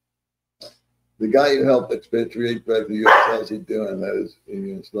 The guy you helped expatriate back to the U.S., how's he doing? That is,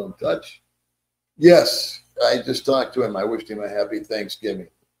 he's still in touch. Yes, I just talked to him. I wished him a happy Thanksgiving.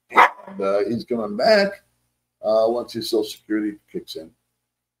 And he's coming back once his Social Security kicks in.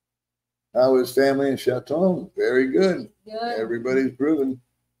 How is family in Chaton? Very good. Good. Everybody's proven.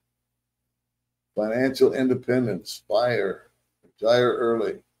 Financial independence, retire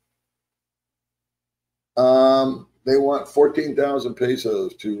early. They want 14,000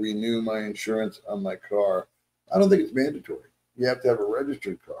 pesos to renew my insurance on my car. I don't think it's mandatory. You have to have a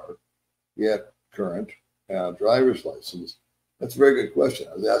registered car. You have current driver's license. That's a very good question.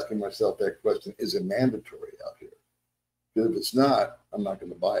 I was asking myself that question: is it mandatory out here? Because if it's not, I'm not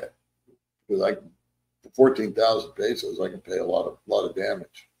going to buy it. Because for 14,000 pesos, I can pay a lot of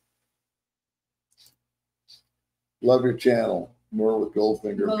damage. Love your channel. More with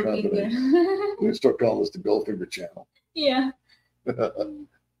Goldfinger Company. We start calling this the Goldfinger channel. Yeah. Good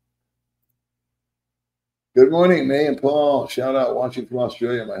morning, May and Paul. Shout out, watching from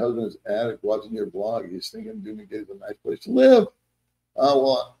Australia. My husband is addict, watching your blog. He's thinking of doing it a nice place to live.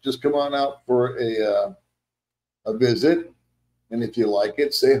 Well, just come on out for a visit, and if you like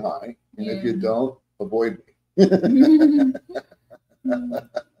it, say hi. And if you don't, avoid me.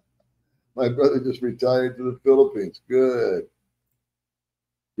 My brother just retired to the Philippines. Good.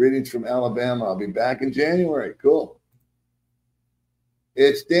 Greetings from Alabama. I'll be back in January. Cool.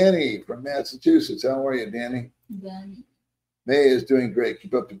 It's Danny from Massachusetts. How are you, Danny? Danny. May is doing great.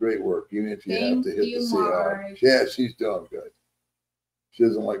 Keep up the great work, even if you have to hit the CR. Mark. Yeah, she's doing good. She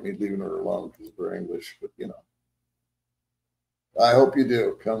doesn't like me leaving her alone because of her English, but you know. I hope you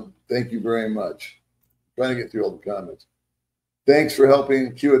do. Come. Thank you very much. I'm trying to get through all the comments. Thanks for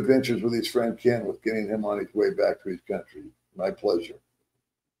helping Q Adventures with his friend Ken with getting him on his way back to his country. My pleasure.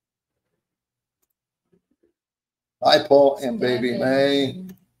 Hi, Paul and Baby Mae.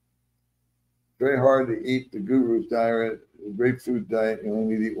 Very hard to eat the guru's diet, great food diet. You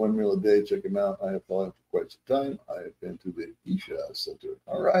only need to eat 1 meal a day. Check him out. I have followed him for quite some time. I have been to the Isha Center.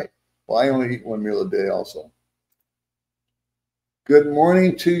 All right. Well, I only eat 1 meal a day also. Good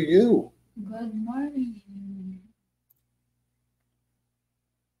morning to you. Good morning.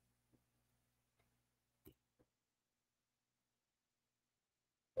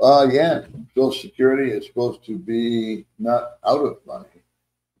 Yeah, Social Security is supposed to be not out of money,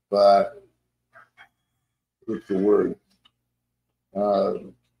 but what's the word?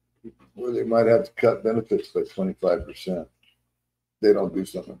 Where they might have to cut benefits by 25%. They don't do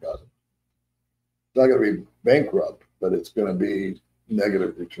something about it. It's not going to be bankrupt, but it's going to be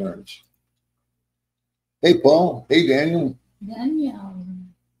negative returns. Hey, Paul. Hey, Daniel. Daniel.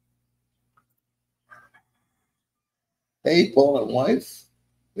 Hey, Paul and wife.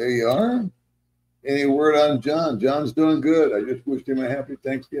 There you are. Any word on John? John's doing good. I just wished him a happy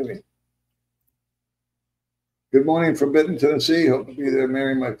Thanksgiving. Good morning from Benton, Tennessee. Hope to be there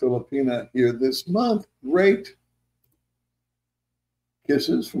marrying my Filipina here this month. Great.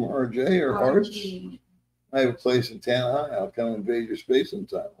 Kisses from RJ or hearts. I have a place in Tanaha'i. I'll come invade your space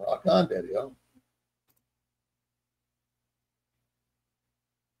sometime. Rock on, Daddy-O.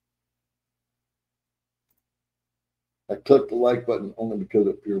 I clicked the like button only because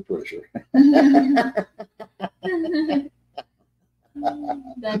of peer pressure.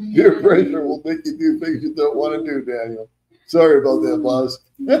 Peer pressure will make you do things you don't want to do, Daniel. Sorry about that, boss.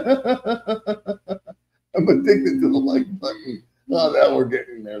 I'm addicted to the like button. Oh, now we're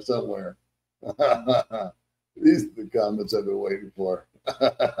getting there somewhere. These are the comments I've been waiting for.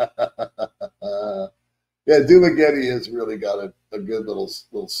 Yeah, Dumageddon has really got a good little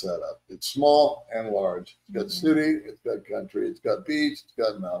setup. It's small and large. It's got city, it's got country, it's got beach, it's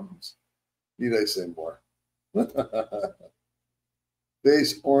got mountains. Need I say more?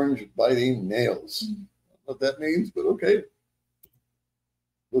 Face orange biting nails. I don't know what that means, but okay.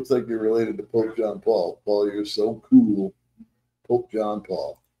 Looks like you're related to Pope John Paul. Paul, you're so cool. Pope John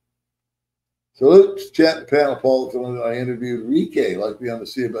Paul. So let's chat and panel, Paul. I interviewed Rike, like to be on the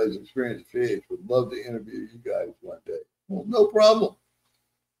Sea about his experience at PH. Would love to interview you guys one day. Well, no problem.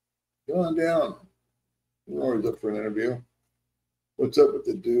 Go on down. We're always up for an interview. What's up with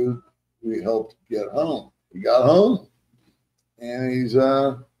the dude we helped get home? He got home, and he's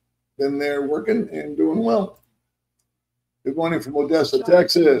been there working and doing well. Good morning from Odessa,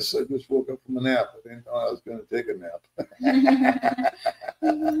 Texas. I just woke up from a nap. I didn't know I was going to take a nap.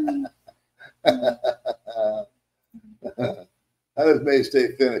 How does May stay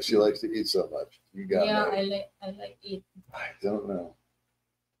thin if she likes to eat so much? You got May. I like eat. I don't know.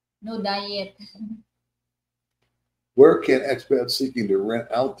 No diet. Where can expats seeking to rent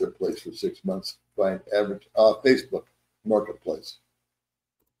out their place for 6 months find average Facebook Marketplace?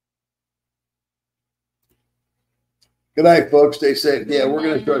 Good night, folks. Stay safe. Yeah, we're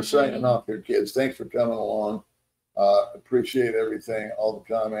going to start signing off here, kids. Thanks for coming along. Appreciate everything, all the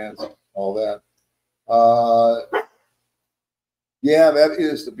comments, all that. Yeah, that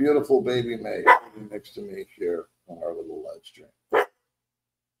is the beautiful Baby Mae next to me here on our little live stream.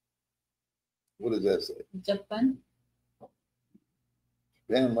 What does that say? Japan.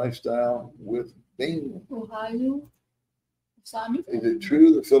 Japan lifestyle with Bing. Ohio. Sunny. Is it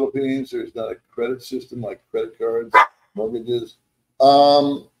true the Philippines there's not a credit system like credit cards, mortgages?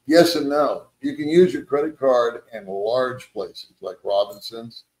 Yes and no. You can use your credit card in large places like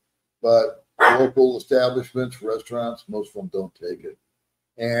Robinson's, but local establishments, restaurants, most of them don't take it.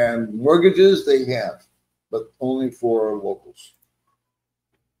 And mortgages, they have, but only for locals.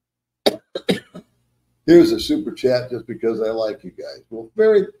 Here's a super chat just because I like you guys. Well,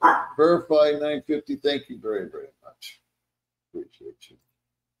 verify 950. Thank you very, very much. Appreciate you.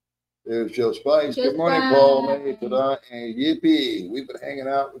 There's Joe Spice. Good morning, Paul, May, Tada, and Yippee. We've been hanging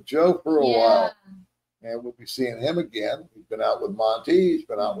out with Joe for a while, and we'll be seeing him again. He's been out with Monty. He's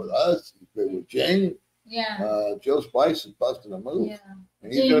been out with us. He's been with Jane. Yeah. Joe Spice is busting a move. Yeah.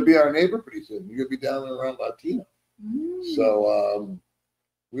 And he's going to be our neighbor pretty soon. You're going to be down there around Latino. So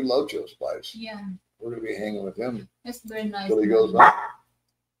we love Joe Spice. Yeah. We're going to be hanging with him. That's very nice. Until he goes on.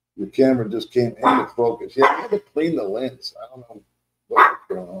 Your camera just came into focus. Yeah, I had to clean the lens. I don't know what's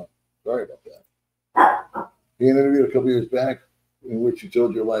going on. Sorry about that. He interviewed a couple years back in which you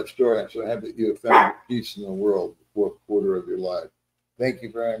told your life story. I'm so happy that you have found peace in the world the fourth quarter of your life. Thank you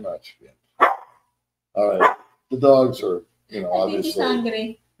very much. All right. The dogs are, obviously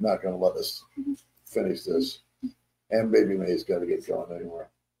hungry. not going to let us finish this. And Baby Mae's got to get going anywhere.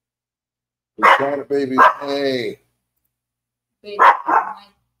 We're trying to Baby Mae.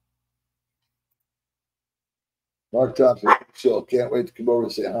 Mark Thompson, show. Can't wait to come over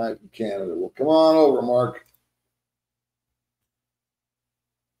and say hi from Canada. Well, come on over, Mark.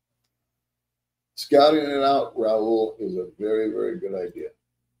 Scouting it out, Raul, is a very, very good idea.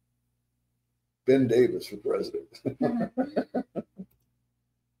 Ben Davis for president.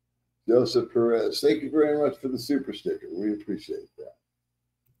 Joseph Perez, thank you very much for the super sticker. We appreciate that.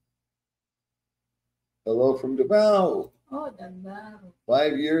 Hello from Davao. Oh, Davao.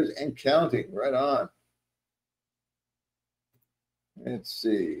 5 years and counting. Right on. Let's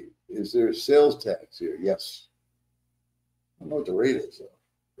see. Is there a sales tax here? Yes. I don't know what the rate is, though.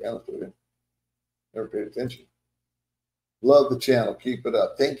 Yeah, let's do it. Never paid attention. Love the channel. Keep it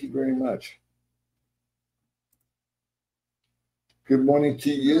up. Thank you very much. Good morning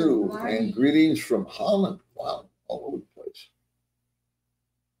to you. Good morning. And greetings from Holland. Wow, all over the place.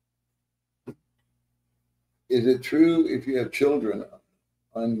 Is it true if you have children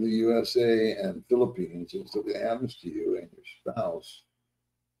on the USA and Philippines, if something happens to you and your spouse,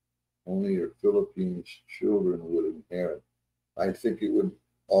 only your Philippines children would inherit? I think it would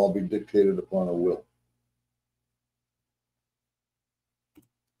all be dictated upon a will.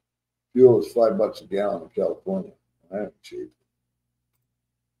 Fuel is $5 a gallon in California. I ain't cheap.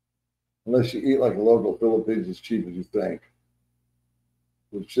 Unless you eat like a local Philippines, as cheap as you think.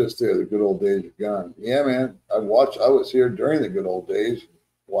 It's just there. The good old days are gone. Yeah, man. I was here during the good old days.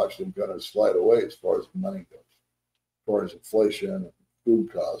 Watched them kind of slide away as far as money goes. As far as inflation and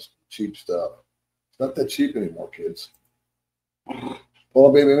food costs, cheap stuff. It's not that cheap anymore, kids. Paul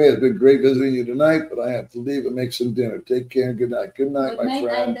and Baby Mae, it's been great visiting you tonight, but I have to leave and make some dinner. Take care and good night. Good night, my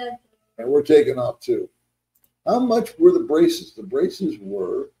friend. And we're taking off too. How much were the braces? The braces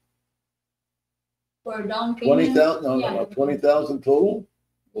were for down payment. 20,000. No, 20,000 total,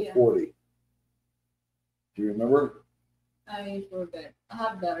 or 40. Do you remember? I forgot. I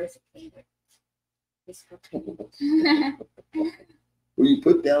have the receipt. Well, you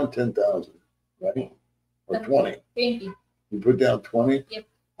put down 10,000, right? Or 20. 20. You put down 20. Yep.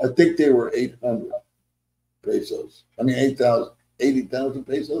 I think they were 800 pesos. I mean 80,000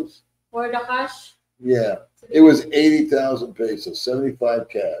 pesos. For the cash? Yeah, it was 80,000 pesos, 75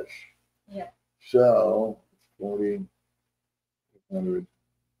 cash. Yeah. So 40, 100.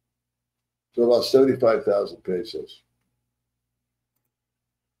 So about 75,000 pesos.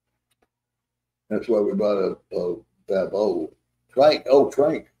 That's why we bought a Babo. Frank, fuel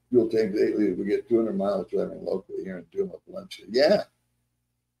tank daily. We get 200 miles driving locally here and doing up lunch. Yeah.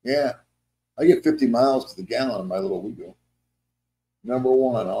 I get 50 miles to the gallon on my little Wego. Number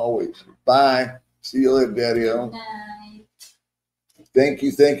one, always. Bye. See you later, Daddy-O. Night. Thank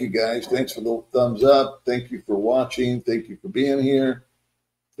you, guys. Thanks for the thumbs up. Thank you for watching. Thank you for being here.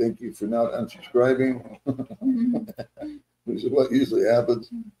 Thank you for not unsubscribing, which is what usually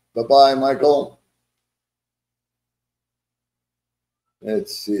happens. Bye-bye, Michael.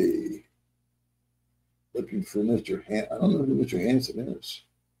 Let's see. Looking for Mr. I don't know who Mr. Hanson is.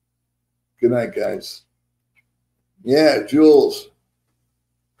 Good night, guys. Yeah, Jules.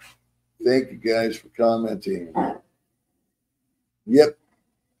 Thank you guys for commenting. Yep.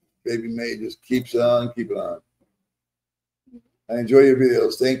 Baby Mae just keeps on keeping on. I enjoy your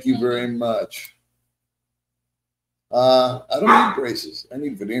videos. Thank you very much. I don't need braces. I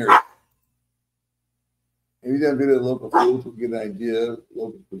need veneers. Have you done a video of local food to get an idea of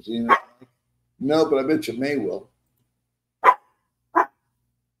local cuisine? No, but I bet you May will.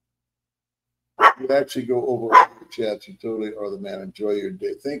 You actually go over your chats. You totally are the man. Enjoy your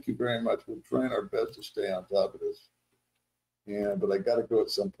day. Thank you very much. We're trying our best to stay on top of this. Yeah, but I got to go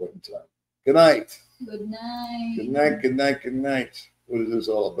at some point in time. Good night. Good night. Good night, good night, good night. What is this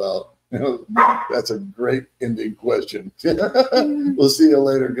all about? That's a great ending question. We'll see you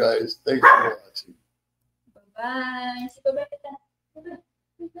later, guys. Thanks for watching. Bye-bye. Bye-bye.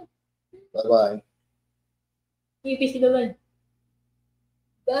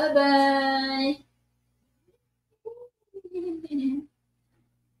 Bye-bye.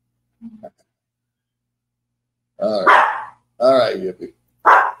 All right, Yippee.